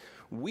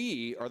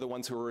 We are the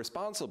ones who are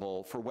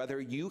responsible for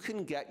whether you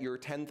can get your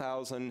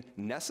 10,000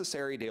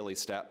 necessary daily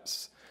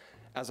steps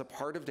as a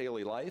part of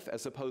daily life,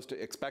 as opposed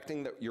to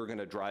expecting that you're going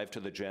to drive to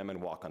the gym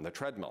and walk on the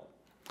treadmill.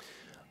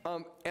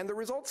 And the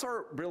results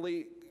are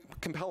really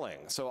compelling.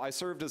 So I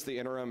served as the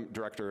interim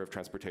director of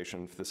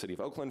transportation for the city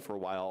of Oakland for a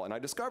while, and I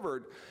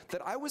discovered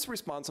that I was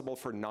responsible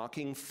for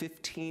knocking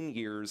 15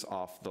 years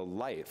off the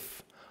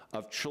life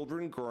of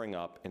children growing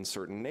up in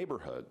certain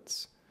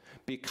neighborhoods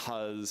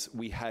because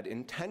we had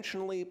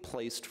intentionally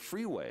placed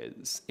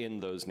freeways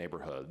in those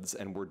neighborhoods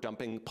and were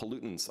dumping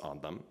pollutants on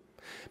them,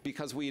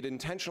 because we had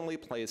intentionally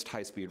placed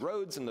high-speed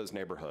roads in those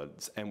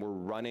neighborhoods and were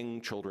running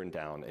children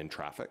down in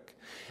traffic,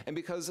 and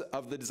because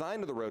of the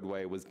design of the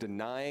roadway was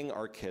denying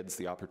our kids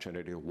the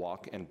opportunity to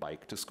walk and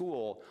bike to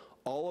school.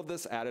 All of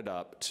this added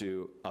up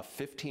to a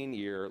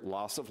 15-year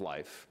loss of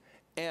life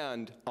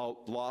and a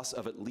loss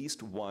of at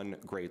least 1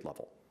 grade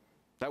level.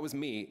 That was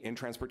me in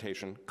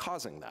transportation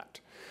causing that.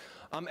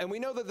 And we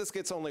know that this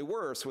gets only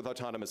worse with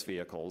autonomous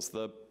vehicles.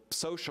 The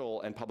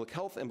social and public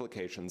health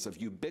implications of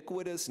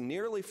ubiquitous,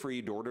 nearly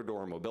free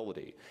door-to-door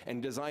mobility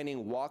and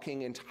designing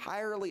walking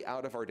entirely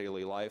out of our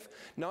daily life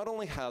not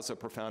only has a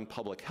profound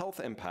public health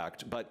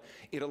impact, but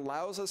it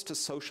allows us to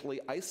socially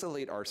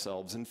isolate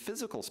ourselves in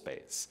physical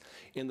space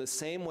in the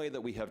same way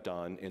that we have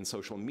done in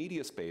social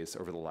media space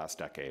over the last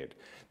decade,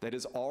 that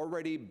is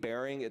already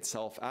bearing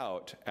itself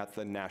out at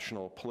the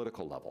national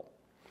political level.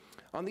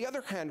 On the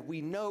other hand,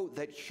 we know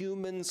that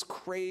humans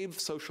crave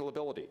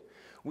sociability.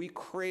 We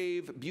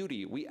crave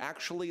beauty. We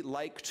actually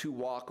like to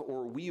walk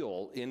or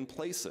wheel in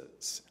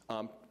places,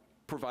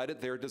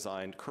 provided they're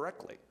designed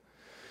correctly.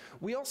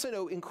 We also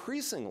know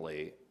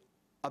increasingly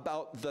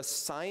about the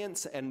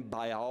science and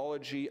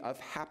biology of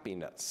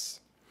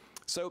happiness.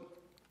 So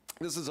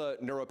this is a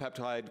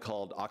neuropeptide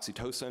called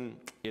oxytocin.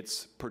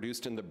 It's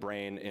produced in the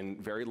brain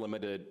in very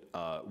limited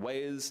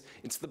ways.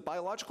 It's the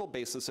biological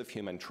basis of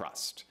human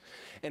trust.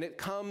 And it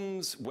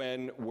comes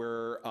when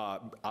we're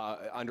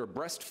under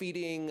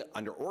breastfeeding,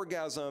 under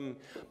orgasm,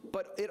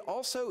 but it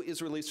also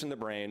is released in the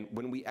brain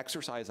when we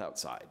exercise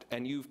outside.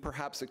 And you've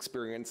perhaps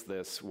experienced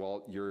this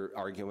while you're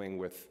arguing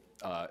with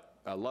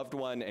a loved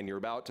one and you're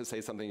about to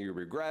say something you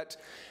regret,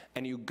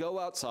 and you go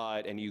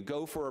outside and you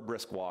go for a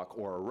brisk walk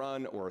or a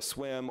run or a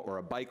swim or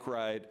a bike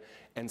ride,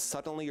 and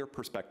suddenly your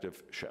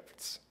perspective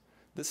shifts.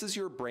 This is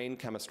your brain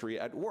chemistry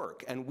at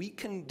work, and we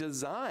can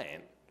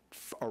design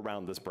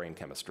around this brain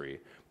chemistry,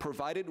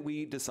 provided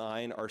we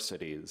design our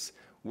cities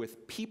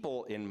with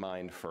people in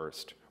mind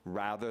first,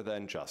 rather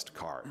than just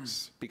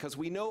cars. Because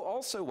we know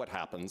also what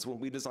happens when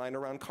we design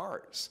around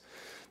cars.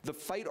 The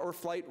fight or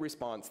flight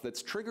response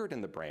that's triggered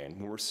in the brain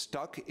when we're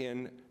stuck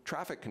in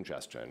traffic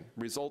congestion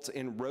results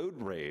in road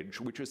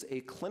rage, which is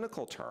a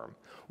clinical term,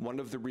 one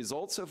of the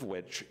results of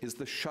which is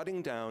the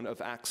shutting down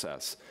of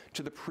access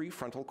to the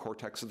prefrontal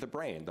cortex of the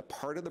brain, the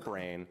part of the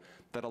brain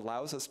that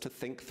allows us to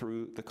think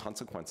through the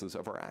consequences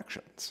of our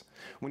actions.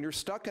 When you're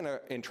stuck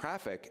in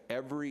traffic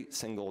every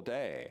single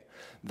day,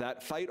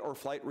 that fight or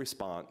flight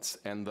response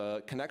and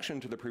the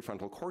connection to the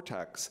prefrontal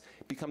cortex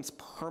becomes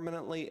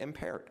permanently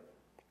impaired.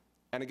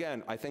 And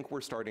again, I think we're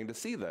starting to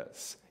see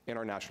this in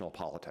our national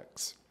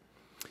politics.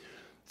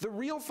 The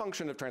real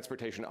function of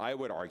transportation, I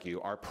would argue,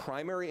 our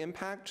primary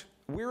impact,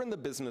 we're in the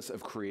business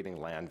of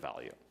creating land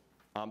value,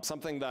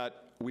 something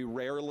that we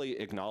rarely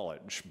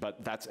acknowledge,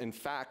 but that's in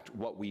fact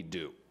what we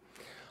do.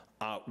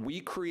 We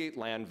create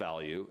land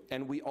value,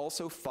 and we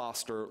also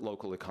foster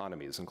local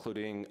economies,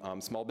 including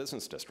small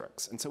business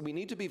districts. And so we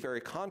need to be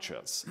very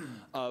conscious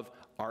of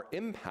our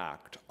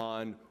impact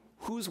on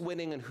who's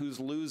winning and who's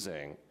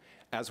losing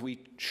as we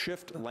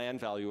shift land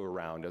value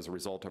around as a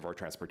result of our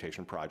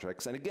transportation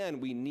projects. And again,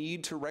 we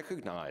need to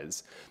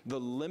recognize the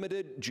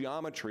limited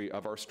geometry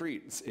of our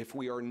streets if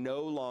we are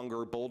no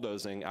longer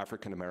bulldozing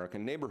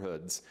African-American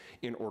neighborhoods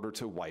in order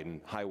to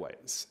widen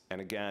highways.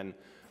 And again,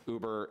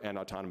 Uber and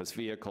autonomous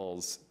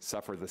vehicles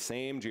suffer the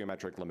same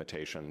geometric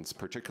limitations,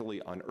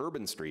 particularly on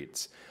urban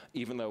streets,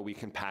 even though we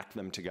can pack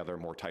them together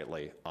more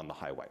tightly on the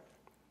highway.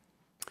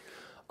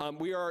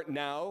 We are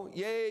now,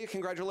 yay,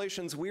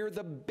 congratulations, we're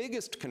the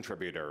biggest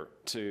contributor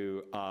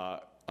to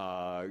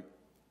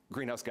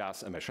greenhouse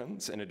gas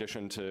emissions, in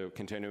addition to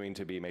continuing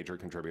to be major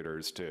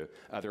contributors to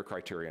other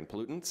criterion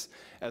pollutants.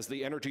 As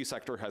the energy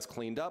sector has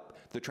cleaned up,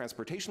 the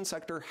transportation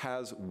sector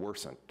has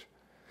worsened.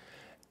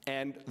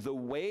 And the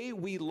way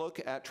we look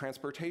at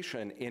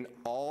transportation in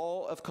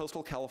all of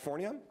coastal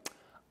California,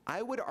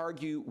 I would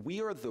argue we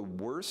are the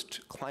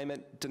worst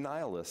climate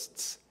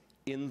denialists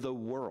in the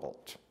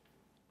world.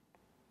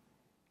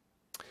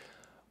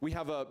 We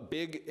have a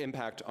big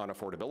impact on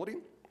affordability.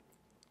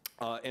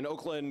 In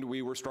Oakland,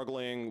 we were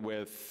struggling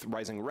with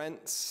rising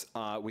rents.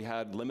 We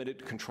had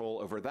limited control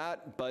over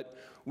that, but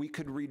we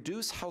could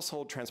reduce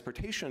household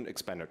transportation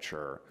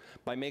expenditure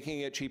by making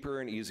it cheaper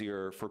and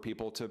easier for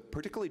people to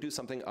particularly do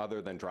something other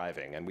than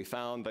driving. And we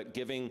found that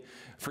giving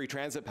free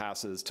transit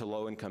passes to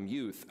low-income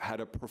youth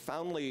had a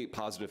profoundly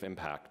positive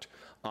impact,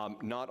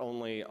 not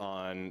only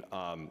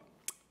on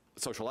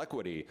social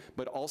equity,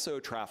 but also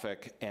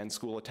traffic and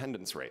school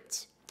attendance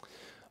rates.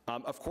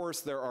 Of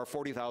course, there are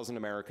 40,000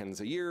 Americans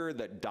a year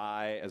that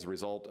die as a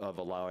result of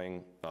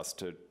allowing us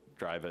to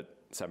drive at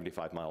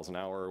 75 miles an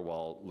hour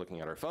while looking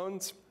at our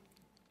phones.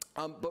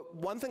 But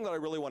one thing that I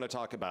really want to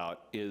talk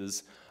about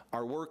is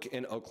our work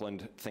in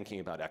Oakland thinking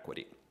about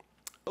equity.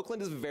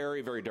 Oakland is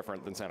very, very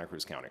different than Santa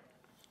Cruz County.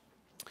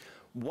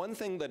 One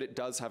thing that it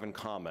does have in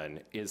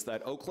common is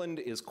that Oakland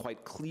is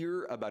quite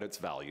clear about its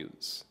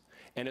values,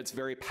 and it's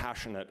very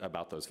passionate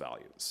about those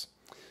values.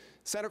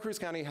 Santa Cruz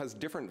County has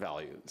different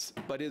values,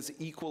 but is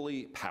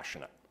equally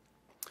passionate.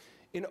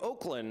 In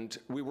Oakland,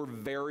 we were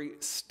very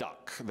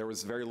stuck. There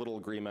was very little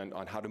agreement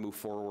on how to move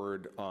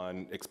forward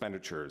on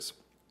expenditures.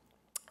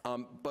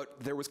 But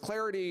there was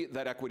clarity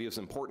that equity is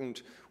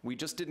important. We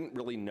just didn't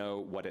really know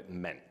what it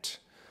meant.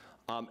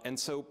 And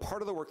so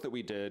part of the work that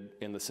we did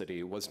in the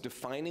city was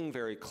defining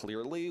very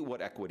clearly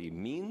what equity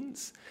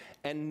means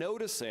and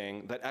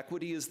noticing that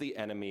equity is the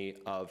enemy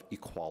of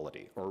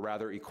equality, or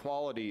rather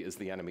equality is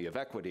the enemy of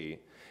equity,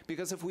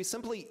 because if we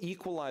simply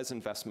equalize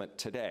investment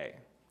today,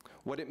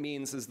 what it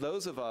means is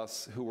those of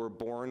us who were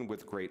born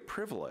with great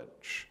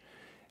privilege,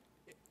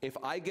 if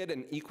I get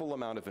an equal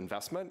amount of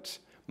investment,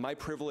 my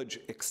privilege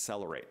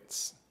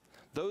accelerates.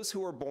 Those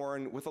who are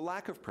born with a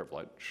lack of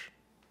privilege,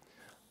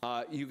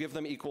 you give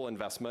them equal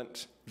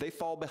investment, they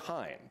fall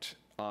behind,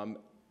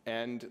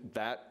 and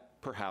that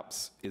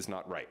perhaps is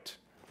not right.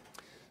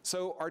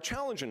 So our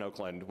challenge in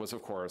Oakland was,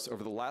 of course,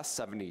 over the last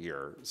 70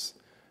 years,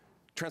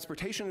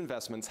 transportation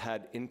investments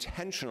had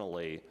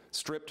intentionally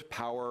stripped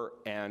power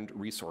and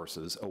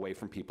resources away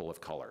from people of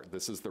color.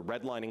 This is the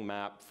redlining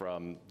map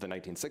from the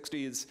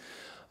 1960s.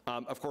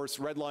 Of course,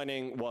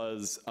 redlining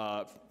was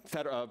a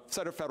set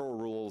of federal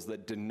rules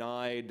that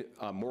denied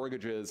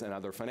mortgages and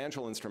other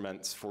financial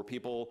instruments for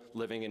people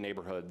living in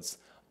neighborhoods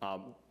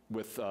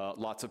with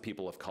lots of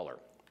people of color.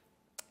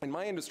 In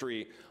my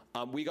industry,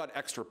 we got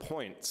extra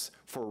points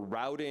for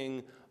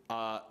routing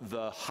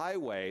the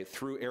highway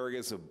through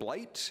areas of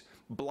blight,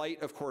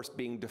 of course,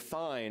 being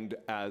defined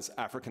as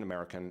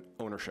African-American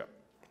ownership.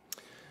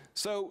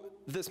 So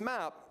this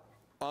map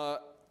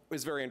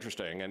is very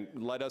interesting and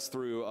led us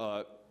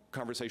through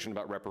conversation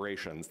about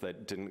reparations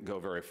that didn't go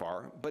very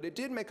far, but it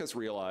did make us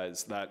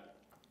realize that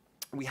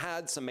we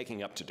had some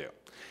making up to do,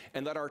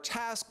 and that our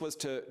task was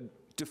to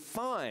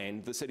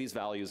define the city's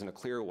values in a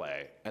clear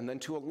way, and then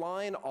to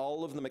align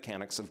all of the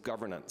mechanics of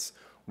governance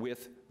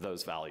with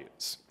those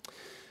values.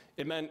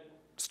 It meant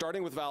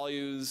starting with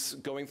values,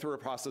 going through a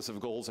process of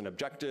goals and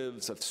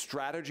objectives, of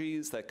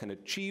strategies that can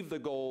achieve the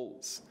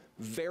goals,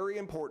 very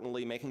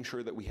importantly, making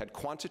sure that we had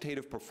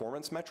quantitative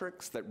performance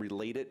metrics that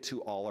related to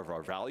all of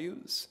our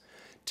values,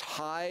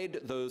 tied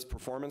those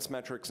performance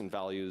metrics and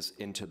values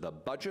into the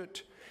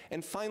budget,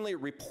 and finally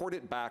report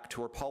it back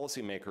to our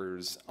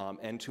policymakers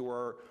and to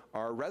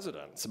our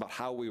residents about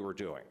how we were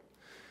doing.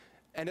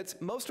 And it's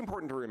most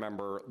important to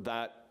remember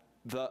that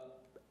the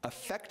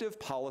effective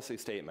policy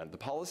statement, the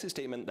policy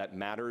statement that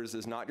matters,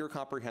 is not your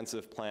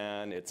comprehensive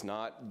plan, it's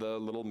not the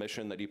little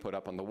mission that you put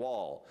up on the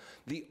wall.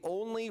 The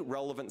only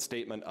relevant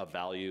statement of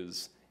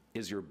values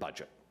is your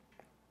budget.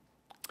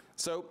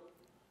 So,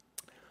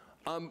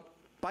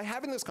 by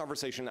having this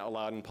conversation out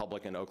loud in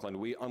public in Oakland,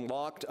 we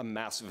unlocked a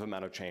massive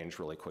amount of change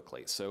really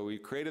quickly. So we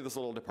created this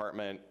little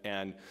department,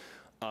 and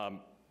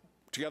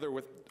together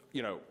with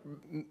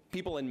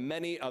people in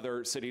many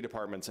other city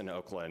departments in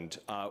Oakland,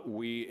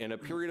 we, in a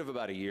period of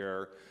about a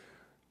year,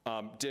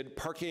 did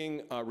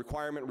parking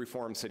requirement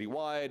reform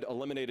citywide,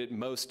 eliminated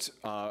most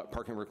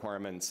parking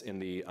requirements in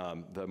the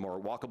more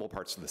walkable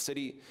parts of the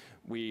city.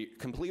 We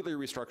completely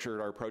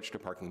restructured our approach to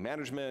parking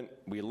management.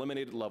 We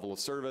eliminated level of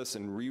service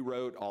and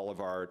rewrote all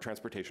of our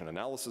transportation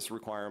analysis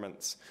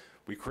requirements.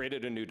 We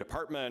created a new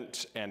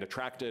department and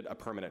attracted a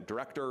permanent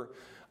director.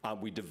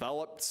 We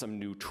developed some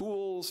new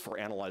tools for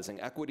analyzing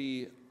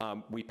equity.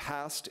 We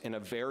passed, in a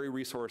very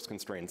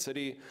resource-constrained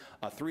city,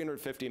 a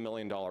 $350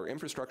 million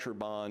infrastructure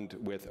bond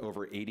with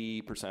over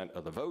 80%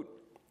 of the vote.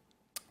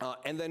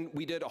 And then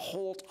we did a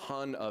whole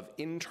ton of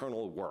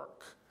internal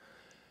work,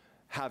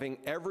 having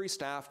every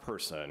staff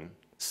person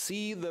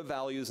see the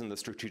values in the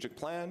strategic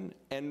plan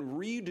and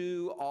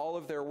redo all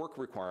of their work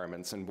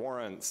requirements and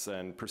warrants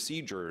and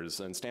procedures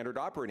and standard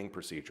operating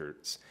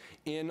procedures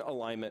in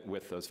alignment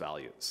with those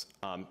values.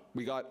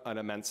 We got an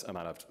immense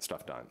amount of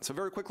stuff done. So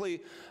very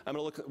quickly, I'm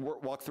gonna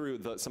walk through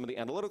some of the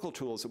analytical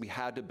tools that we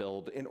had to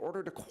build in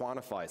order to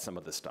quantify some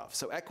of this stuff.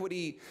 So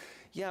equity,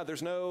 yeah,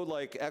 there's no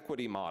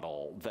equity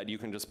model that you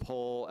can just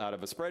pull out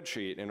of a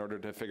spreadsheet in order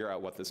to figure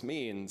out what this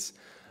means.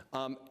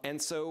 And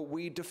so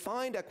we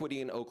defined equity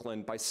in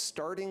Oakland by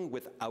starting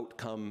with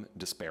outcome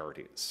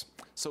disparities.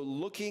 So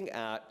looking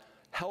at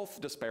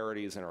health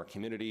disparities in our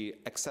community,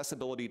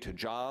 accessibility to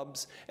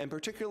jobs, and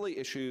particularly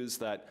issues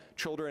that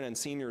children and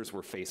seniors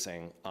were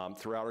facing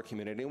throughout our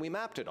community, and we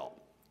mapped it all.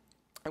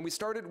 And we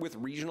started with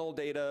regional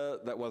data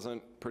that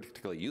wasn't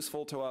particularly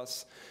useful to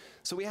us.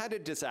 So we had to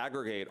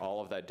disaggregate all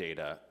of that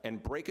data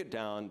and break it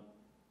down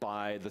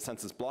by the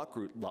census block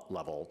group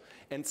level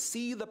and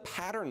see the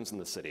patterns in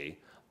the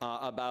city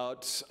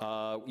about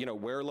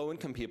where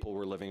low-income people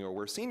were living or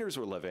where seniors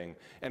were living,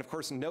 and of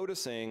course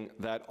noticing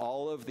that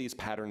all of these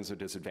patterns of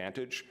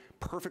disadvantage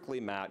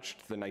perfectly matched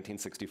the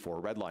 1964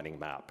 redlining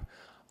map.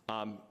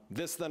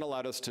 This then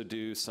allowed us to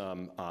do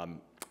some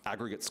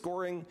aggregate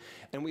scoring,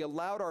 and we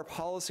allowed our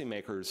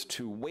policymakers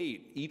to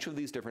weight each of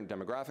these different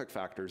demographic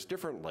factors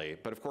differently,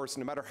 but of course,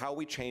 no matter how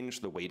we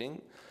changed the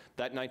weighting,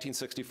 that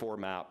 1964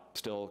 map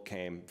still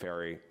came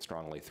very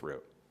strongly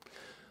through.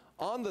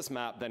 On this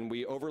map, then,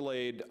 we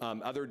overlaid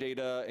other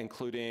data,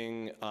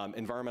 including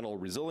environmental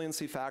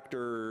resiliency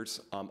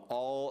factors,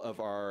 all of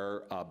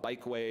our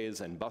bikeways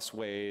and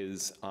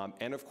busways,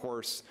 and of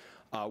course,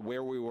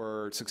 where we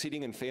were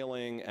succeeding and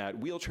failing at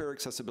wheelchair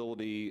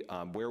accessibility,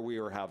 where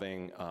we were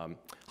having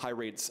high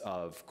rates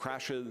of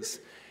crashes.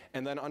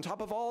 And then on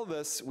top of all of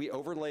this, we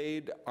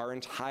overlaid our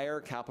entire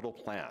capital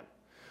plan,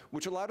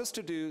 which allowed us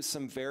to do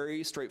some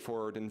very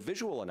straightforward and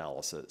visual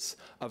analysis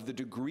of the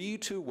degree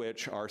to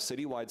which our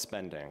citywide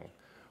spending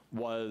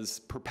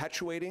was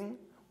perpetuating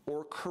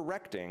or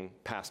correcting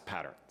past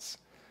patterns,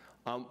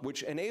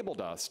 which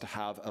enabled us to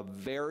have a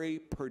very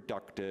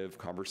productive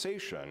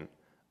conversation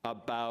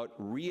about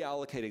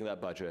reallocating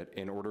that budget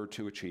in order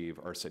to achieve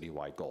our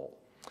citywide goal.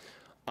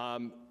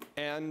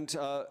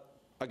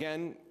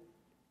 Again,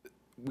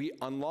 we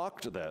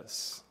unlocked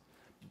this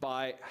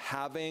by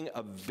having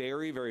a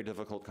very, very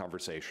difficult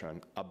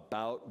conversation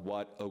about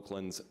what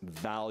Oakland's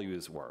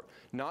values were.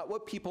 Not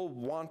what people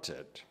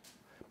wanted,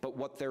 but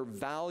what their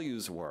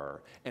values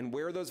were, and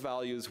where those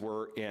values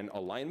were in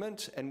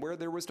alignment and where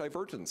there was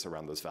divergence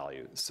around those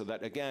values. So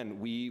that, again,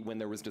 when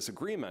there was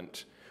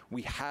disagreement,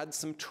 we had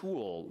some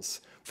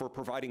tools for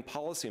providing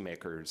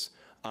policymakers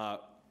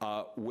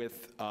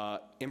with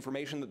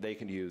information that they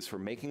can use for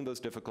making those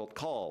difficult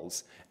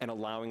calls and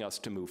allowing us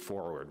to move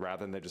forward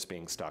rather than just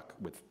being stuck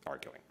with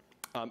arguing.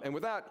 And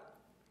with that,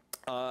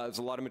 there's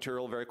a lot of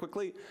material very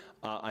quickly.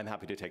 I'm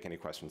happy to take any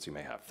questions you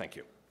may have. Thank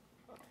you.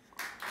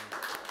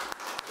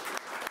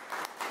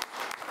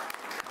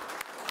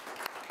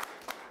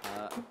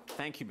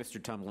 Thank you, Mr.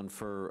 Tumlin,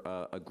 for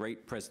a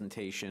great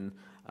presentation.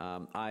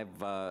 I've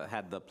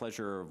had the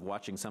pleasure of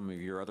watching some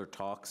of your other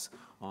talks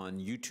on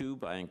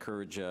YouTube. I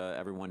encourage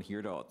everyone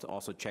here to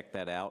also check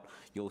that out.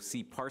 You'll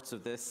see parts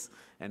of this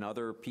and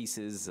other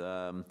pieces.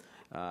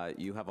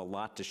 You have a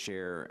lot to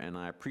share, and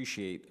I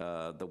appreciate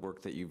the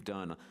work that you've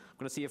done. I'm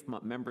going to see if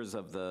members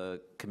of the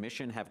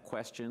commission have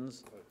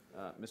questions.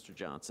 Mr.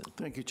 Johnson.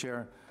 Thank you,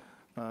 Chair.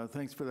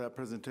 Thanks for that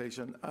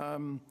presentation.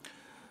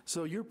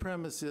 So your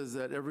premise is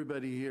that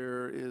everybody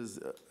here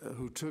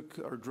who took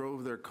or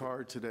drove their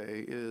car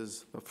today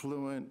is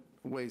affluent,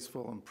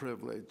 wasteful, and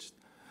privileged.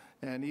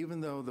 And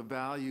even though the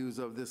values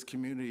of this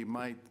community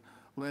might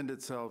lend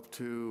itself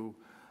to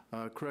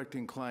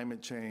correcting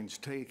climate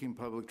change, taking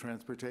public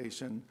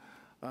transportation,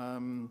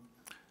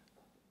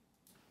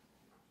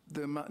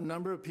 the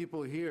number of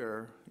people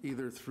here,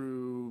 either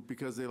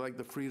because they like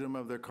the freedom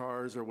of their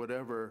cars or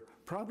whatever,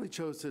 probably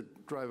chose to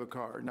drive a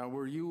car. Now,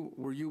 were you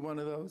one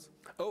of those?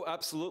 Oh,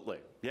 absolutely.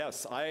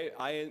 Yes, I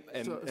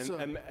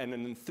am an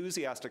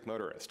enthusiastic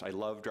motorist. I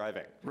love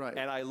driving. Right.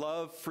 And I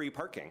love free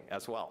parking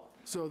as well.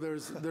 So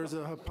there's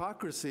a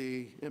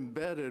hypocrisy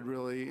embedded,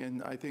 really,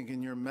 I think,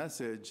 in your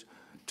message,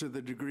 to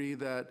the degree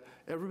that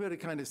everybody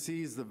kind of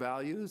sees the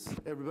values,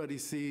 everybody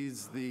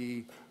sees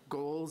the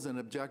goals and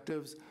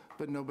objectives,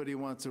 but nobody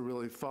wants to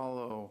really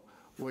follow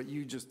what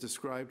you just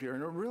described here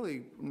in a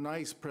really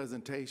nice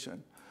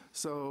presentation.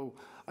 So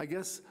I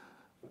guess,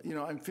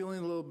 I'm feeling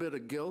a little bit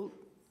of guilt.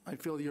 I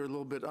feel you're a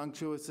little bit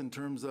unctuous in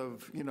terms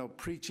of,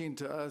 preaching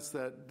to us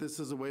that this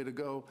is a way to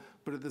go,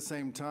 but at the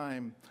same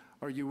time,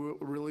 are you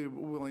really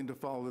willing to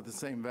follow the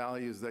same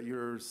values that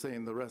you're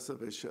saying the rest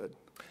of us should?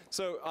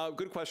 So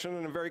good question,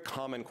 and a very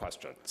common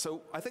question.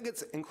 So I think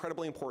it's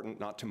incredibly important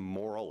not to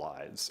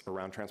moralize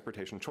around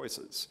transportation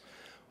choices.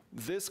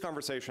 This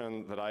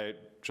conversation that I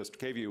just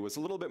gave you was a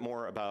little bit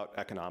more about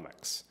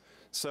economics.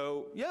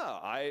 So yeah,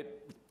 I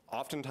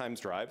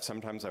oftentimes drive,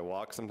 sometimes I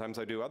walk, sometimes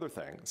I do other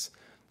things.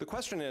 The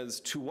question is,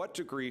 to what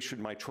degree should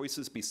my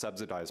choices be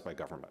subsidized by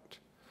government?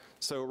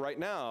 So right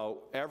now,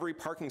 every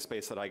parking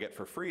space that I get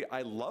for free,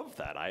 I love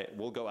that. I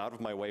will go out of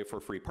my way for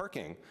free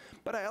parking.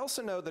 But I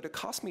also know that it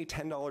costs me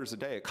 $10 a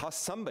day. It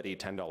costs somebody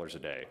 $10 a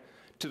day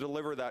to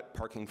deliver that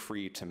parking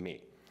free to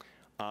me.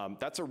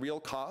 That's a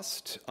real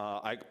cost.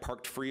 I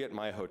parked free at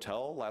my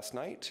hotel last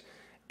night,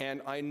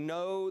 and I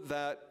know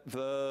that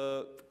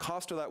the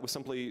cost of that was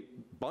simply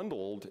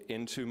bundled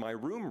into my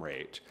room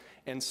rate.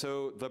 And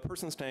so the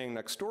person staying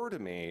next door to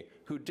me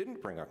who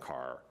didn't bring a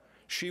car,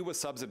 she was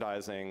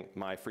subsidizing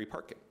my free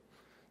parking.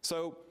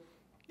 So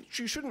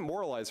you shouldn't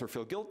moralize or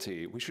feel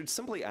guilty. We should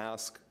simply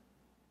ask,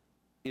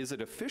 is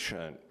it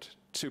efficient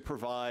to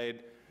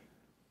provide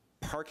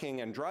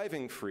parking and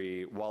driving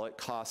free while it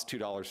costs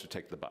 $2 to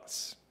take the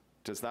bus?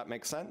 Does that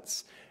make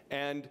sense?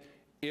 And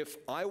if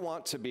I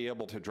want to be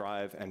able to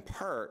drive and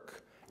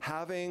park,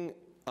 having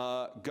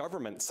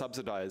government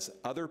subsidize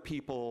other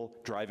people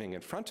driving in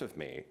front of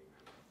me,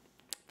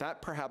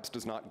 that perhaps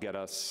does not get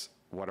us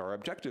what our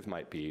objective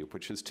might be,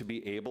 which is to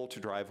be able to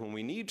drive when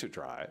we need to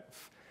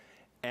drive,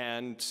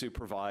 and to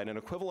provide an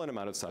equivalent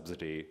amount of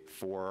subsidy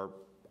for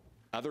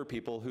other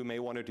people who may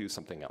want to do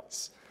something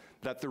else.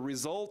 That the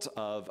result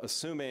of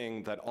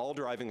assuming that all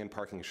driving and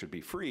parking should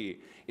be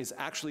free is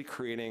actually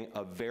creating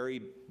a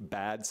very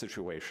bad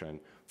situation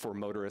for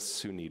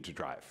motorists who need to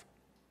drive.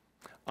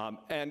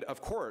 And of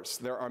course,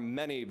 there are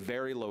many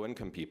very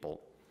low-income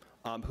people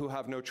who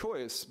have no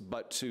choice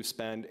but to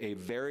spend a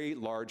very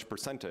large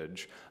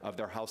percentage of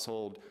their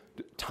household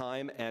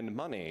time and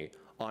money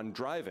on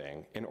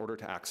driving in order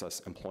to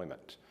access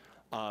employment.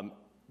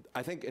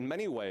 I think in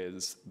many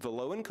ways, the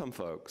low-income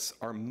folks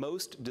are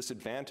most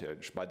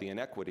disadvantaged by the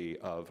inequity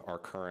of our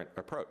current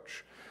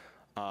approach,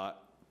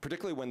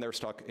 particularly when they're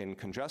stuck in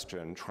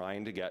congestion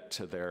trying to get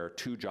to their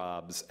 2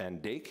 jobs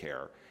and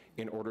daycare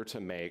in order to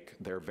make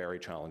their very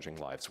challenging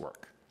lives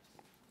work.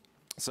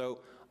 So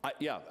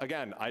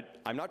Again,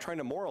 I'm not trying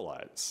to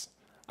moralize.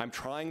 I'm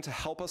trying to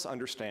help us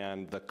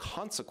understand the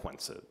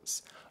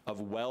consequences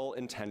of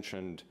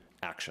well-intentioned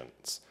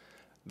actions,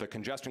 the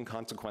congestion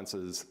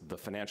consequences, the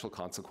financial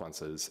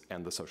consequences,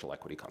 and the social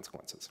equity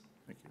consequences.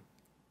 Thank you.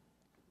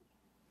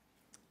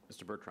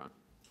 Mr. Bertrand.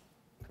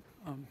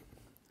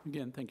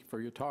 Again, thank you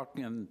for your talk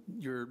and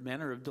your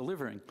manner of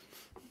delivering.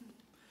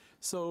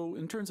 So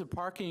in terms of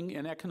parking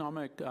and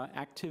economic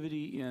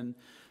activity in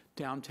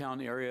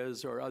downtown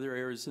areas or other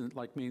areas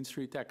like Main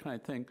Street, that kind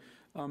of thing,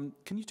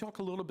 can you talk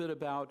a little bit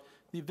about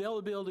the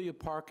availability of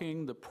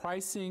parking, the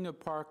pricing of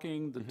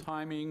parking, the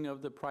timing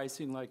of the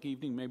pricing, like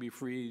evening may be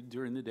free,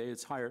 during the day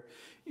it's higher,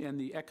 and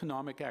the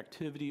economic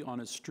activity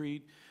on a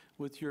street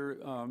with your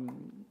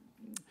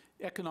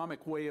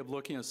economic way of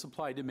looking at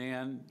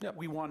supply-demand?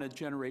 We want to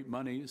generate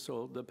money,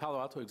 so the Palo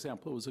Alto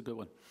example was a good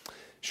one.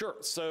 Sure.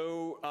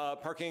 So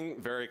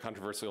parking, very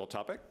controversial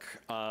topic.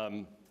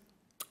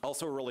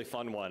 Also a really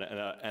fun one,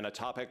 and a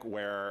topic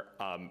where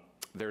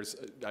there's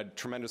a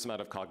tremendous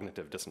amount of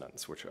cognitive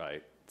dissonance, which I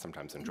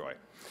sometimes enjoy.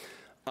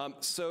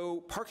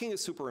 So parking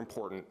is super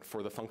important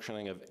for the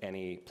functioning of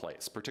any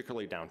place,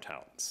 particularly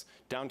downtowns.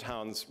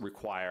 Downtowns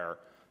require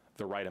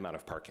the right amount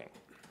of parking.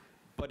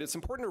 But it's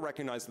important to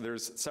recognize that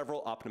there's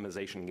several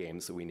optimization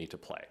games that we need to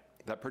play.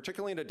 That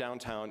particularly in a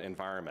downtown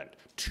environment,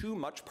 too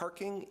much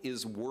parking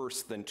is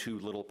worse than too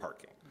little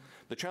parking.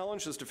 The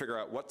challenge is to figure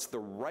out what's the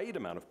right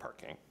amount of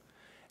parking,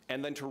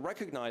 and then to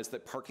recognize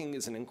that parking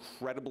is an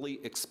incredibly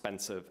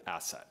expensive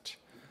asset.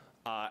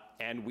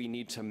 And we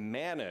need to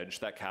manage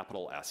that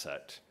capital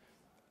asset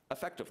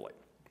effectively.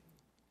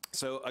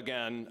 So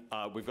again,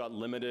 we've got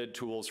limited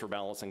tools for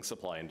balancing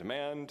supply and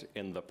demand.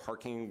 In the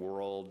parking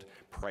world,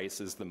 price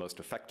is the most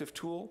effective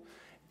tool.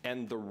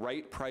 And the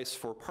right price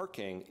for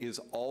parking is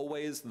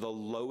always the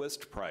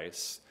lowest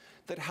price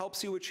that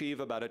helps you achieve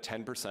about a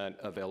 10%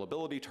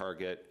 availability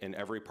target in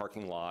every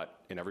parking lot,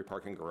 in every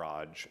parking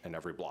garage, and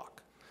every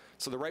block.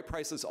 So the right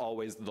price is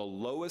always the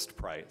lowest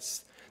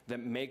price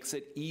that makes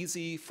it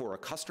easy for a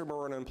customer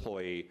or an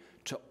employee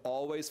to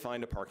always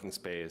find a parking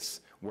space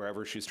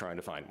wherever she's trying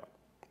to find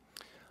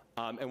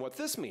one. And what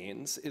this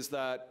means is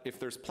that if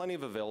there's plenty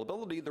of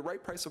availability, the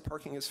right price of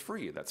parking is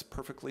free. That's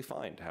perfectly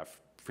fine to have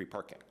free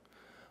parking.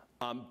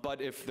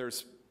 But if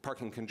there's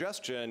parking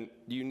congestion,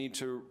 you need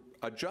to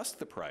adjust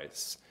the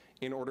price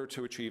in order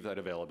to achieve that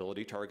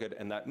availability target,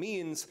 and that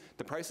means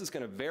the price is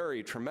going to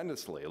vary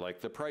tremendously. Like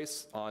the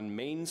price on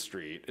Main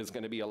Street is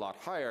going to be a lot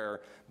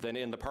higher than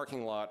in the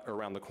parking lot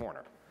around the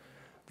corner.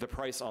 The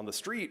price on the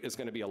street is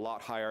going to be a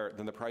lot higher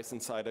than the price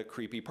inside a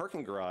creepy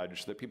parking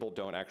garage that people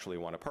don't actually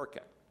want to park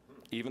in,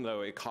 even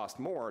though it costs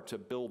more to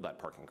build that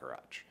parking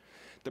garage.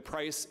 The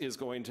price is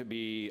going to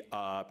be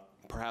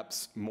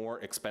perhaps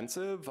more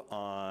expensive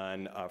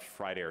on a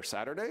Friday or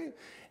Saturday,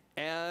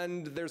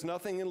 and there's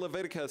nothing in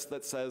Leviticus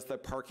that says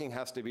that parking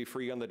has to be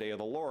free on the day of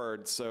the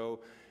Lord.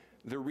 So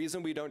the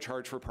reason we don't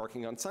charge for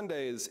parking on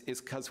Sundays is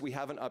because we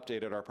haven't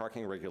updated our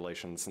parking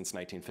regulations since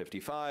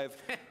 1955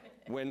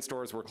 when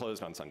stores were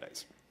closed on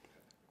Sundays.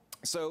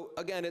 So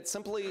again, it's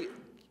simply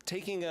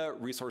taking a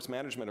resource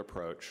management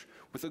approach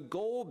with the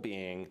goal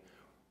being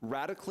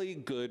radically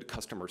good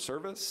customer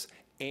service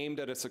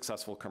aimed at a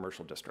successful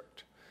commercial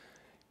district.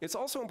 It's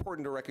also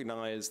important to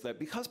recognize that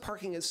because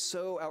parking is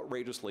so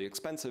outrageously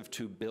expensive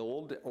to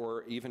build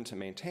or even to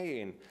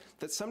maintain,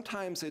 that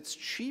sometimes it's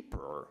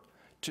cheaper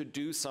to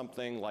do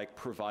something like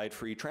provide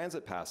free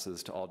transit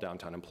passes to all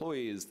downtown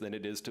employees than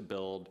it is to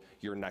build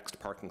your next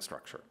parking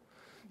structure.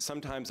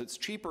 Sometimes it's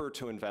cheaper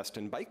to invest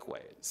in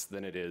bikeways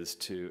than it is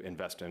to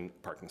invest in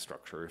parking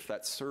structure if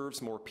that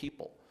serves more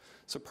people.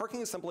 So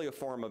parking is simply a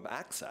form of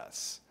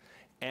access.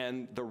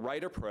 And the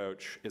right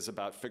approach is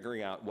about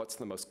figuring out what's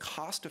the most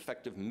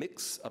cost-effective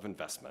mix of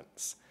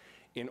investments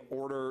in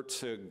order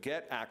to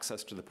get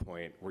access to the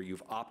point where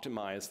you've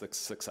optimized the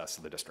success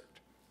of the district.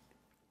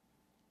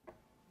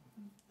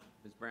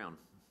 Ms. Brown.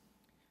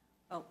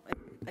 Well,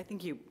 I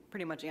think you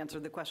pretty much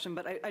answered the question,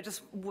 but I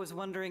just was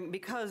wondering,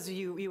 because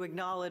you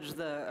acknowledge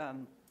the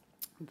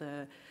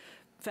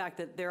fact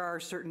that there are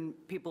certain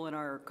people in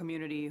our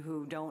community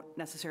who don't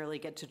necessarily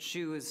get to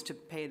choose to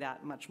pay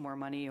that much more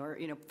money or,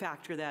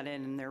 factor that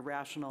in their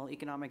rational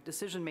economic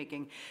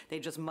decision-making. They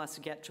just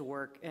must get to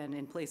work, and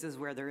in places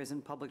where there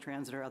isn't public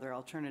transit or other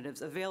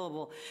alternatives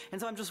available.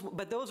 And so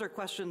but those are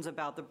questions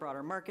about the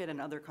broader market and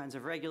other kinds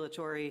of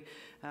regulatory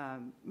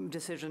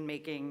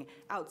decision-making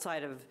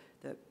outside of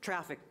the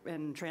traffic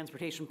and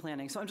transportation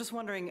planning. So I'm just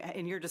wondering,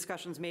 in your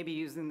discussions, maybe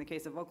using the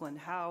case of Oakland,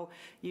 how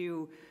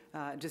you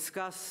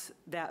discuss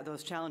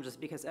those challenges,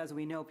 because as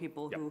we know,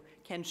 people who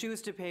can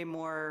choose to pay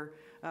more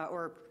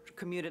or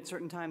commute at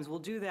certain times will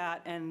do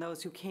that, and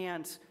those who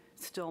can't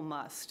still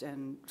must.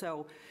 And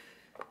so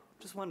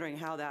just wondering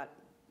how that...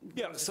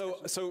 Yeah, so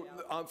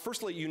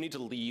firstly, you need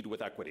to lead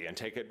with equity and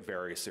take it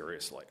very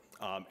seriously.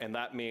 And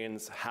that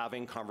means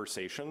having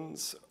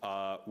conversations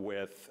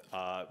with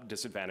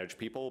disadvantaged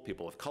people,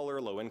 people of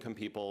color, low-income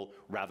people,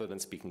 rather than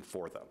speaking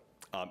for them.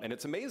 And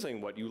it's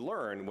amazing what you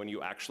learn when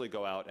you actually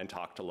go out and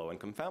talk to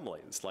low-income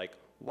families. Like,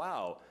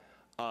 wow,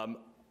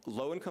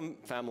 low-income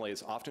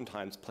families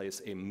oftentimes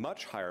place a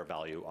much higher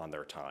value on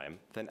their time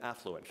than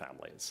affluent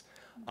families,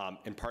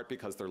 in part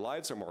because their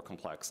lives are more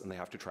complex and they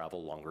have to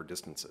travel longer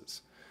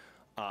distances.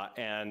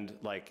 And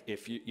like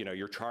if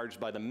you're charged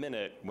by the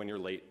minute when you're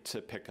late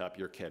to pick up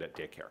your kid at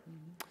daycare.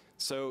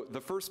 So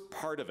the first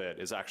part of it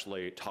is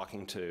actually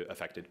talking to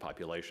affected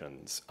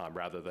populations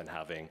rather than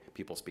having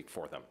people speak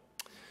for them.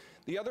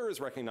 The other is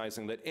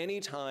recognizing that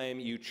anytime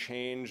you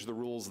change the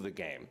rules of the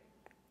game,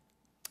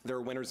 there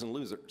are winners and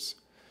losers.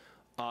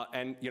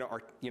 And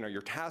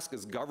your task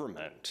as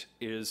government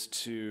is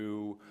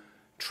to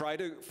try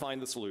to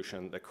find the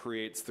solution that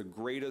creates the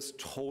greatest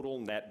total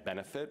net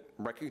benefit,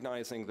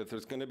 recognizing that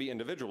there's going to be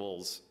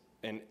individuals,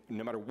 and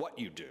no matter what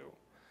you do,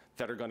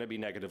 that are going to be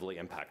negatively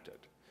impacted.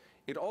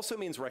 It also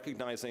means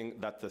recognizing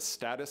that the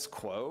status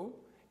quo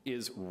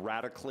is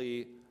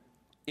radically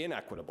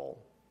inequitable.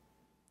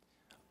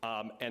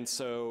 And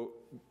so,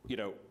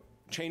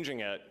 changing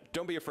it,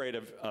 don't be afraid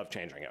of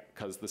changing it,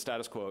 because the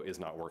status quo is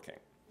not working.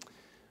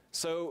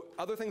 So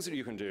other things that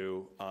you can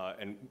do,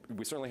 and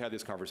we certainly had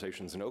these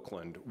conversations in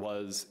Oakland,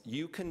 was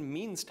you can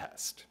means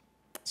test.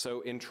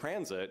 So in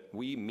transit,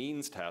 we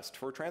means test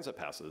for transit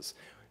passes.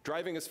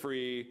 Driving is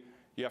free,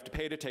 you have to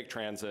pay to take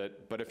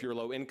transit, but if you're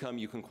low income,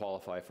 you can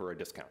qualify for a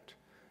discount.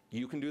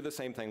 You can do the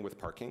same thing with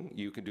parking,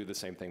 you can do the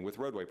same thing with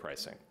roadway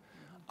pricing.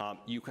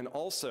 You can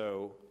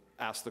also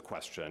ask the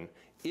question,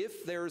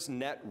 if there's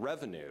net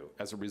revenue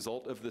as a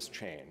result of this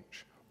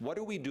change, what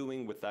are we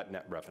doing with that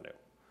net revenue?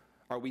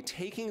 Are we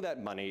taking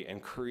that money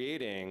and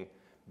creating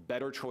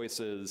better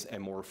choices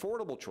and more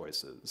affordable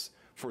choices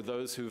for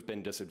those who've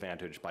been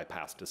disadvantaged by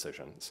past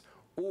decisions?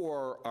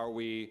 Or are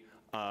we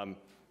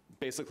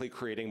basically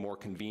creating more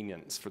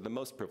convenience for the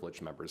most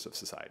privileged members of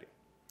society?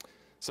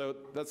 So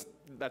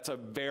that's a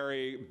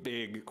very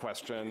big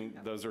question.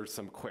 Those are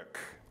some quick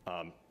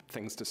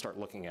things to start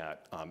looking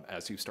at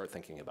as you start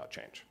thinking about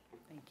change.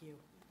 Thank you.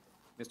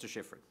 Mr.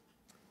 Schifrin.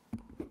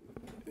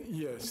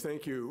 Yes,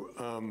 thank you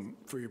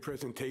for your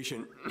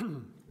presentation.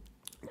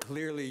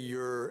 Clearly,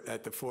 you're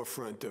at the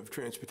forefront of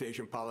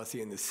transportation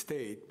policy in the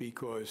state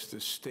because the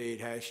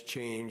state has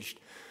changed,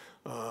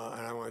 and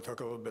I want to talk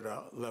a little bit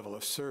about level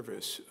of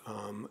service.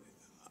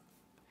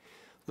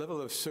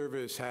 Level of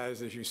service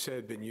has, as you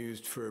said, been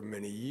used for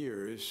many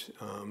years.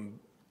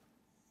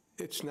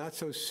 It's not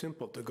so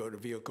simple to go to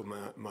vehicle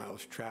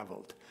miles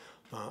traveled.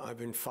 I've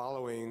been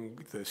following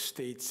the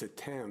state's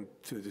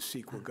attempt through the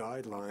CEQA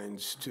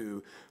guidelines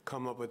to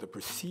come up with a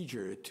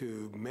procedure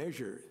to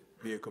measure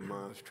vehicle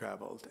miles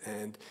traveled.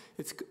 And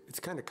it's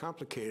kind of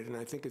complicated, and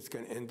I think it's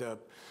going to end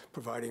up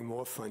providing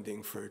more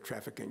funding for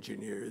traffic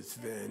engineers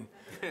than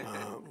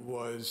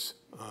was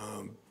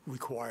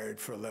required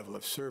for a level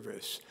of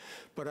service.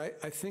 But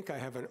I think I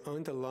have an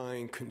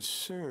underlying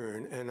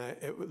concern, and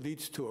it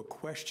leads to a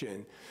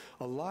question.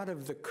 A lot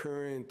of the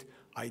current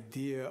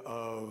idea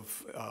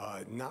of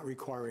not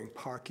requiring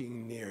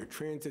parking near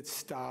transit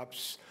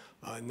stops,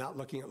 not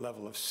looking at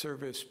level of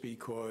service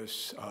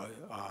because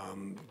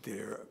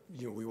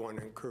we want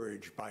to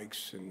encourage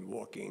bikes and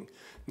walking,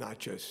 not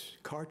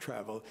just car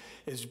travel,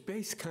 is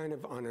based kind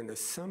of on an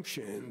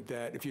assumption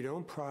that if you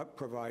don't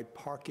provide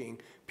parking,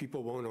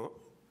 people won't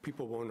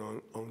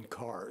own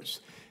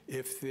cars.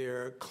 If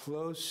they're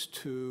close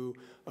to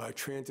a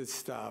transit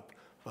stop,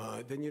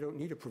 then you don't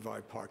need to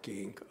provide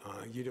parking.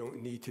 You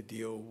don't need to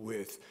deal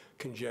with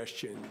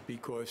congestion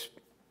because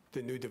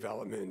the new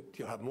development,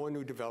 you'll have more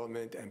new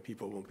development and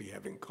people won't be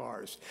having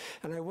cars.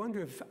 And I wonder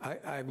if,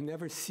 I've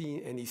never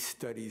seen any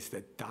studies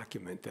that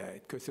document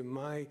that, because in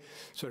my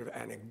sort of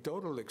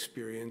anecdotal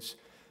experience,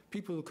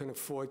 people who can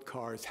afford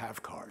cars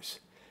have cars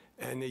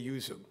and they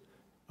use them.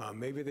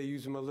 Maybe they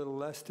use them a little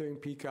less during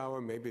peak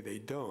hour, maybe they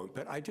don't.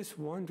 But I just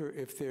wonder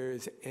if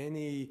there's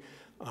any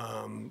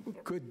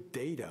good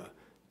data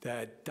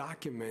that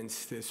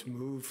documents this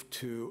move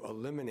to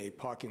eliminate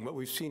parking. What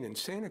we've seen in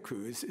Santa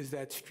Cruz is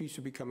that streets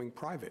are becoming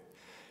private.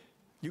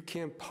 You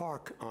can't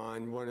park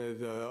on on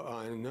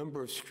a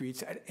number of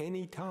streets at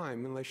any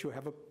time unless you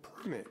have a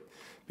permit,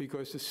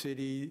 because the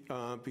city,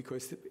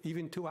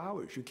 even 2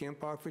 hours, you can't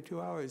park for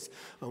 2 hours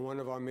on one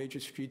of our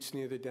major streets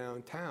near the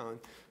downtown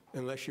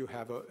unless you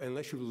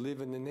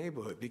live in the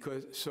neighborhood.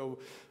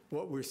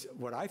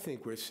 What I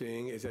think we're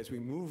seeing is as we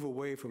move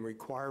away from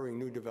requiring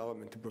new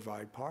development to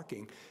provide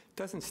parking, it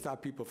doesn't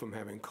stop people from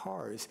having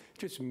cars. It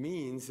just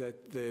means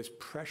that there's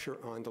pressure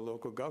on the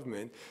local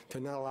government to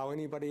not allow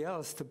anybody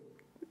else to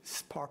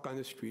park on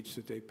the streets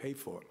that they pay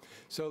for.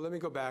 So let me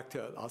go back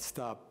to, I'll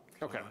stop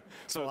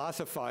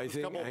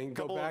philosophizing and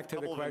go back to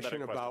the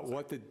question about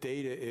what the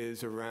data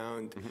is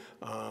around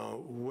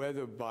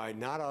whether by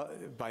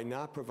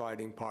not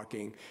providing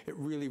parking, it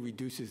really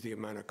reduces the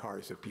amount of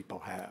cars that people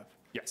have.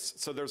 Yes,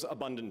 so there's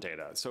abundant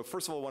data. So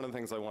first of all, one of the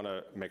things I want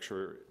to make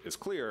sure is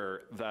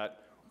clear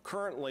that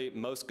currently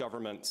most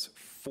governments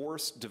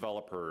force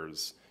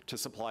developers to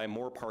supply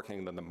more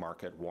parking than the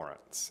market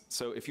warrants.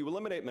 So if you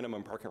eliminate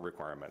minimum parking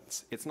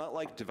requirements, it's not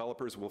like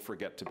developers will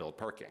forget to build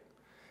parking.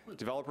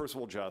 Developers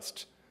will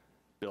just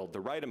build the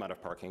right amount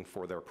of parking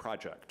for their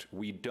project.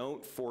 We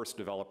don't force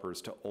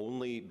developers to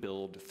only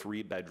build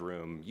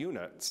 3-bedroom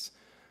units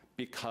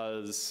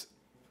because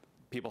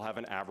people have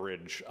an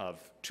average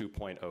of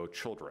 2.0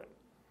 children.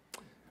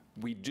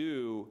 We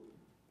do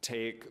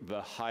take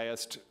the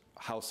highest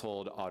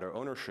household auto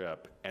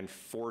ownership and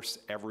force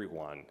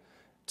everyone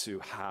to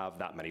have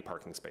that many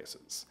parking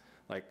spaces.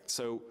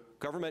 So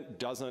government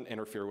doesn't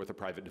interfere with the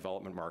private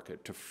development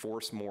market to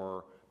force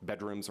more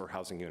bedrooms or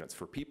housing units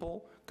for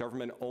people.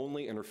 Government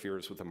only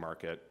interferes with the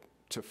market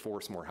to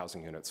force more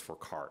housing units for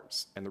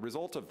cars. And the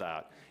result of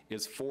that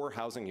is 4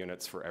 housing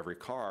units for every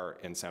car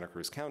in Santa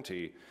Cruz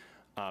County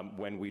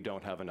when we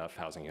don't have enough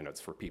housing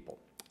units for people.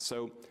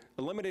 So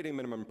eliminating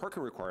minimum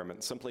parking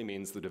requirements simply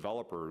means the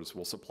developers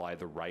will supply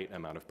the right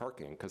amount of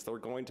parking because they're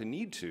going to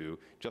need to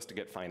just to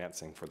get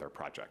financing for their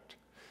project.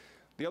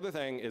 The other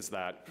thing is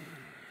that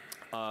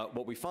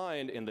what we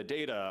find in the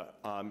data,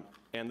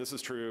 and this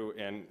is true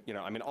in,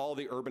 all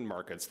the urban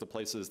markets, the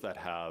places that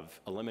have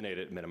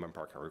eliminated minimum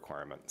parking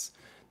requirements,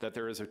 that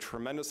there is a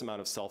tremendous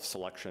amount of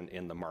self-selection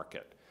in the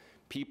market.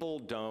 People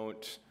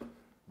don't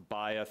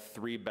buy a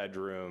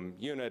 3-bedroom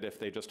unit if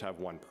they just have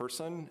one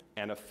person,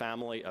 and a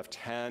family of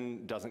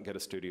 10 doesn't get a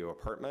studio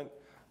apartment,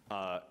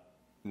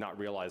 not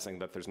realizing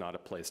that there's not a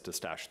place to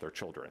stash their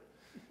children.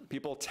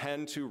 People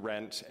tend to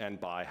rent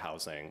and buy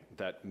housing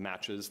that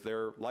matches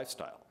their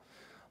lifestyle.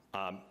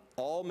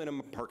 All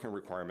minimum parking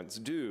requirements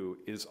do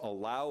is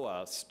allow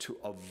us to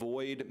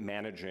avoid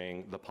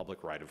managing the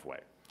public right-of-way.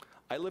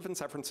 I live in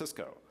San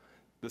Francisco.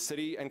 The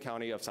city and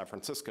county of San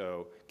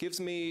Francisco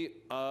gives me,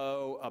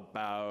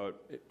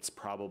 it's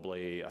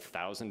probably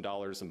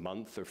 $1,000 a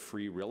month of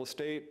free real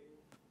estate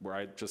where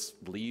I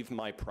just leave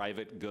my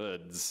private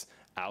goods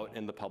out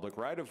in the public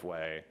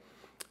right-of-way,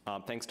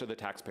 thanks to the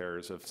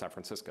taxpayers of San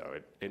Francisco.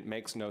 It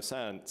makes no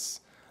sense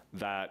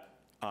that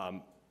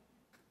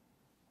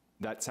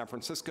that San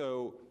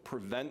Francisco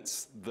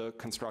prevents the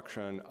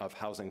construction of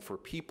housing for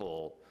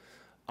people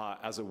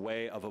as a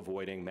way of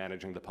avoiding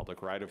managing the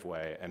public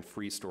right-of-way and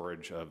free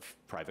storage of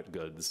private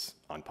goods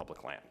on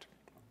public land.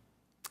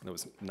 It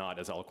was not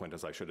as eloquent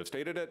as I should have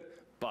stated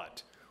it,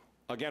 but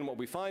again, what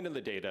we find in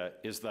the data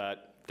is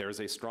that there's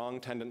a strong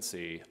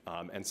tendency,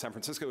 and San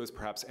Francisco has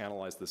perhaps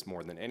analyzed this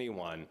more than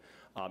anyone,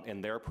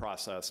 in their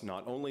process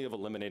not only of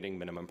eliminating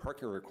minimum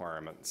parking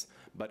requirements,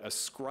 but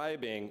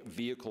ascribing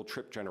vehicle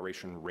trip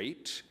generation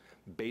rate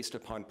based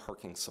upon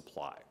parking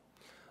supply.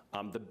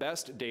 The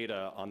best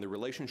data on the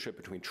relationship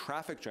between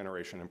traffic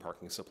generation and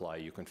parking supply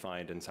you can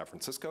find in San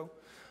Francisco,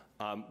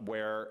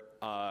 where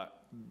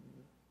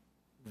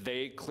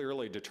they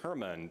clearly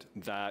determined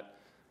that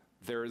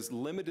there is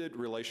limited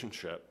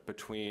relationship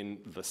between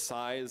the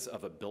size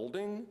of a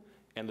building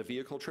and the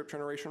vehicle trip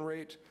generation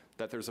rate,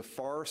 that there's a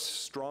far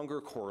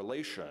stronger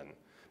correlation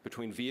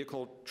between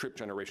vehicle trip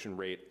generation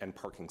rate and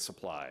parking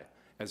supply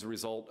as a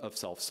result of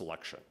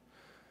self-selection.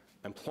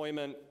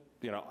 Employment,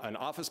 an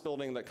office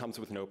building that comes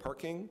with no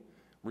parking,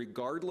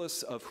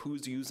 regardless of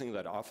who's using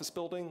that office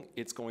building,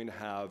 it's going to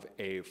have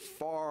a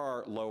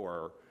far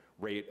lower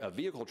rate of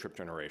vehicle trip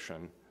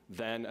generation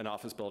than an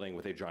office building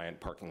with a giant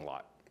parking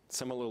lot.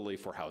 Similarly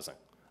for housing.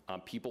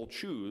 People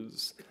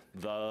choose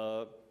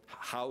the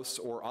house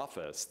or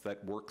office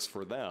that works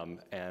for them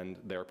and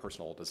their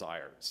personal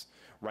desires.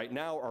 Right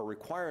now, our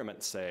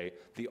requirements say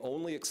the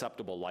only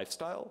acceptable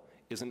lifestyle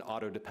is an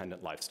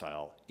auto-dependent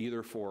lifestyle,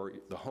 either for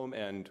the home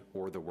end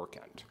or the work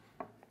end.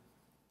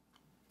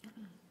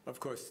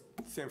 Of course,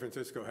 San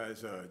Francisco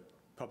has a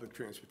public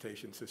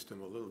transportation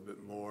system a little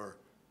bit more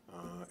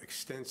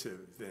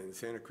extensive than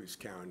Santa Cruz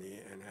County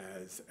and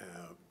has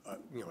a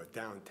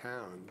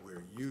downtown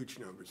where huge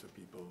numbers of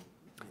people.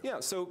 Yeah,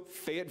 so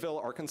Fayetteville,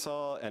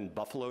 Arkansas, and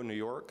Buffalo, New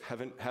York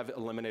have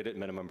eliminated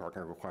minimum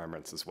parking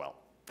requirements as well.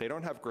 They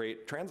don't have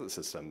great transit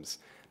systems.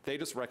 They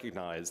just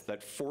recognize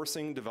that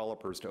forcing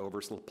developers to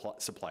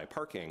oversupply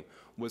parking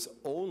was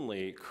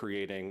only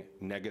creating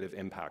negative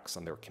impacts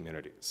on their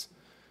communities.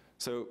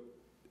 So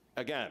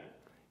again,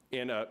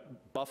 in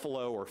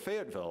Buffalo or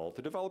Fayetteville,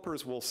 the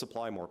developers will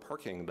supply more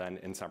parking than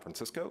in San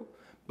Francisco,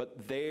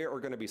 but they are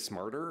going to be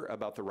smarter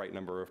about the right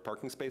number of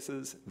parking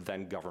spaces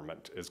than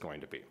government is going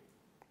to be.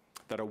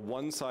 That a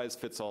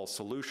one-size-fits-all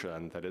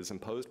solution that is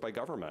imposed by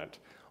government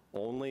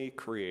only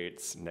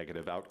creates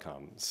negative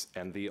outcomes,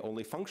 and the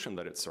only function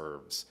that it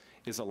serves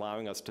is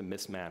allowing us to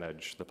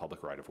mismanage the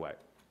public right-of-way.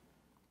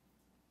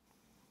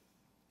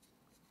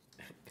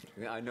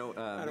 I know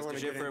I don't want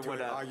to get into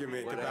an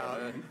argument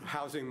about would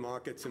housing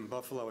markets in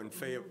Buffalo and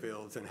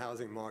Fayetteville and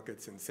housing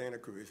markets in Santa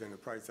Cruz and the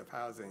price of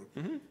housing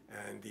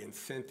and the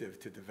incentive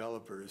to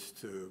developers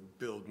to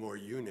build more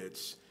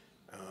units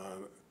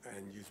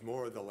and use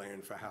more of the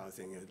land for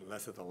housing and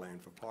less of the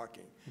land for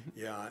parking.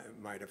 Yeah,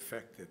 it might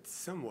affect it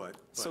somewhat.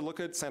 So look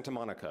at Santa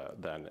Monica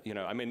then.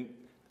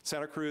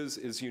 Santa Cruz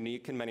is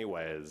unique in many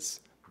ways,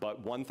 but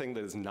one thing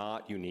that is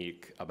not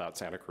unique about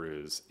Santa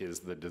Cruz is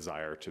the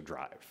desire to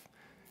drive.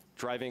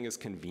 Driving is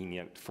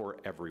convenient for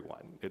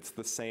everyone. It's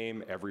the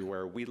same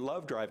everywhere. We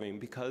love driving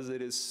because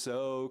it is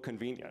so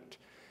convenient.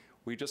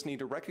 We just need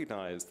to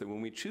recognize that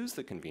when we choose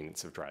the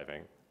convenience of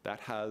driving, that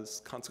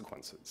has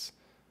consequences,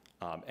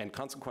 and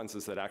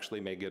consequences that actually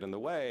may get in the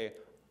way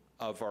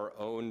of our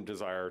own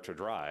desire to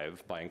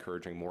drive by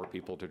encouraging more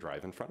people to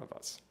drive in front of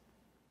us.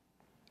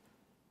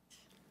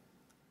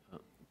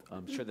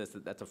 I'm sure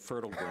that's a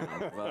fertile ground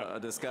of a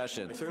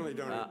discussion. I certainly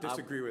don't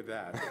disagree with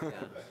that.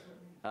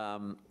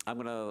 I'm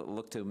going to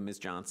look to Ms.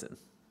 Johnson.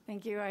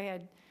 Thank you. I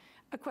had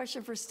a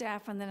question for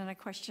staff and then a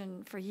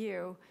question for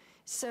you.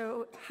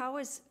 So how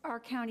is our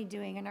county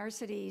doing and our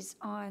cities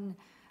on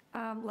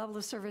level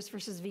of service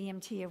versus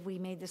VMT? Have we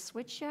made the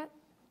switch yet?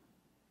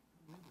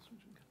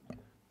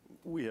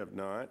 We have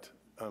not.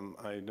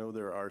 I know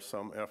there are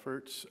some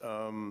efforts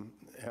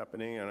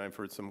happening, and I've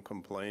heard some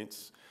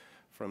complaints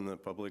from the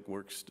public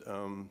works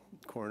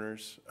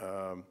corners.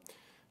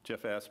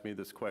 Jeff asked me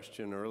this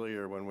question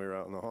earlier when we were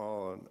out in the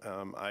hall,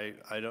 and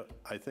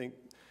I think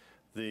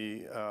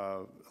the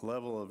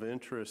level of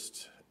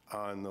interest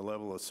on the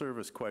level of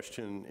service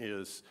question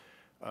is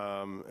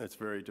it's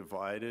very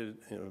divided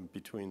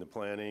between the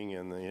planning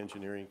and the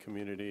engineering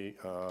community.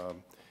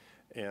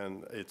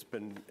 And it's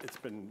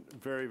been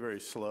very, very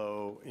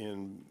slow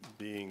in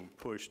being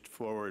pushed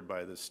forward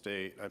by the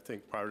state. I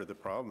think part of the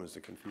problem is the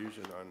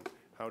confusion on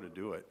how to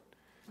do it.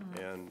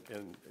 And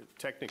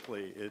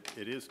technically,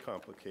 it is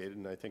complicated,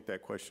 and I think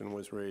that question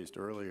was raised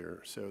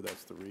earlier, so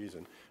that's the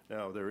reason.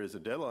 Now, there is a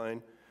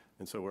deadline,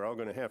 and so we're all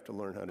going to have to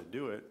learn how to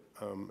do it.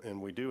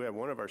 And we do have,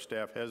 one of our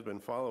staff has been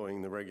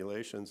following the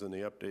regulations and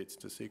the updates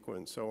to CEQA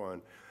and so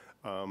on.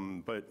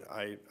 But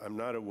I'm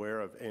not aware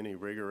of any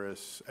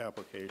rigorous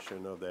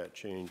application of that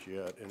change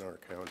yet in our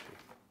county.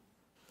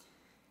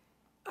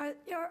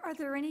 Are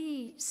there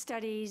any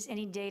studies,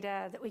 any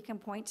data that we can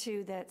point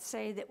to that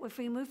say that if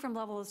we move from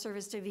level of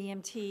service to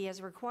VMT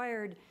as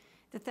required,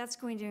 that that's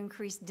going to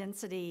increase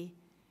density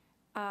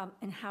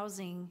in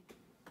housing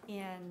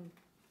in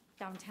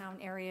downtown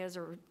areas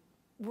or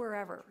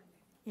wherever?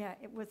 Yeah,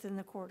 within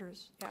the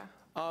quarters, yeah.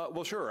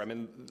 Well, sure. I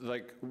mean,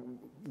 like,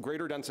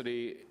 greater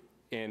density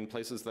in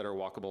places that are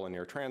walkable and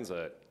near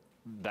transit,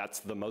 that's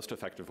the most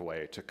effective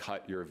way to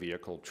cut your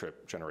vehicle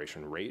trip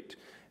generation rate,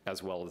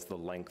 as well as the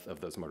length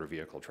of those motor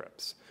vehicle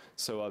trips.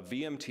 So a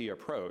VMT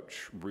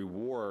approach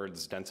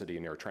rewards density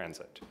near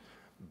transit,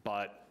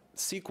 but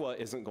CEQA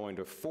isn't going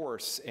to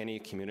force any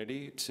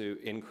community to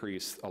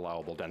increase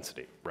allowable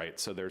density, right?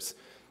 So there's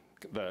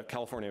the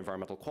California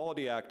Environmental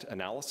Quality Act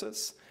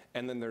analysis,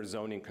 and then there's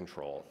zoning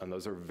control, and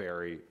those are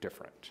very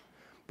different.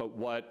 But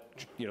what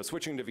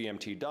switching to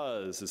VMT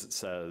does is it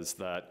says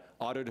that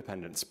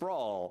auto-dependent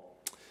sprawl,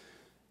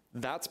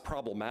 that's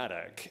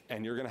problematic,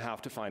 and you're going to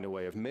have to find a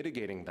way of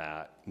mitigating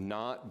that,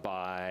 not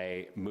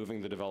by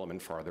moving the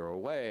development farther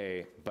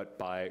away, but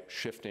by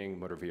shifting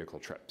motor vehicle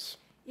trips.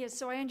 Yes,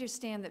 so I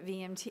understand that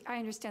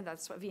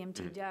that's what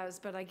VMT does,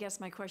 but I guess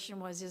my question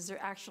was, is there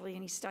actually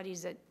any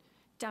studies that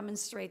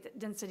demonstrate that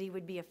density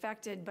would be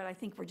affected? But I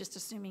think we're just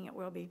assuming it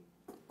will be,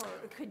 or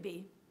it could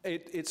be.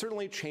 It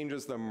certainly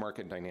changes the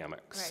market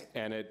dynamics, right.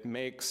 And it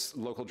makes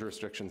local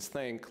jurisdictions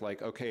think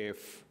like, okay,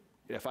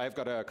 if I've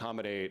got to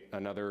accommodate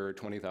another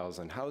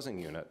 20,000 housing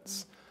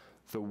units,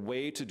 the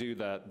way to do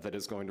that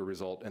is going to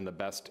result in the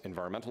best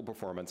environmental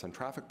performance and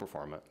traffic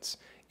performance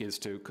is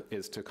to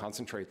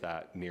concentrate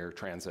that near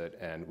transit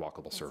and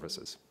walkable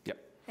services. Yep.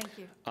 Thank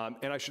you.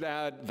 And I should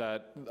add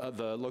that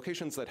the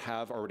locations that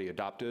have already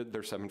adopted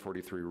their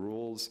 743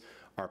 rules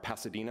are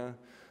Pasadena,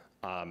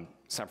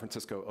 San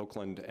Francisco,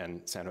 Oakland,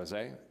 and San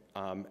Jose.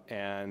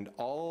 And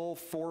all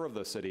four of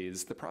those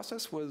cities, the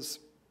process was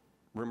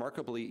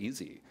remarkably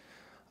easy.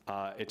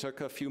 It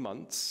took a few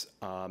months.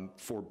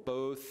 For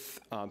both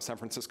San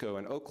Francisco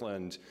and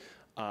Oakland,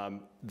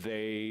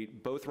 they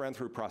both ran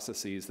through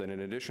processes that,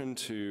 in addition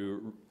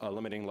to a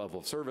limiting level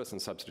of service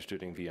and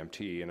substituting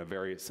VMT in a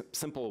very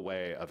simple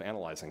way of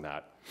analyzing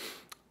that,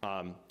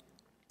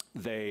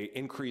 they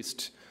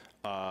increased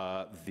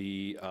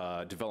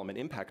the development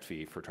impact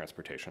fee for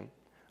transportation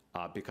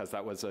because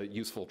that was a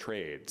useful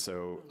trade.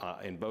 So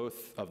in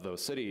both of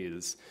those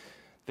cities,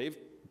 they've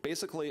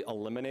basically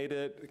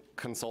eliminated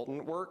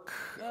consultant work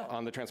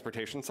on the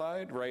transportation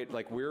side, right?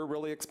 Like, we're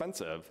really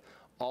expensive.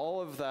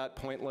 All of that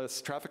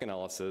pointless traffic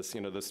analysis,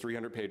 those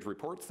 300-page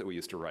reports that we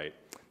used to write,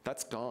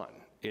 that's gone.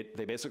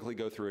 They basically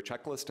go through a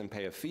checklist and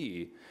pay a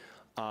fee.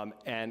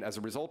 And as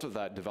a result of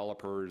that,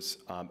 developers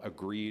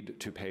agreed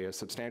to pay a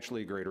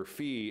substantially greater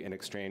fee in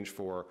exchange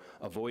for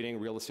avoiding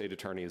real estate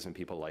attorneys and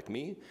people like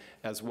me,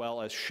 as well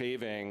as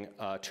shaving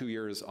 2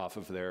 years off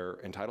of their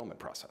entitlement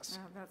process.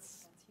 Wow,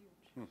 that's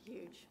huge.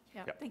 Huge.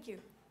 Yeah, Yep. Thank you.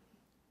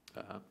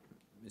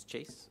 Ms.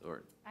 Chase,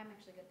 or? I'm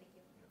actually good, thank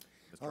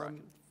you. Mr.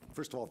 Rockin.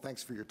 First of all,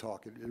 thanks for your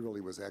talk. It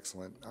really was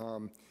excellent.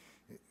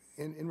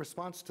 In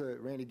response to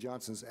Randy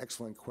Johnson's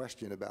excellent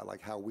question about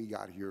like how we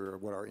got here,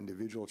 what our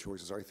individual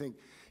choices are, I think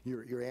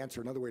your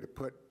answer, another way to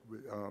put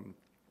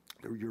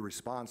your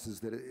response is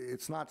that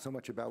it's not so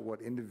much about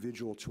what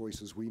individual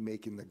choices we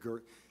make given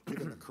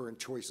the current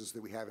choices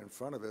that we have in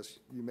front of us.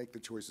 You make the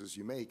choices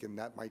you make, and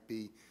that might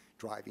be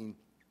driving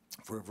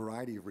for a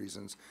variety of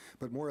reasons,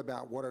 but more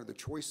about what are the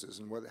choices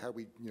and how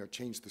we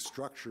change the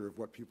structure of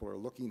what people are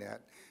looking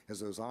at as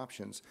those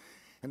options.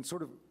 And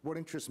sort of what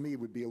interests me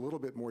would be a little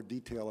bit more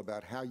detail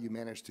about how you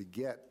manage to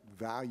get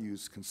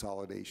values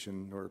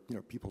consolidation, or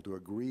people to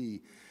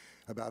agree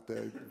about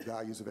the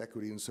values of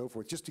equity and so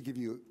forth. Just to give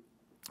you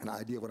an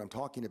idea of what I'm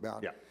talking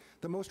about,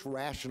 the most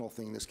rational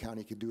thing this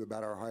county could do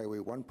about our Highway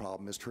 1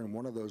 problem is turn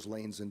one of those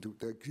lanes into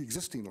the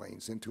existing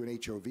lanes into an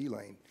HOV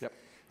lane.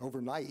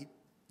 Overnight,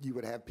 you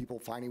would have people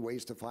finding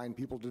ways to find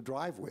people to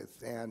drive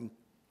with, and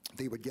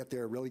they would get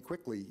there really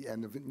quickly.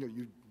 And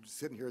you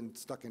sitting here and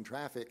stuck in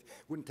traffic,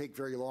 wouldn't take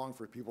very long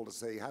for people to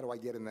say, how do I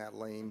get in that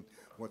lane?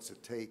 What's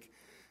it take?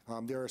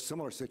 There are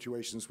similar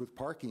situations with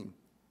parking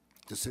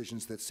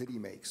decisions that city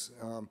makes.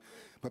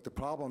 But the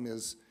problem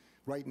is,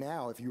 right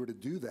now, if you were to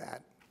do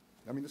that,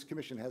 I mean, this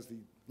commission has the,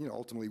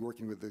 ultimately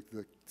working with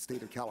the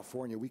state of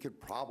California, we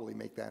could probably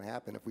make that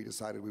happen if we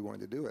decided we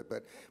wanted to do it.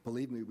 But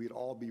believe me, we'd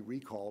all be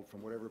recalled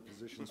from whatever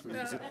positions we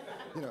was.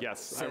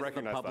 Yes, I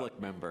recognize that. Public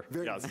member.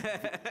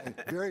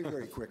 Very,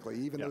 very quickly.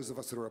 Even those of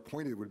us that are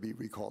appointed would be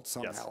recalled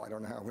somehow. I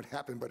don't know how it would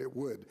happen, but it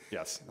would.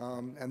 Yes.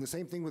 And the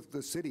same thing with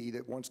the city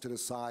that wants to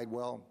decide,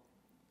 well,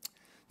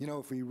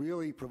 if we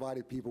really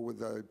provided people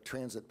with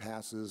transit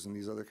passes and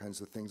these other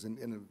kinds of things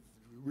in a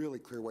really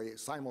clear way,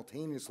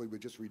 simultaneously with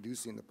just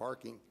reducing the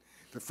parking,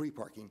 the free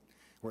parking,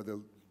 or the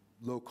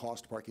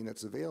low-cost parking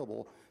that's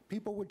available,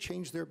 people would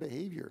change their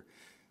behavior.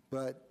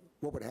 But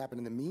what would happen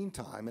in the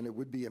meantime, and it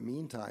would be a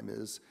meantime,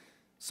 is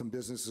some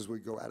businesses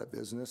would go out of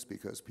business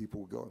because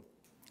people would go,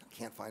 I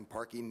can't find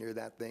parking near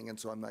that thing, and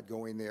so I'm not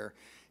going there.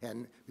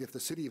 And if the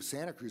city of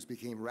Santa Cruz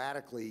became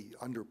radically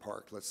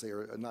underparked, let's say,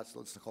 or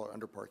let's call it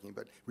underparking,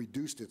 but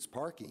reduced its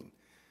parking,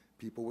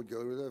 people would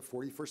go to the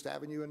 41st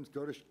Avenue and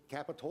go to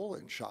Capitola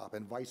and shop,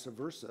 and vice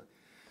versa.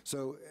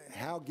 So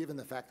how, given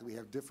the fact that we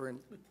have different,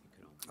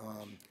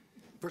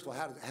 first of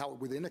all, how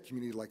within a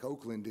community like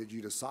Oakland did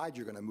you decide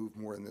you're going to move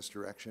more in this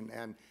direction?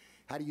 And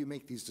how do you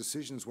make these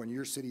decisions when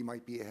your city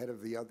might be ahead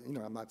of the other?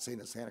 I'm not saying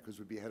that Santa Cruz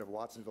would be ahead of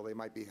Watsonville, they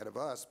might be ahead of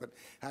us, but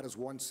how does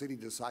one city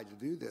decide to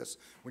do this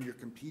when you're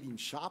competing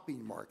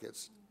shopping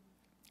markets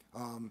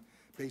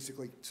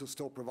basically to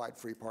still provide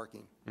free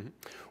parking?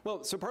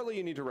 Well, so partly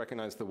you need to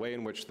recognize the way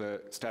in which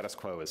the status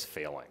quo is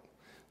failing.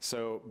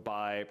 So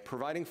by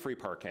providing free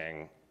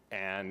parking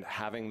and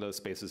having those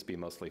spaces be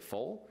mostly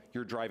full,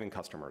 you're driving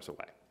customers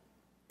away,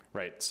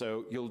 right?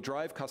 So you'll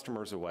drive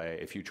customers away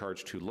if you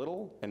charge too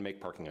little and make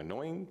parking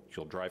annoying.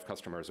 You'll drive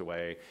customers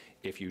away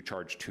if you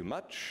charge too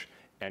much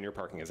and your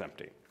parking is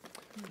empty.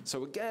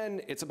 So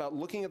again, it's about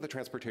looking at the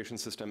transportation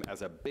system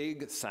as a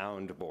big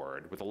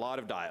soundboard with a lot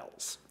of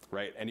dials,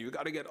 right? And you've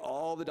got to get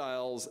all the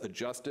dials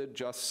adjusted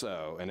just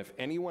so. And if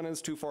anyone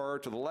is too far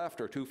to the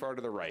left or too far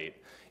to the right,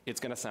 it's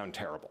going to sound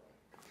terrible.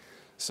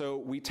 So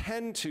we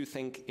tend to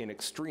think in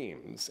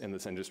extremes in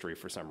this industry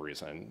for some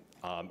reason,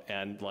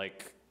 and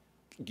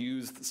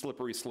use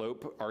slippery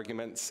slope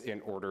arguments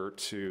in order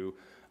to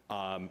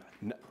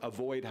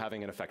avoid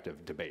having an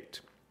effective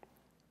debate.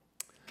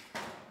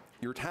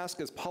 Your task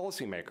as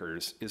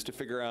policymakers is to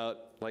figure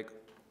out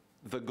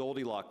the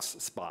Goldilocks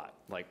spot,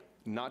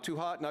 not too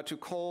hot, not too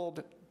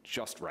cold,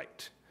 just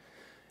right.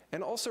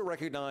 And also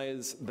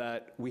recognize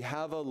that we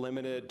have a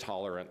limited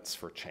tolerance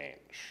for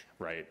change,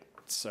 right?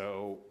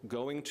 So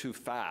going too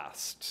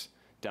fast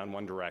down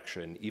one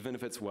direction, even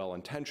if it's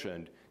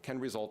well-intentioned, can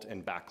result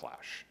in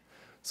backlash.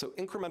 So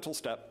incremental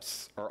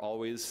steps are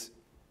always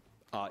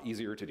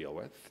easier to deal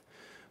with.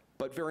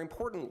 But very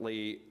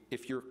importantly,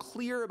 if you're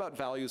clear about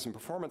values and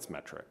performance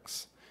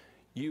metrics,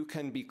 you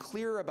can be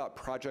clear about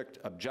project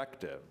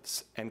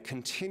objectives and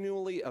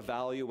continually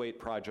evaluate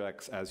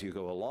projects as you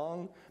go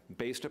along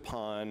based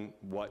upon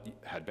what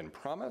had been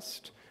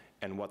promised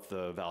and what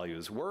the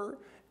values were,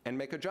 and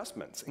make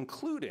adjustments,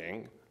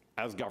 including,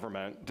 as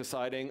government,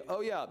 deciding,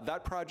 oh yeah,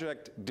 that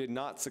project did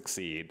not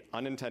succeed,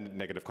 unintended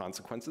negative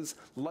consequences,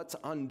 let's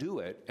undo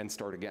it and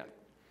start again.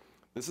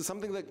 This is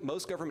something that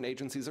most government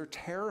agencies are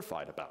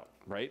terrified about,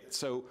 right?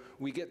 So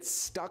we get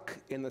stuck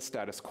in the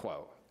status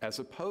quo, as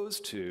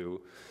opposed to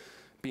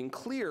being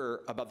clear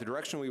about the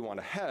direction we want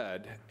to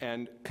head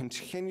and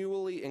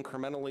continually,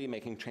 incrementally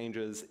making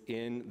changes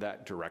in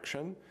that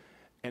direction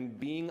and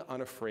being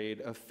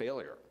unafraid of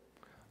failure.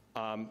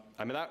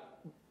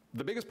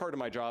 The biggest part of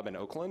my job in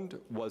Oakland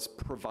was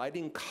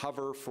providing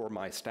cover for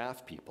my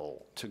staff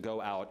people to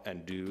go out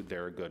and do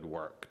their good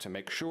work, to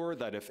make sure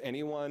that if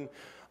anyone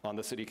on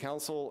the city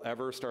council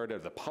ever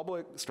started, the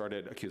public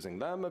started accusing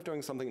them of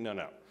doing something,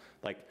 no.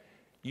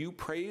 You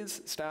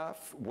praise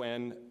staff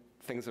when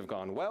things have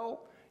gone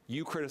well,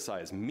 you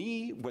criticize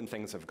me when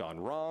things have gone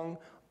wrong,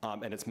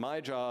 and it's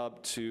my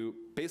job to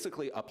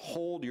basically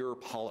uphold your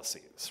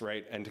policies,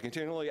 right? And to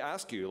continually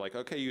ask you,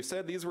 okay, you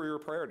said these were your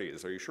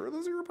priorities. Are you sure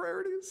those are your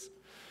priorities?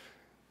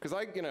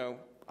 Because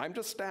I'm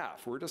just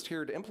staff. We're just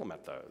here to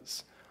implement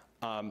those.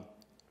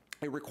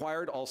 It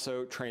required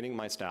also training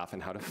my staff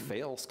in how to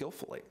fail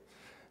skillfully.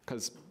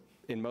 Because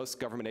in most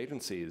government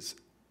agencies,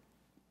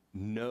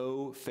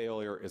 no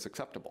failure is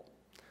acceptable.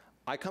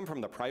 I come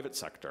from the private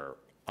sector,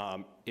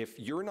 If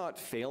you're not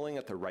failing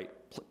at the right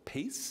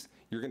pace,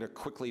 you're going to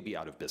quickly be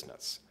out of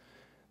business.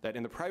 That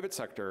in the private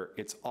sector,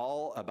 it's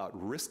all about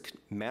risk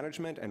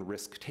management and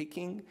risk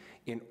taking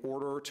in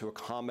order to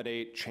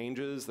accommodate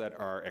changes that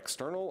are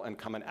external and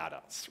coming at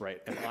us,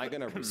 right? Am I going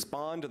to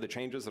respond to the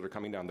changes that are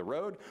coming down the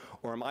road,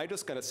 or am I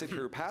just going to sit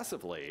here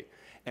passively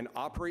and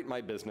operate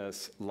my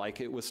business like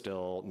it was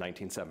still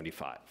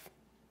 1975?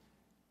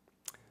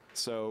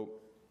 So,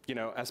 you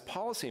know, as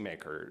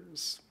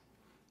policymakers,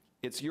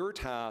 it's your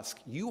task,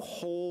 you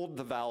hold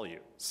the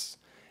values,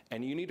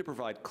 and you need to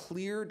provide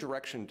clear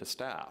direction to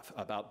staff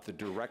about the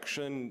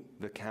direction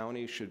the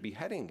county should be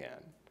heading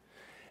in,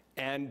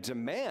 and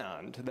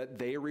demand that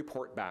they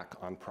report back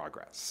on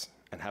progress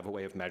and have a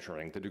way of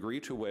measuring the degree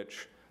to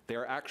which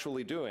they're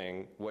actually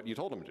doing what you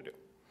told them to do.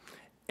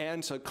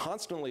 And to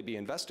constantly be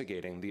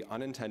investigating the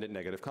unintended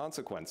negative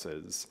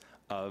consequences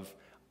of,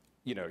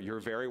 you know,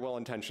 your very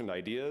well-intentioned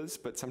ideas,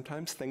 but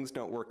sometimes things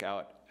don't work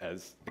out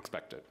as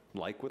expected,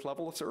 like with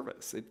level of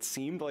service. It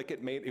seemed like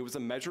it was a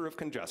measure of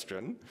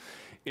congestion.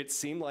 It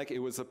seemed like it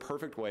was a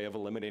perfect way of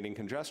eliminating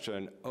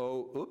congestion.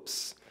 Oh,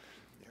 oops.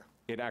 Yeah.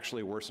 It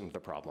actually worsened the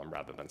problem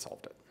rather than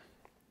solved it.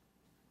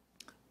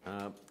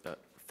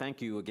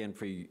 Thank you again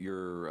for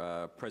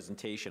your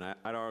presentation.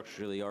 I'd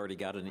actually already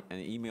got an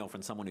email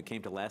from someone who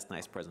came to last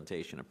night's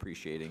presentation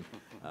appreciating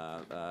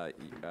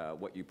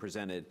what you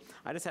presented.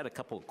 I just had a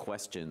couple of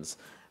questions.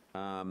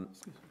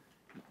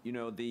 You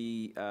know,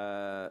 the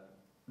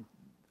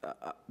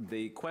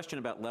question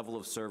about level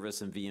of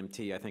service and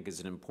VMT, I think,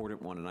 is an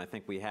important one, and I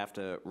think we have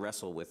to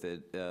wrestle with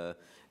it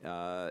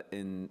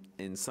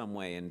in some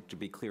way and to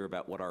be clear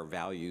about what our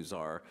values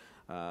are.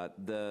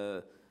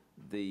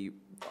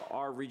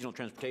 Our Regional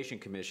Transportation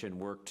Commission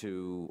worked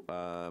to,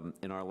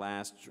 in our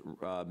last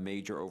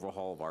major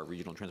overhaul of our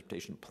Regional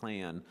Transportation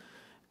Plan,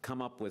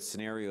 come up with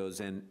scenarios,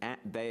 and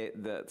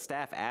the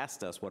staff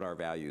asked us what our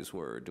values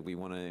were. Do we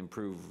want to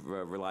improve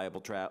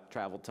reliable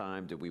travel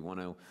time? Did we want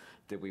to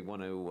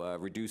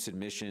reduce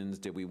emissions?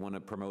 Did we want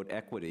to promote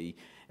equity?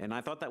 And I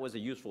thought that was a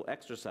useful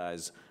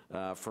exercise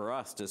for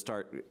us to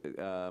start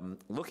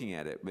looking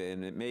at it.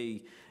 And it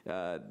may,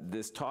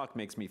 this talk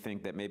makes me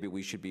think that maybe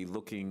we should be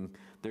looking,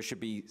 there should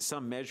be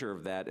some measure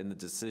of that in the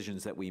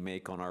decisions that we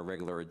make on our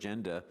regular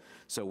agenda,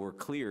 so we're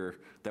clear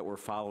that we're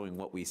following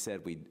what we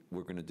said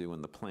we're going to do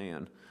in the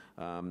plan.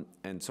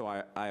 And so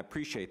I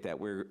appreciate that.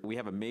 We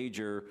have a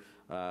major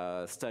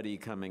study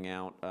coming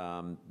out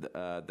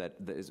that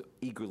is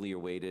eagerly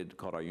awaited,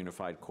 called our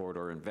Unified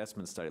Corridor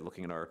Investment Study,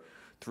 looking at our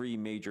 3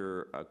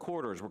 major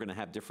corridors. We're going to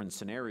have different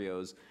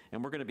scenarios,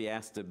 and we're going to be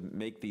asked to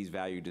make these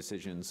value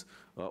decisions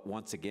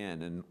once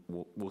again, and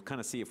we'll kind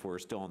of see if we're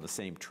still on the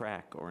same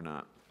track or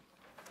not.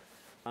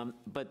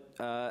 But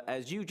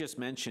as you just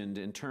mentioned,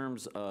 in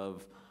terms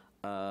of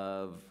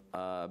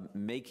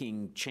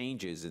making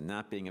changes and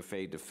not being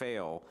afraid to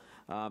fail,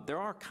 there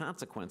are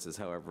consequences,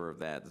 however, of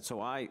that.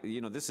 So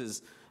this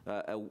is,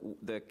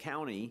 the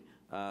county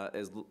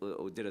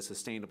did a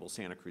sustainable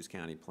Santa Cruz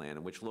County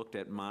plan, which looked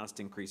at modest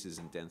increases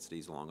in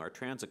densities along our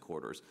transit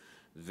corridors.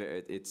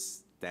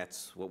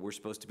 That's what we're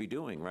supposed to be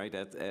doing, right?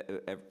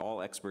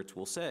 All experts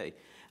will say.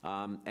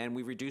 And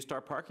we reduced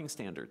our parking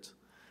standards.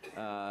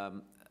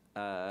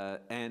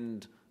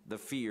 And the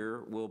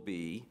fear will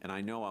be, and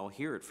I know I'll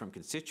hear it from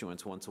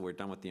constituents once we're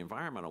done with the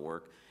environmental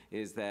work,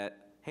 is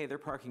that, hey, they're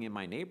parking in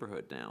my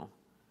neighborhood now.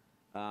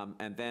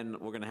 And then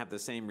we're going to have the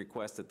same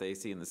request that they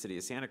see in the city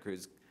of Santa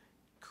Cruz: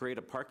 create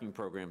a parking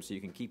program so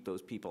you can keep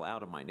those people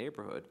out of my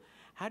neighborhood.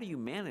 How do you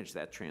manage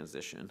that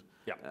transition?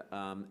 Yeah.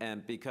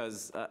 And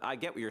because I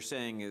get what you're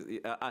saying,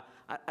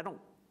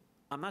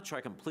 I'm not sure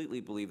I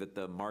completely believe that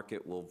the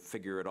market will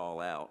figure it all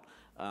out.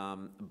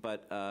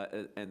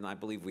 And I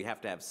believe we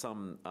have to have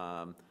some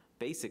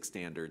basic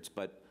standards,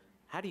 but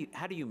how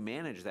do you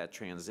manage that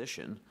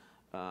transition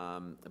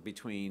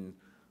between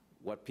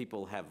what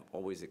people have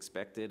always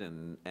expected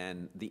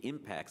and the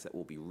impacts that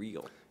will be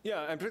real?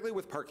 Yeah, and particularly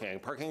with parking.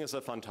 Parking is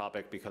a fun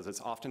topic because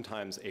it's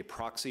oftentimes a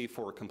proxy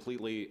for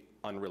completely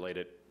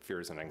unrelated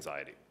fears and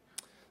anxiety.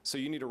 So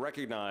you need to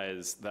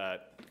recognize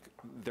that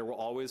there will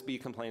always be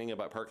complaining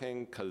about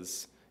parking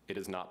because it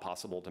is not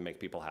possible to make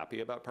people happy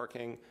about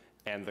parking,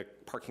 and the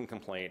parking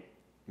complaint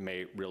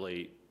may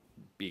really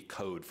be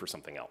code for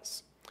something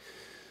else.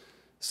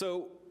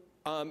 So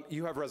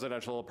you have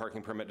residential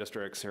parking permit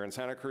districts here in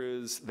Santa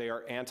Cruz. They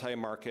are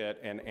anti-market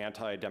and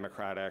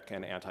anti-democratic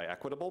and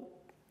anti-equitable.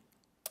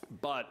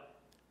 But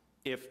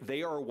if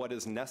they are what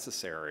is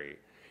necessary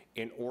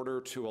in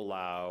order to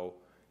allow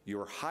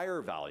your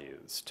higher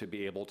values to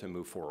be able to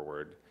move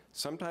forward,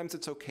 sometimes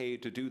it's okay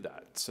to do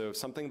that. So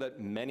something that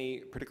many,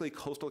 particularly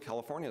coastal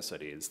California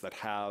cities that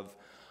have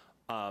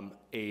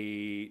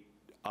a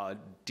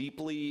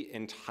deeply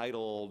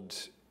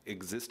entitled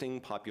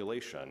existing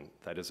population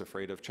that is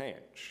afraid of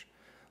change,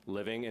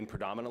 living in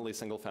predominantly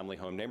single-family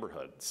home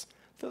neighborhoods.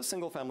 Those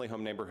single-family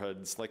home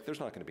neighborhoods, like, there's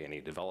not going to be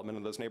any development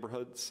in those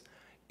neighborhoods.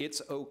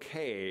 It's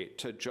okay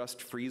to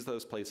just freeze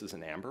those places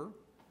in amber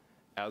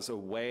as a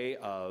way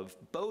of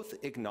both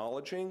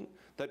acknowledging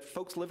that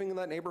folks living in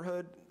that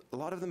neighborhood a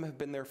lot of them have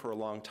been there for a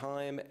long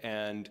time,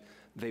 and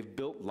they've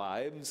built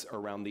lives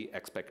around the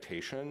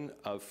expectation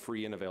of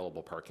free and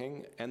available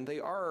parking, and they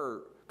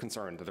are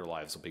concerned that their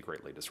lives will be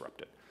greatly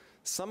disrupted.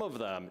 Some of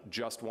them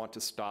just want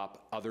to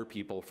stop other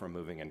people from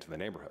moving into the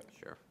neighborhood.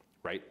 Sure.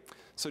 Right?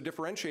 So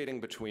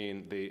differentiating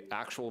between the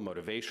actual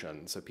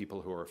motivations of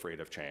people who are afraid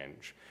of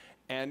change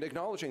and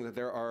acknowledging that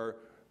there are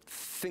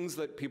things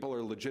that people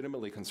are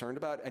legitimately concerned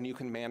about, and you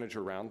can manage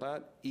around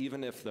that,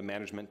 even if the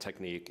management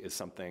technique is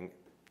something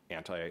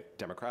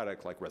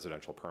anti-democratic like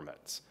residential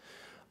permits.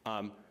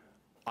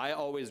 I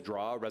always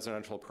draw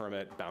residential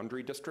permit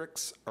boundary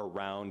districts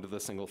around the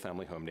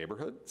single-family home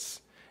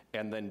neighborhoods,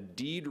 and then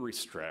deed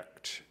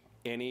restrict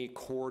any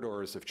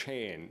corridors of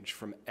change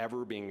from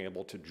ever being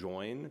able to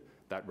join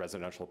that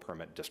residential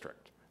permit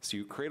district. So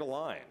you create a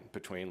line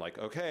between like,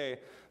 okay,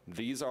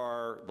 these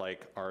are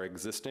like our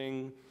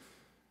existing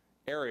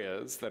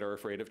areas that are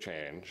afraid of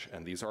change,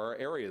 and these are our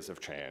areas of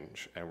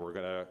change, and we're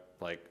gonna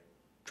like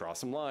draw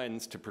some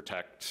lines to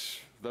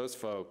protect those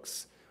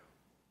folks,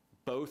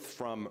 both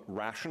from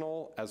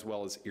rational as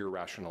well as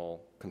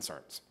irrational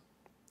concerns.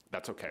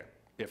 That's okay,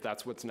 if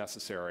that's what's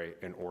necessary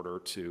in order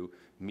to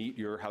meet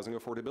your housing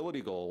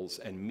affordability goals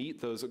and meet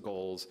those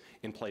goals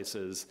in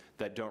places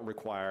that don't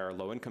require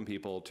low-income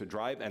people to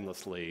drive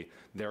endlessly,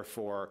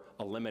 therefore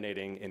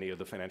eliminating any of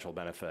the financial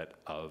benefit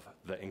of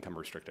the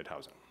income-restricted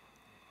housing.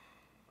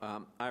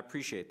 I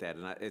appreciate that,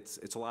 and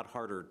it's a lot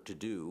harder to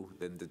do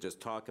than to just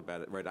talk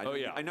about it, right?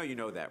 I know you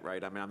know that,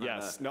 right? I mean, I'm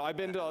yes. No, I've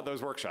been to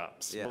those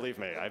workshops. Yeah. Believe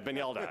me, I've been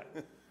yelled at.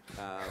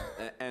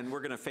 And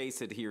we're going to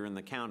face it here in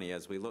the county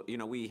as we look. You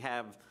know, we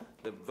have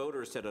the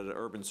voters set an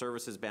urban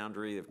services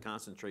boundary of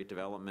concentrate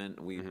development.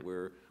 We've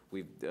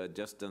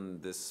just done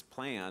this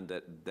plan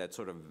that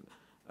sort of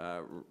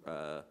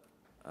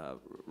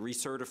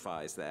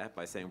recertifies that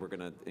by saying we're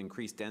going to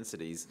increase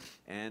densities,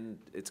 and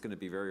it's going to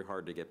be very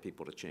hard to get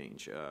people to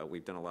change.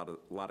 We've done a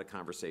lot of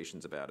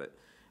conversations about it.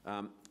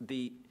 I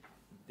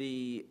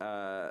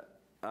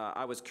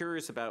was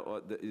curious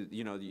about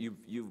you know,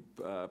 you've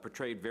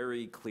portrayed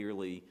very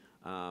clearly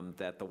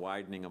that the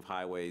widening of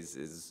highways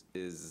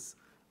is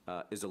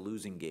a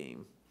losing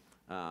game.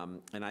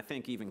 And I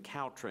think even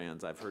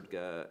Caltrans, I've heard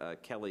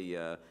Kelly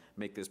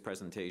make this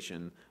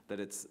presentation, that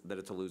it's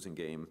a losing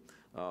game.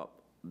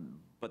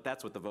 But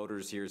that's what the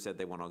voters here said.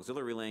 They want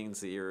auxiliary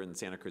lanes here in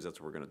Santa Cruz. That's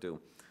what we're going to do.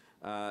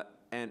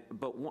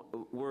 But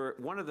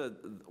one of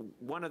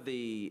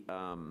the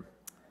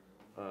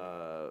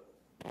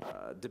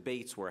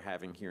debates we're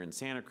having here in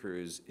Santa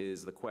Cruz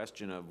is the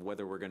question of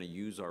whether we're going to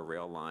use our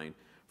rail line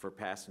for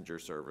passenger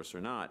service or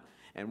not.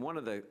 And one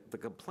of the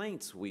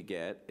complaints we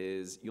get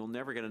is you'll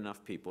never get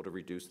enough people to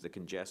reduce the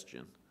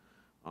congestion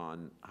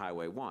on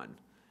Highway 1.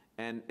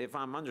 And if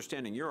I'm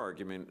understanding your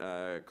argument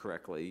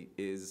correctly,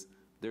 is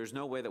there's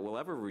no way that we'll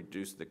ever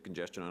reduce the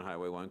congestion on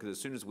Highway 1, because as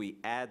soon as we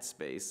add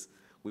space,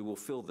 we will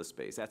fill the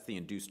space. That's the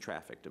induced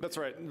traffic demand. That's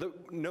right.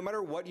 No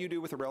matter what you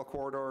do with the rail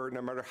corridor,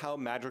 no matter how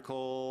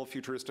magical,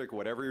 futuristic,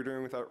 whatever you're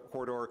doing with that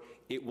corridor,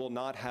 it will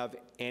not have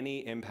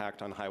any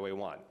impact on Highway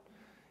 1.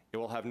 It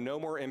will have no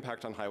more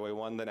impact on Highway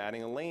 1 than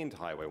adding a lane to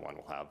Highway 1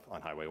 will have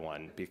on Highway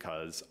 1,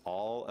 because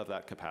all of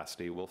that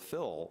capacity will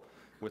fill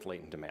with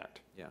latent demand.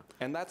 Yeah.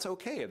 And that's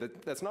okay.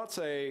 That's not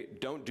say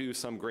don't do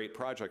some great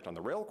project on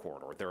the rail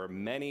corridor. There are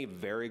many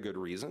very good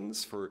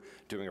reasons for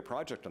doing a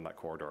project on that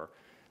corridor.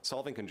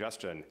 Solving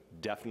congestion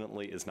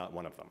definitely is not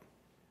one of them.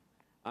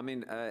 I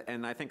mean,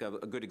 and I think a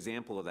good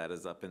example of that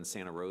is up in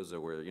Santa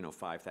Rosa, where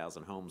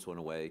 5,000 homes went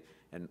away,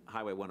 and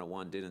Highway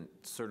 101 didn't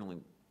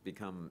certainly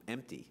become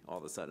empty all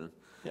of a sudden.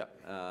 Yeah.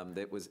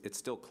 It's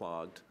still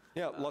clogged.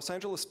 Yeah, Los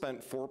Angeles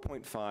spent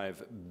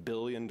 $4.5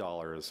 billion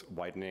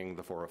widening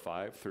the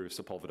 405 through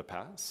Sepulveda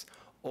Pass,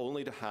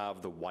 only to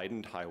have the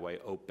widened highway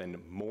open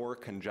more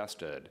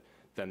congested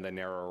than the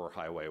narrower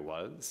highway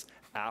was,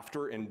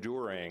 after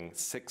enduring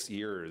 6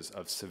 years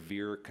of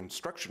severe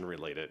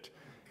construction-related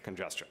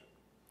congestion.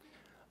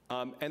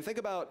 And think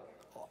about,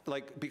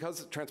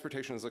 because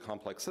transportation is a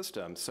complex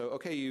system, so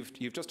okay,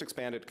 you've just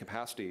expanded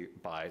capacity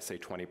by, say,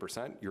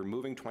 20%, you're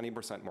moving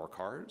 20% more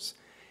cars.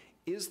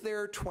 Is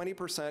there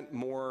 20%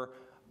 more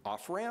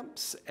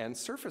off-ramps and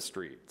surface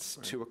streets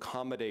to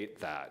accommodate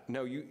that?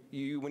 No,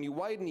 when you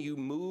widen, you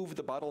move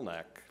the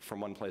bottleneck from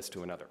one place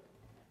to another.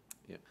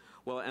 Yeah.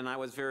 Well, and I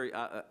was very,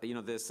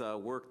 this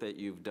work that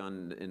you've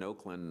done in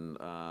Oakland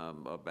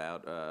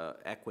about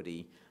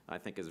equity, I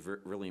think is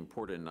really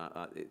important.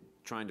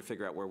 Trying to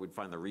figure out where we'd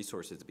find the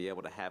resources to be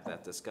able to have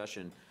that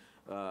discussion.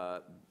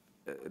 I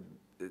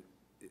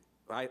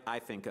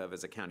think of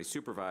as a county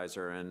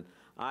supervisor, and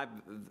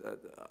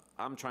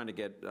I'm trying to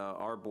get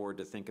our board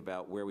to think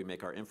about where we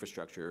make our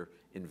infrastructure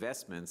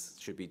investments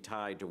should be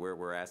tied to where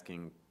we're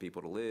asking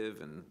people to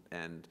live,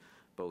 and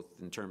both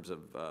in terms of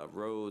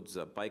roads,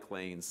 bike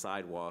lanes,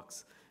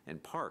 sidewalks,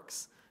 and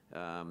parks.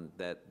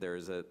 That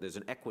there's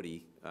an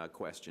equity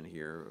question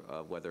here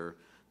of whether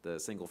the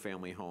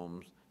single-family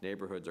homes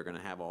neighborhoods are going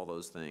to have all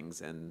those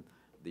things, and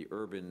the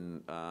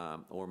urban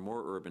or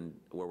more urban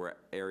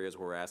areas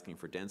where we're asking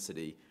for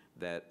density,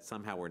 that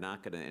somehow we're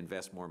not going to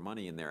invest more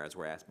money in there as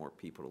we're asking more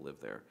people to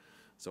live there.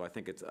 So I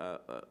think it's,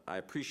 I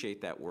appreciate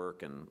that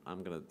work, and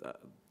I'm going to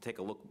take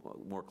a look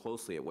more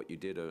closely at what you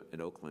did in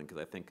Oakland, because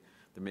I think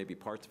there may be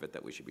parts of it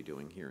that we should be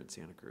doing here in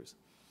Santa Cruz.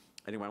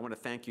 Anyway, I want to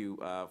thank you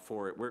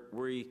for it.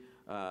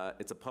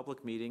 It's a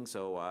public meeting,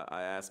 so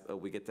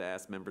we get to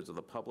ask members of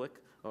the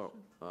public. Oh,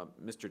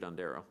 Mr.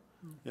 Dondero.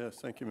 Yes,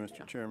 thank you,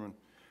 Mr. Chairman.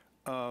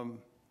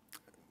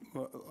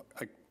 Well,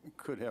 I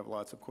could have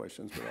lots of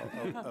questions,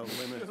 but I'll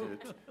limit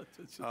it.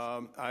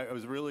 I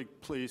was really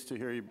pleased to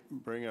hear you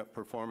bring up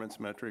performance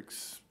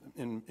metrics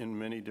in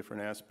many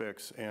different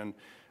aspects, and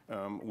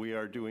we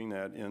are doing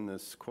that in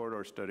this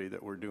corridor study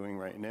that we're doing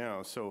right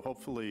now. So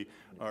hopefully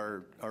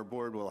our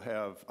board will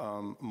have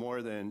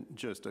more than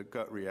just a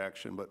gut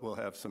reaction, but we'll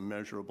have some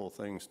measurable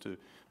things to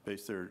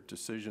base their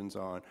decisions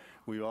on.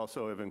 We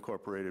also have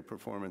incorporated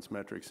performance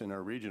metrics in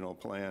our regional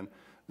plan,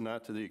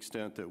 not to the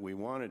extent that we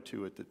wanted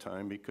to at the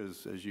time,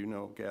 because as you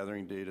know,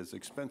 gathering data is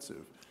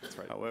expensive. That's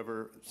right.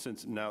 However,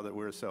 since now that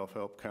we're a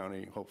self-help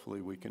county,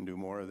 hopefully we can do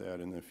more of that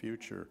in the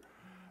future.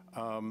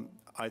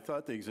 I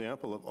thought the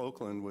example of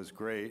Oakland was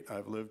great.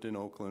 I've lived in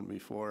Oakland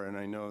before, and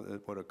I know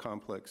that what a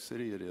complex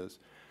city it is.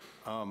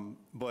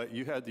 But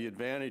you had the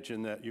advantage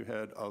in that you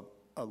had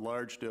a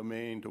large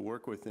domain to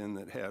work within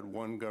that had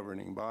one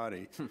governing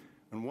body.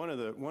 And one of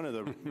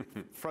the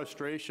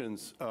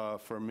frustrations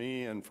for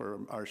me and for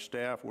our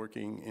staff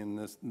working in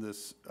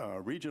this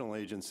regional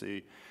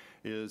agency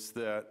is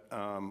that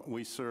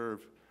we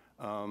serve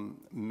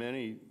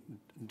many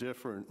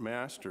different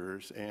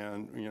masters,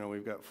 and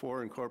we've got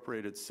 4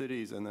 incorporated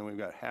cities, and then we've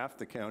got half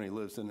the county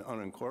lives in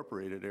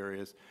unincorporated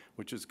areas,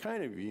 which is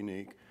kind of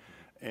unique.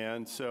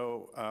 And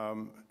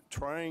so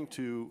trying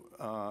to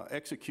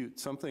execute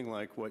something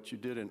like what you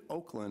did in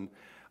Oakland,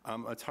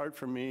 it's hard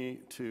for me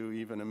to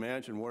even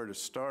imagine where to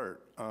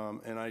start.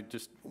 And I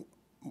just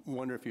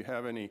wonder if you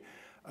have any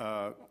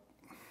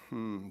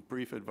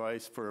brief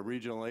advice for a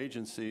regional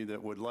agency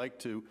that would like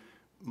to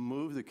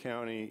move the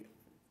county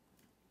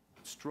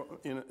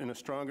in a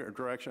stronger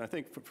direction. I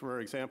think, for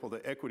example,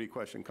 the equity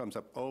question comes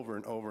up over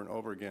and over and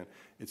over again.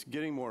 It's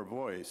getting more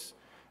voice,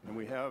 and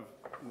we have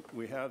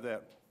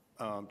that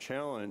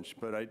challenge,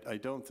 but I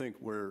don't think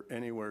we're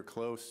anywhere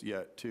close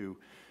yet to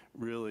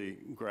really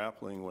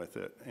grappling with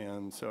it.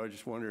 And so I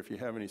just wonder if you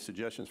have any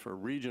suggestions for a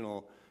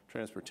regional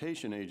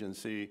transportation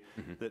agency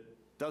that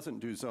doesn't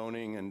do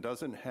zoning and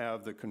doesn't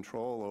have the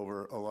control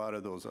over a lot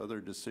of those other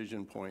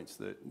decision points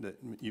that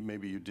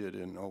maybe you did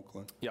in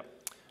Oakland. Yep.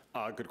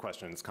 Good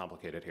question. It's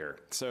complicated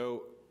here.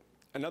 So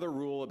another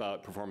rule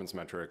about performance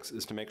metrics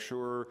is to make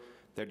sure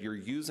that you're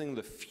using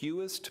the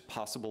fewest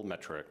possible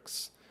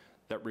metrics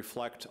that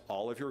reflect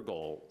all of your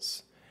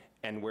goals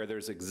and where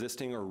there's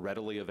existing or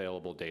readily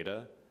available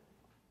data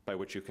by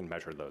which you can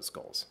measure those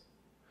goals.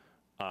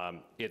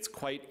 It's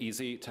quite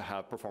easy to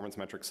have performance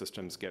metric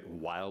systems get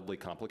wildly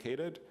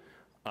complicated.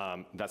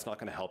 That's not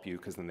going to help you,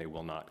 because then they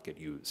will not get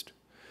used.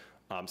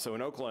 So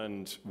in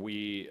Oakland,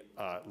 we,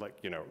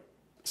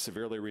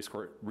 severely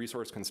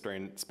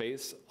resource-constrained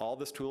space, all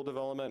this tool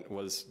development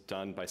was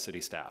done by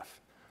city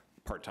staff,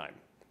 part-time.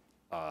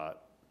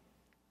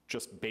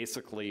 Just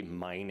basically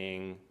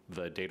mining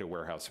the data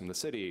warehouse from the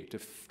city to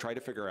try to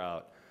figure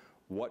out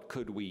what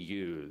could we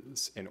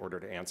use in order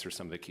to answer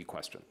some of the key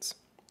questions.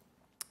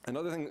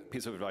 Another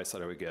piece of advice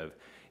that I would give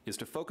is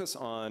to focus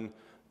on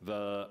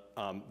the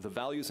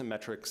values and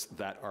metrics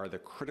that are the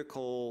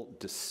critical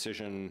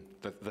decision,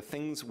 the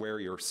things where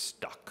you're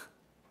stuck.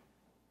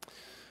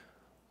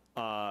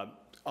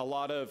 A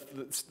lot of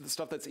the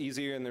stuff that's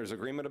easy and there's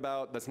agreement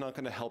about, that's not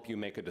going to help you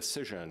make a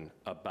decision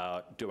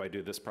about, do I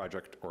do this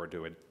project or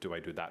do I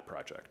do that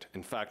project?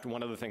 In fact,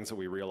 one of the things that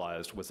we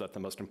realized was that the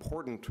most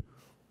important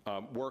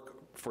work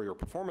for your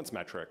performance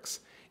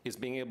metrics is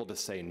being able to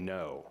say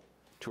no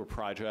to a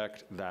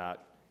project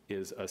that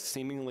is a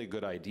seemingly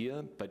good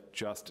idea, but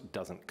just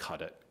doesn't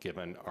cut it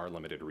given our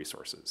limited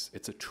resources.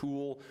 It's a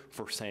tool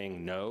for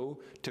saying no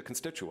to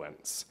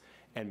constituents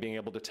and being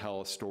able to tell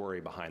a story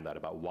behind that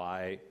about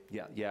why,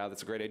 yeah,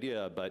 that's a great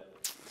idea,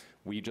 but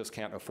we just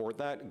can't afford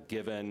that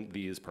given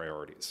these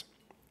priorities.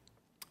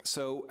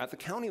 So at the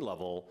county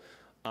level,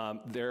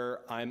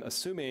 I'm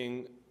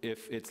assuming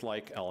if it's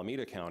like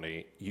Alameda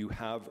County, you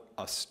have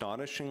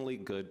astonishingly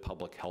good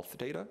public health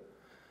data,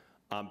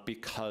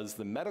 because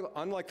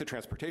unlike the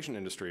transportation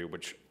industry,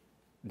 which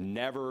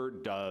never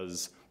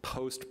does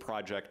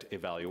post-project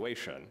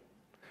evaluation,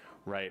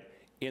 right?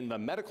 In the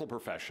medical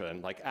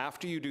profession, like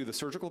after you do the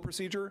surgical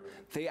procedure,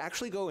 they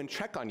actually go and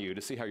check on you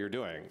to see how you're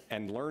doing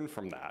and learn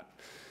from that.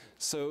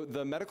 So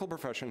the medical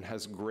profession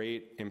has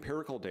great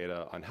empirical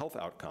data on health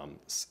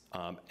outcomes,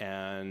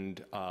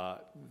 and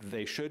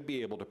they should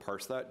be able to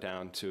parse that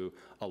down to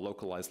a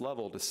localized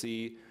level to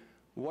see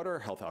what are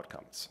health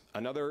outcomes.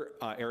 Another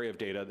area of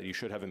data that you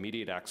should have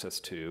immediate access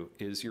to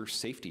is your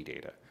safety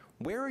data.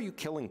 Where are you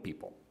killing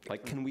people?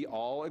 Like, can we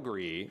all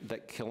agree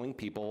that killing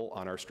people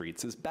on our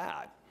streets is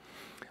bad?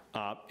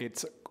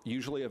 It's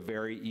usually a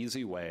very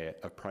easy way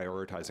of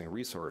prioritizing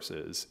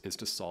resources is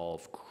to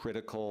solve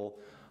critical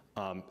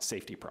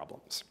safety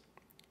problems.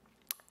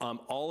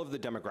 All of the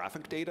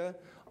demographic data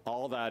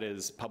All that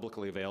is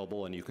publicly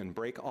available, and you can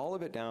break all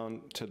of it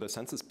down to the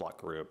census block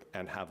group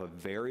and have a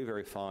very,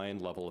 very fine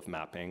level of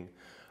mapping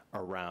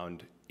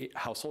around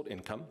household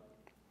income,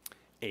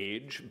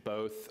 age,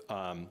 both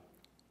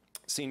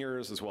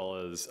seniors as well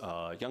as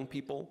young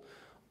people.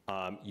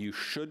 You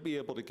should be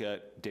able to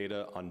get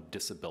data on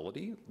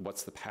disability.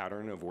 What's the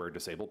pattern of where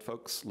disabled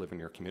folks live in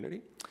your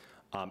community?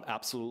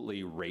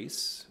 Absolutely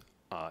race,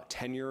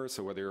 tenure,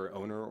 so whether you're an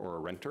owner or a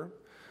renter.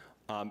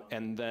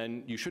 And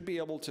then you should be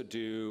able to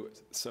do,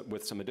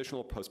 with some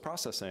additional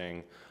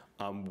post-processing,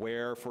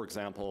 where, for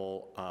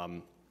example,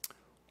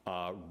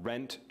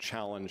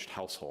 rent-challenged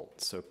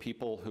households, so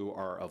people who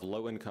are of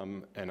low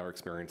income and are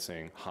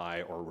experiencing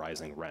high or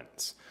rising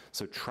rents.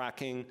 So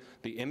tracking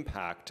the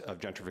impact of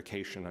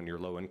gentrification on your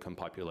low-income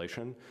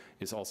population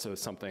is also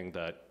something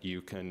that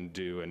you can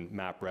do and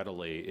map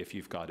readily if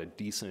you've got a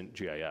decent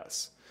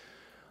GIS.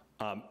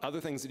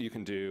 Other things that you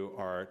can do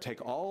are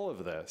take all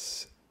of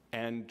this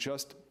and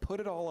just put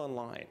it all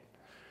online.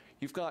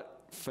 You've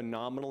got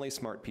phenomenally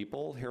smart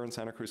people here in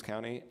Santa Cruz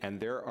County, and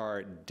there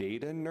are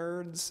data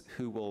nerds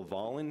who will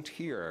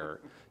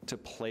volunteer to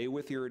play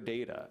with your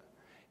data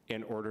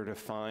in order to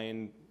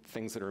find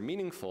things that are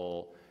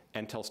meaningful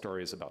and tell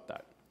stories about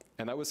that.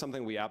 And that was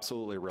something we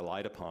absolutely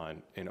relied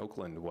upon in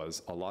Oakland,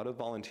 was a lot of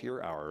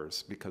volunteer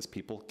hours, because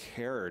people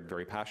cared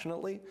very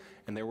passionately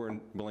and they were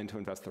willing to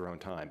invest their own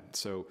time.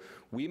 So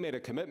we made a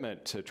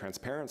commitment to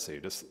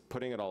transparency, just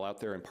putting it all out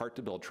there, in part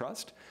to build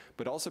trust,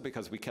 but also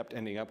because we kept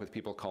ending up with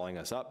people calling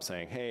us up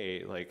saying,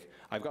 hey, like,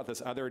 I've got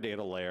this other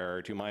data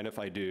layer, do you mind if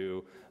I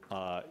do,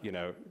 you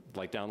know,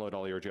 like download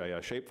all your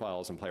GIS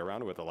shapefiles and play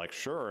around with it? Like,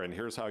 sure, and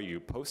here's how you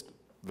post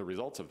the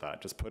results of that.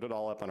 Just put it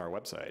all up on our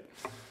website.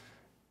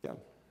 Yeah.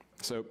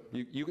 So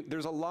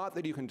there's a lot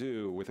that you can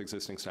do with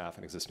existing staff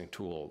and existing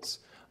tools,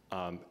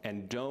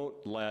 and don't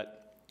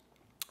let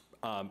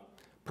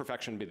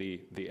perfection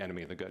be the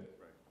enemy of the good.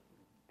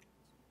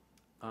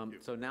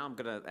 So now I'm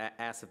going to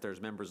ask if there's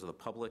members of the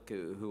public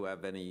who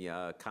have any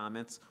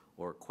comments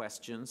or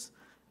questions.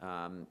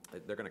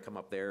 They're going to come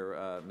up there.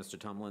 Mr.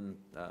 Tumlin.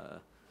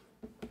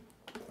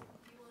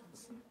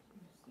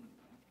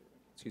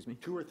 Excuse me?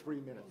 2 or 3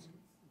 minutes.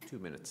 2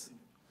 minutes.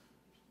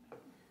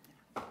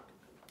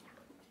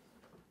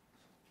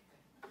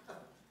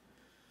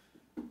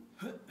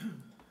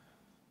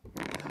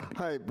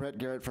 Hi, Brett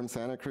Garrett from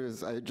Santa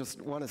Cruz. I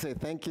just want to say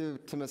thank you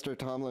to Mr.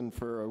 Tumlin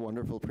for a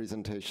wonderful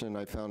presentation.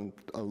 I found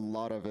a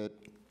lot of it,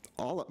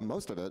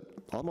 almost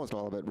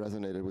all of it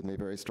resonated with me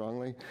very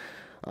strongly.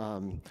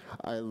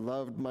 I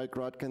loved Mike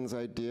Rotkin's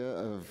idea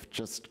of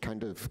just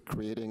kind of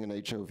creating an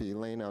HOV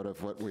lane out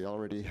of what we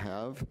already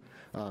have.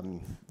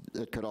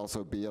 It could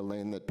also be a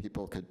lane that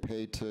people could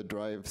pay to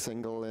drive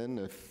single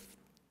in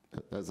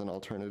as an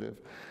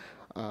alternative.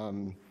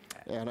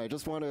 And I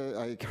just want to,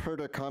 I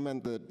heard a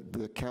comment that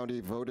the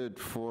county voted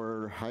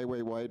for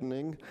highway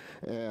widening,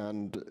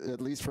 and at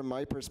least from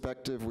my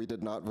perspective, we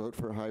did not vote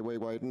for highway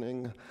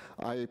widening.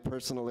 I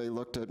personally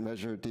looked at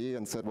Measure D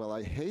and said, well,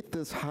 I hate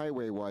this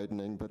highway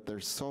widening, but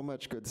there's so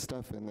much good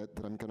stuff in it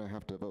that I'm going to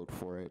have to vote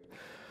for it.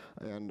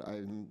 And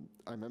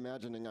I'm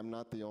imagining I'm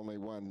not the only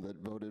one that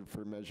voted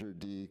for Measure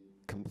D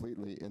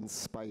completely in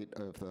spite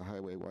of the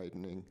highway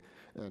widening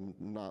and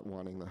not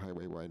wanting the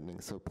highway widening.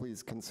 So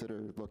please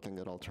consider looking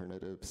at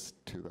alternatives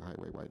to the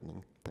highway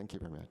widening. Thank you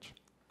very much.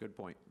 Good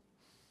point.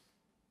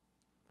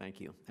 Thank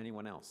you.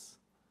 Anyone else?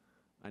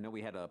 I know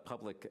we had a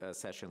public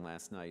session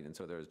last night, and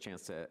so there was a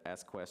chance to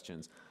ask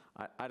questions.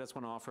 I just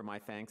want to offer my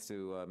thanks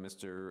to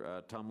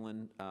Mr.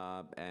 Tumlin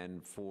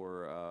and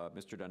for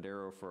Mr.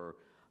 Dondero for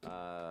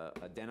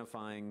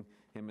identifying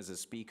him as a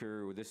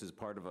speaker. This is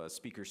part of a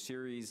speaker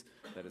series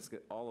that is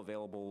all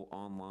available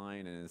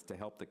online and is to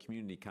help the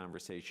community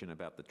conversation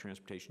about the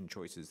transportation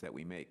choices that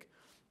we make.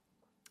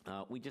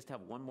 We just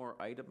have one more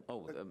item.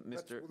 Oh,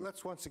 Mr.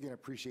 Let's once again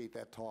appreciate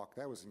that talk.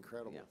 That was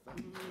incredible. Yeah.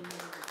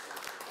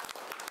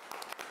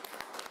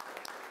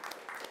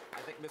 I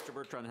think Mr.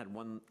 Bertrand had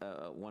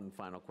one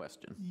final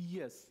question.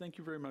 Yes, thank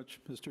you very much,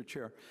 Mr.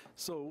 Chair.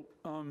 So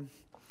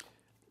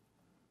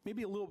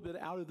maybe a little bit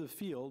out of the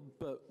field,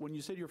 but when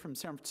you said you're from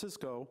San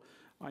Francisco,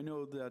 I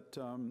know that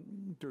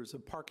there's a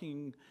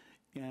parking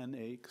and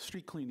a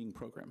street cleaning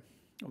program.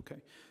 Okay,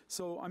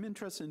 so I'm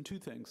interested in two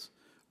things.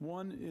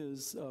 One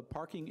is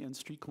parking and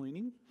street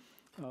cleaning.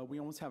 We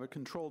almost have a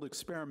controlled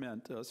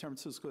experiment. San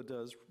Francisco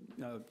does,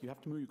 you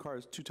have to move your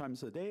cars 2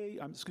 times a day,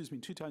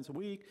 2 times a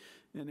week.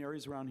 In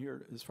areas around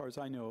here, as far as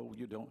I know,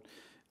 you don't.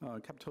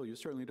 Capitola, you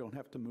certainly don't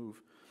have to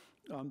move.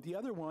 The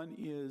other one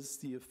is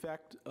the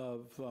effect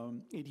of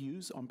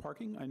ADUs on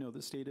parking. I know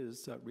the state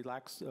has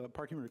relaxed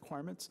parking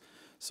requirements.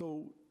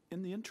 So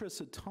in the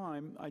interest of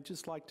time, I'd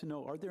just like to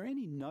know, are there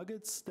any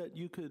nuggets that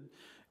you could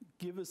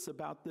give us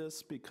about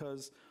this?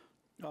 Because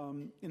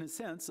in a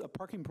sense, a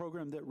parking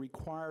program that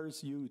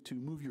requires you to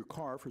move your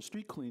car for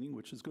street cleaning,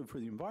 which is good for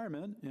the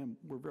environment, and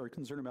we're very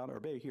concerned about our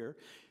bay here,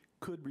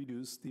 could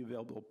reduce the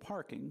available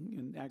parking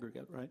in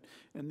aggregate, right?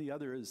 And the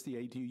other is the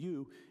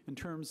ADU in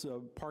terms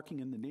of parking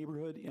in the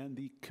neighborhood and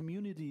the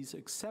community's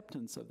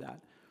acceptance of that.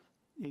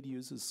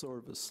 ADUs is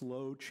sort of a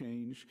slow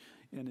change,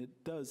 and it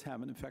does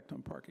have an effect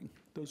on parking.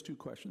 Those two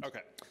questions.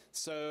 Okay,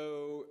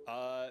 so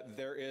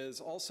there is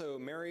also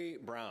Mary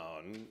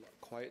Brown,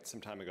 quite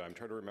some time ago, I'm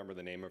trying to remember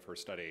the name of her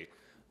study,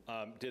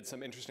 did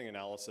some interesting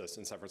analysis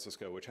in San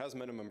Francisco, which has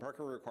minimum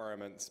parking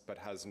requirements, but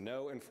has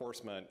no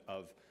enforcement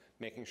of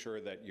making sure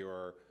that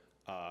your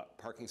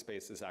parking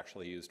space is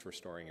actually used for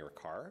storing your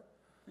car.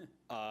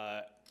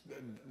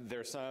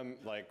 There's some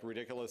like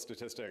ridiculous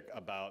statistic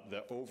about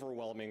the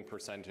overwhelming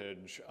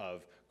percentage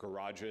of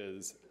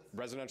garages,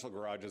 residential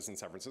garages in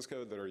San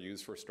Francisco that are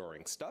used for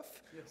storing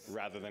stuff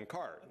rather than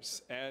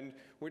cars. And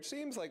which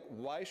seems like,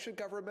 why should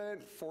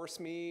government force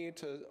me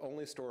to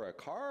only store a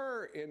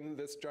car in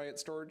this giant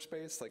storage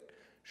space? Like,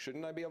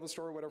 shouldn't I be able to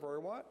store whatever I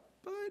want?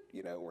 But,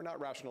 you know, we're not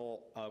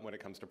rational when it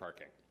comes to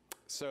parking.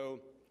 So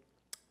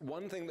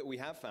one thing that we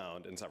have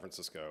found in San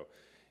Francisco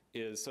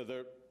is, so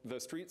the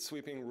street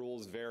sweeping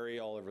rules vary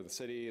all over the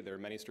city. There are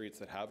many streets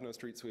that have no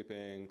street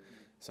sweeping,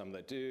 some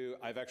that do.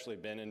 I've actually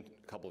been in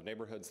a couple of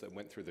neighborhoods that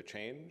went through the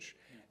change.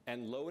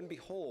 And lo and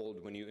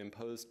behold, when you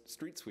impose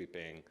street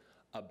sweeping,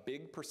 a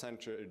big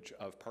percentage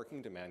of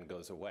parking demand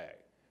goes away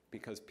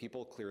because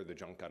people clear the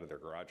junk out of their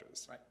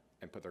garages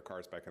and put their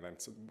cars back in them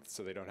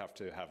so they don't have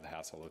to have the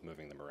hassle of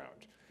moving them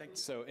around.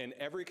 So in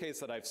every case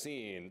that I've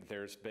seen,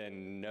 there's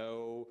been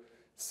no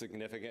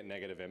significant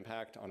negative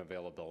impact on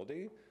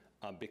availability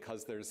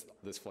because there's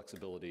this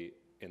flexibility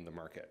in the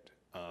market.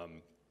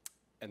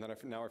 And then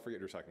now I forget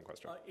your second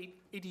question.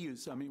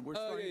 ADUs, I mean, we're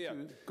starting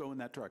to go in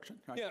that direction.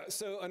 Right? Yeah,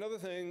 so another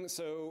thing,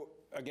 so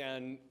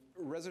again,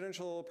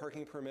 residential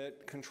parking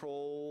permit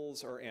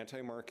controls are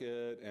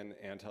anti-market and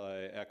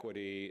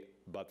anti-equity,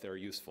 but they're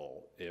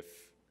useful if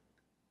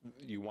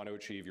you want to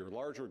achieve your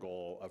larger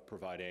goal of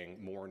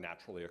providing more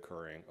naturally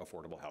occurring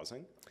affordable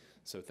housing.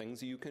 So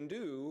things you can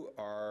do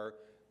are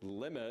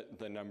limit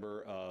the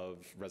number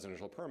of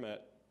residential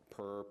permit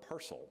per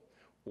parcel,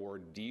 or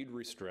deed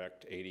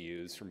restrict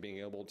ADUs from being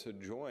able to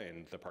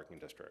join the parking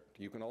district.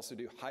 You can also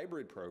do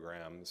hybrid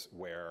programs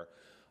where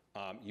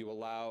you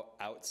allow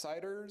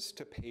outsiders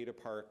to pay to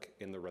park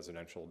in the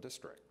residential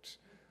district.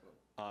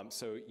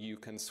 So you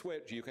can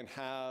switch, you can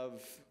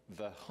have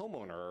the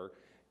homeowner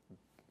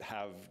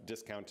have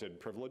discounted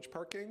privilege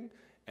parking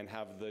and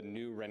have the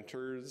new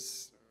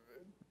renters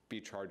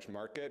be charged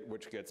market,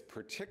 which gets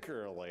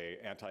particularly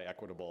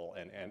anti-equitable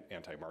and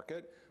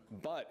anti-market.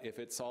 But if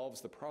it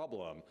solves the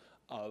problem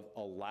of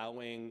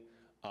allowing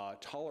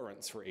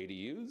tolerance for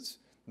ADUs,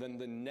 then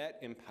the net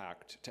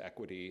impact to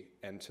equity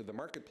and to the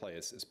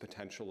marketplace is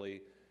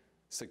potentially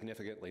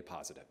significantly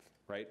positive,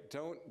 right?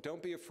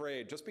 Don't be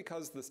afraid, just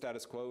because the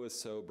status quo is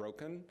so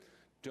broken,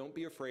 don't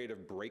be afraid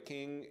of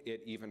breaking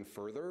it even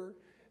further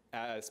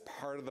as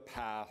part of the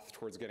path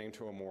towards getting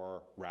to a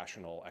more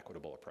rational,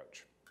 equitable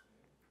approach.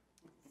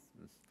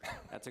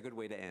 That's a good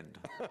way to end.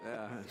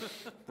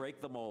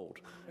 Break the mold.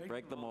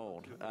 Break the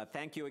mold.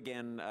 Thank you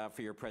again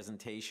for your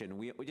presentation.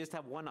 We just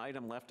have one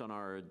item left on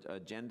our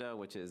agenda,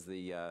 which is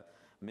the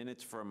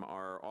minutes from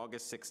our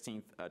August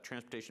 16th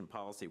Transportation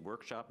Policy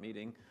Workshop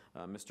meeting.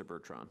 Mr.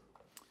 Bertrand.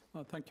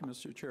 Thank you,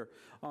 Mr. Chair.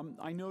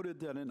 I noted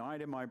that an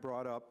item I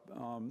brought up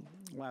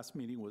last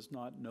meeting was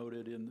not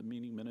noted in the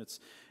meeting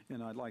minutes,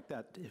 and I'd like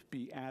that to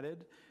be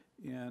added.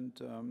 And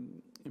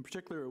in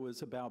particular, it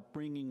was about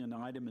bringing an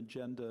item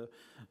agenda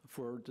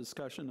for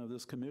discussion of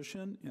this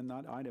commission, and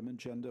that item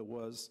agenda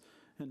was,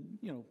 and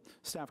you know,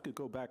 staff could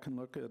go back and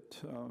look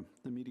at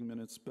the meeting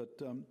minutes,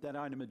 but that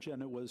item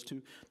agenda was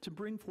to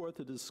bring forth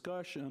a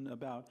discussion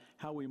about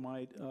how we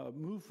might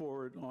move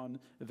forward on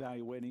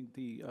evaluating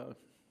the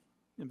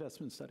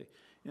investment study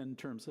in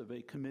terms of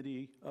a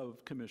committee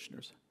of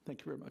commissioners. Thank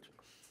you very much.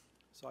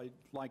 So I'd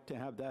like to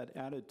have that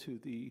added to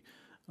the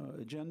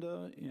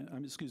agenda,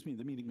 excuse me,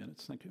 the meeting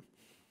minutes. Thank you.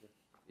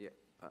 Yeah.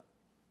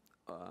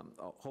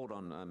 Hold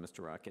on,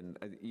 Mr. Rock. And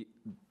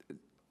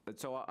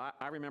so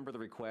I remember the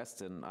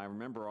request, and I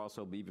remember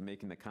also even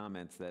making the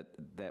comments that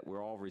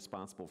we're all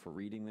responsible for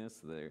reading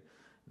this,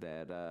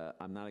 that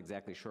I'm not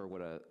exactly sure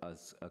what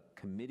a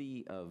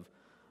committee of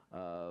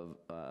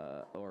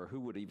or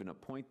who would even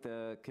appoint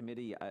the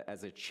committee.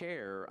 As a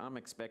chair, I'm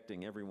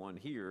expecting everyone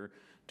here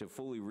to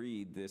fully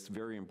read this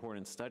very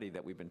important study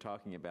that we've been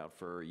talking about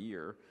for a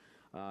year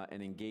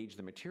and engage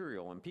the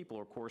material. And people,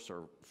 of course,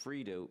 are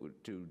free to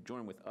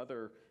join with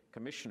other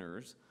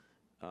commissioners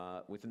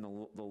within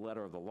the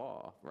letter of the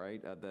law,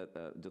 right?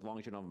 As long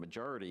as you don't have a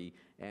majority,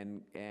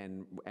 and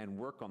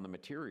work on the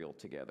material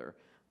together.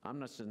 I'm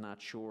just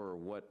not sure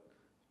what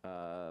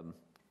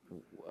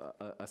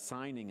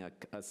assigning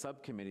a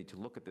subcommittee to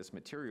look at this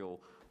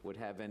material would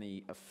have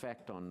any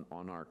effect on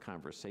our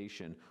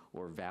conversation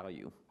or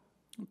value.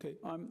 Okay,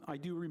 I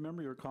do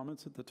remember your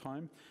comments at the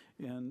time,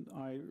 and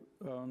I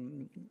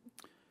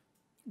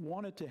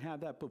wanted to have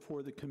that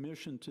before the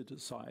commission to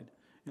decide,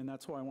 and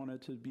that's why I wanted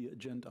it to be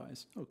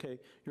agendized. Okay,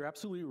 you're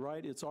absolutely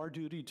right. It's our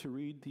duty to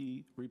read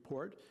the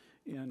report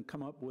and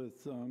come up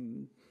with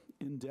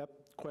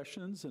in-depth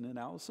questions and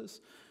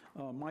analysis.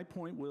 My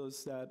point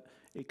was that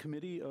a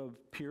committee of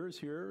peers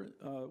here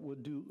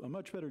would do a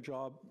much better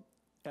job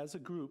as a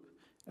group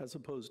as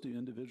opposed to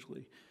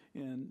individually.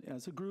 And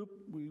as a group,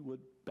 we would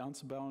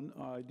bounce about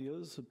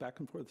ideas back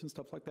and forth and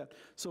stuff like that.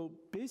 So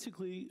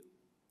basically,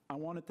 I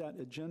wanted that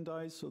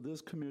agendized so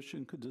this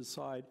commission could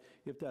decide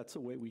if that's the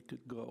way we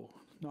could go.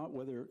 Not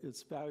whether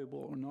it's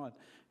valuable or not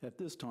at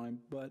this time,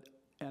 but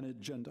an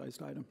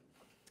agendized item.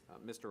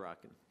 Mr.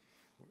 Rockin.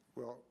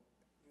 Well,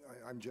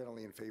 I'm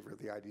generally in favor of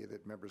the idea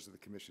that members of the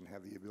commission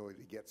have the ability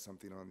to get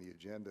something on the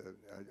agenda.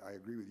 I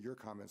agree with your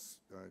comments,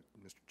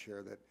 Mr.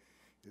 Chair, that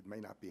it may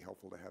not be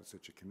helpful to have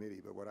such a committee,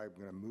 but what I'm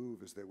going to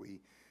move is that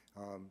we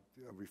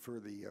refer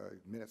the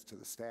minutes to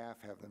the staff,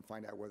 have them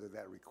find out whether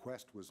that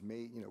request was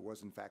made,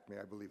 was in fact made,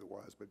 I believe it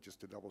was, but just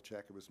to double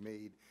check it was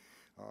made,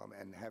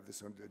 and have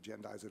this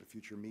agendized at a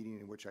future meeting,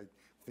 in which I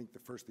think the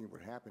first thing that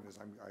would happen is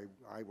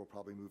I will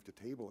probably move to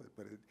table it,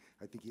 but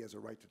I think he has a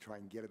right to try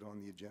and get it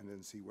on the agenda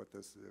and see what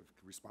this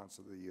response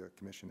of the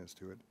commission is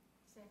to it.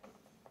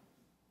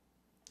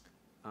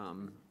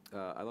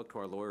 I look to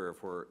our lawyer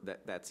for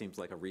that seems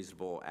like a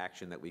reasonable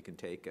action that we can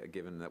take,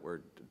 given that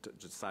we're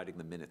deciding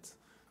the minutes.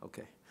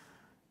 Okay.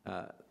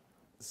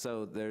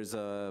 So there's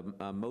a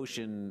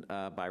motion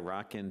by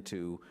Rockin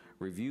to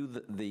review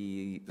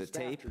the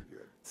tape.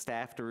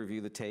 Staff to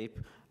review the tape.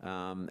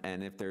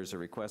 And if there's a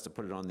request to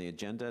put it on the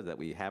agenda, that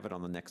we have it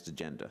on the next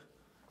agenda.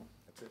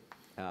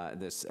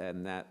 That's it.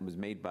 And that was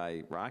made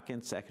by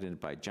Rockin, seconded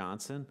by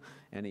Johnson.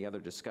 Any other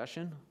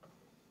discussion?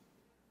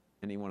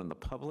 Anyone in the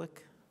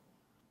public?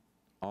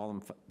 All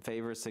in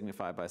favor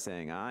signify by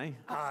saying aye.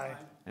 Aye.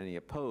 Any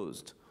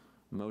opposed?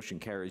 Motion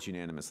carries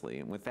unanimously.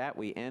 And with that,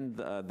 we end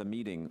the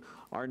meeting.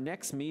 Our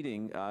next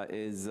meeting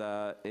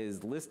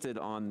is listed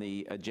on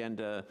the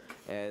agenda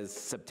as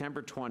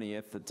September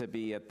 20th to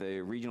be at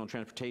the Regional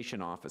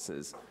Transportation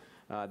Offices.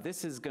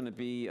 This is going to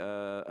be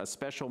a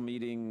special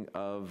meeting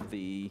of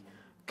the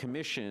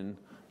commission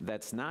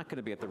that's not going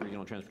to be at the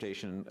Regional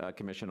Transportation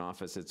Commission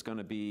office. It's going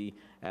to be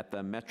at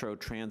the Metro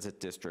Transit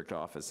District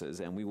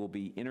offices, and we will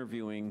be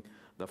interviewing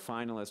the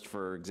finalist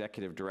for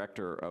executive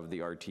director of the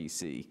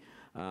RTC.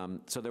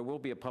 So there will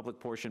be a public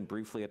portion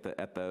briefly at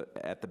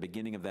the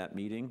beginning of that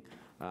meeting,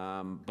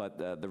 but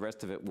the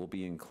rest of it will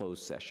be in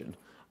closed session.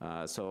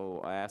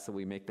 So I ask that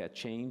we make that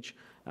change,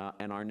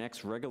 and our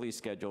next regularly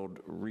scheduled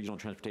Regional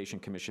Transportation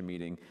Commission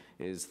meeting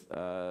is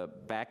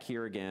back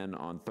here again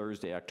on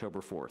Thursday, October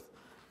 4th.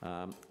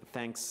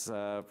 Thanks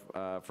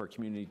for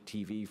Community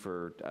TV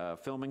for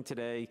filming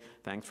today.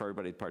 Thanks for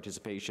everybody's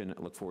participation.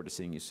 I look forward to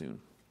seeing you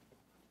soon.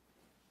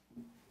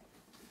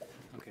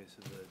 Okay,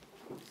 so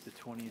the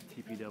 20th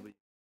TPW.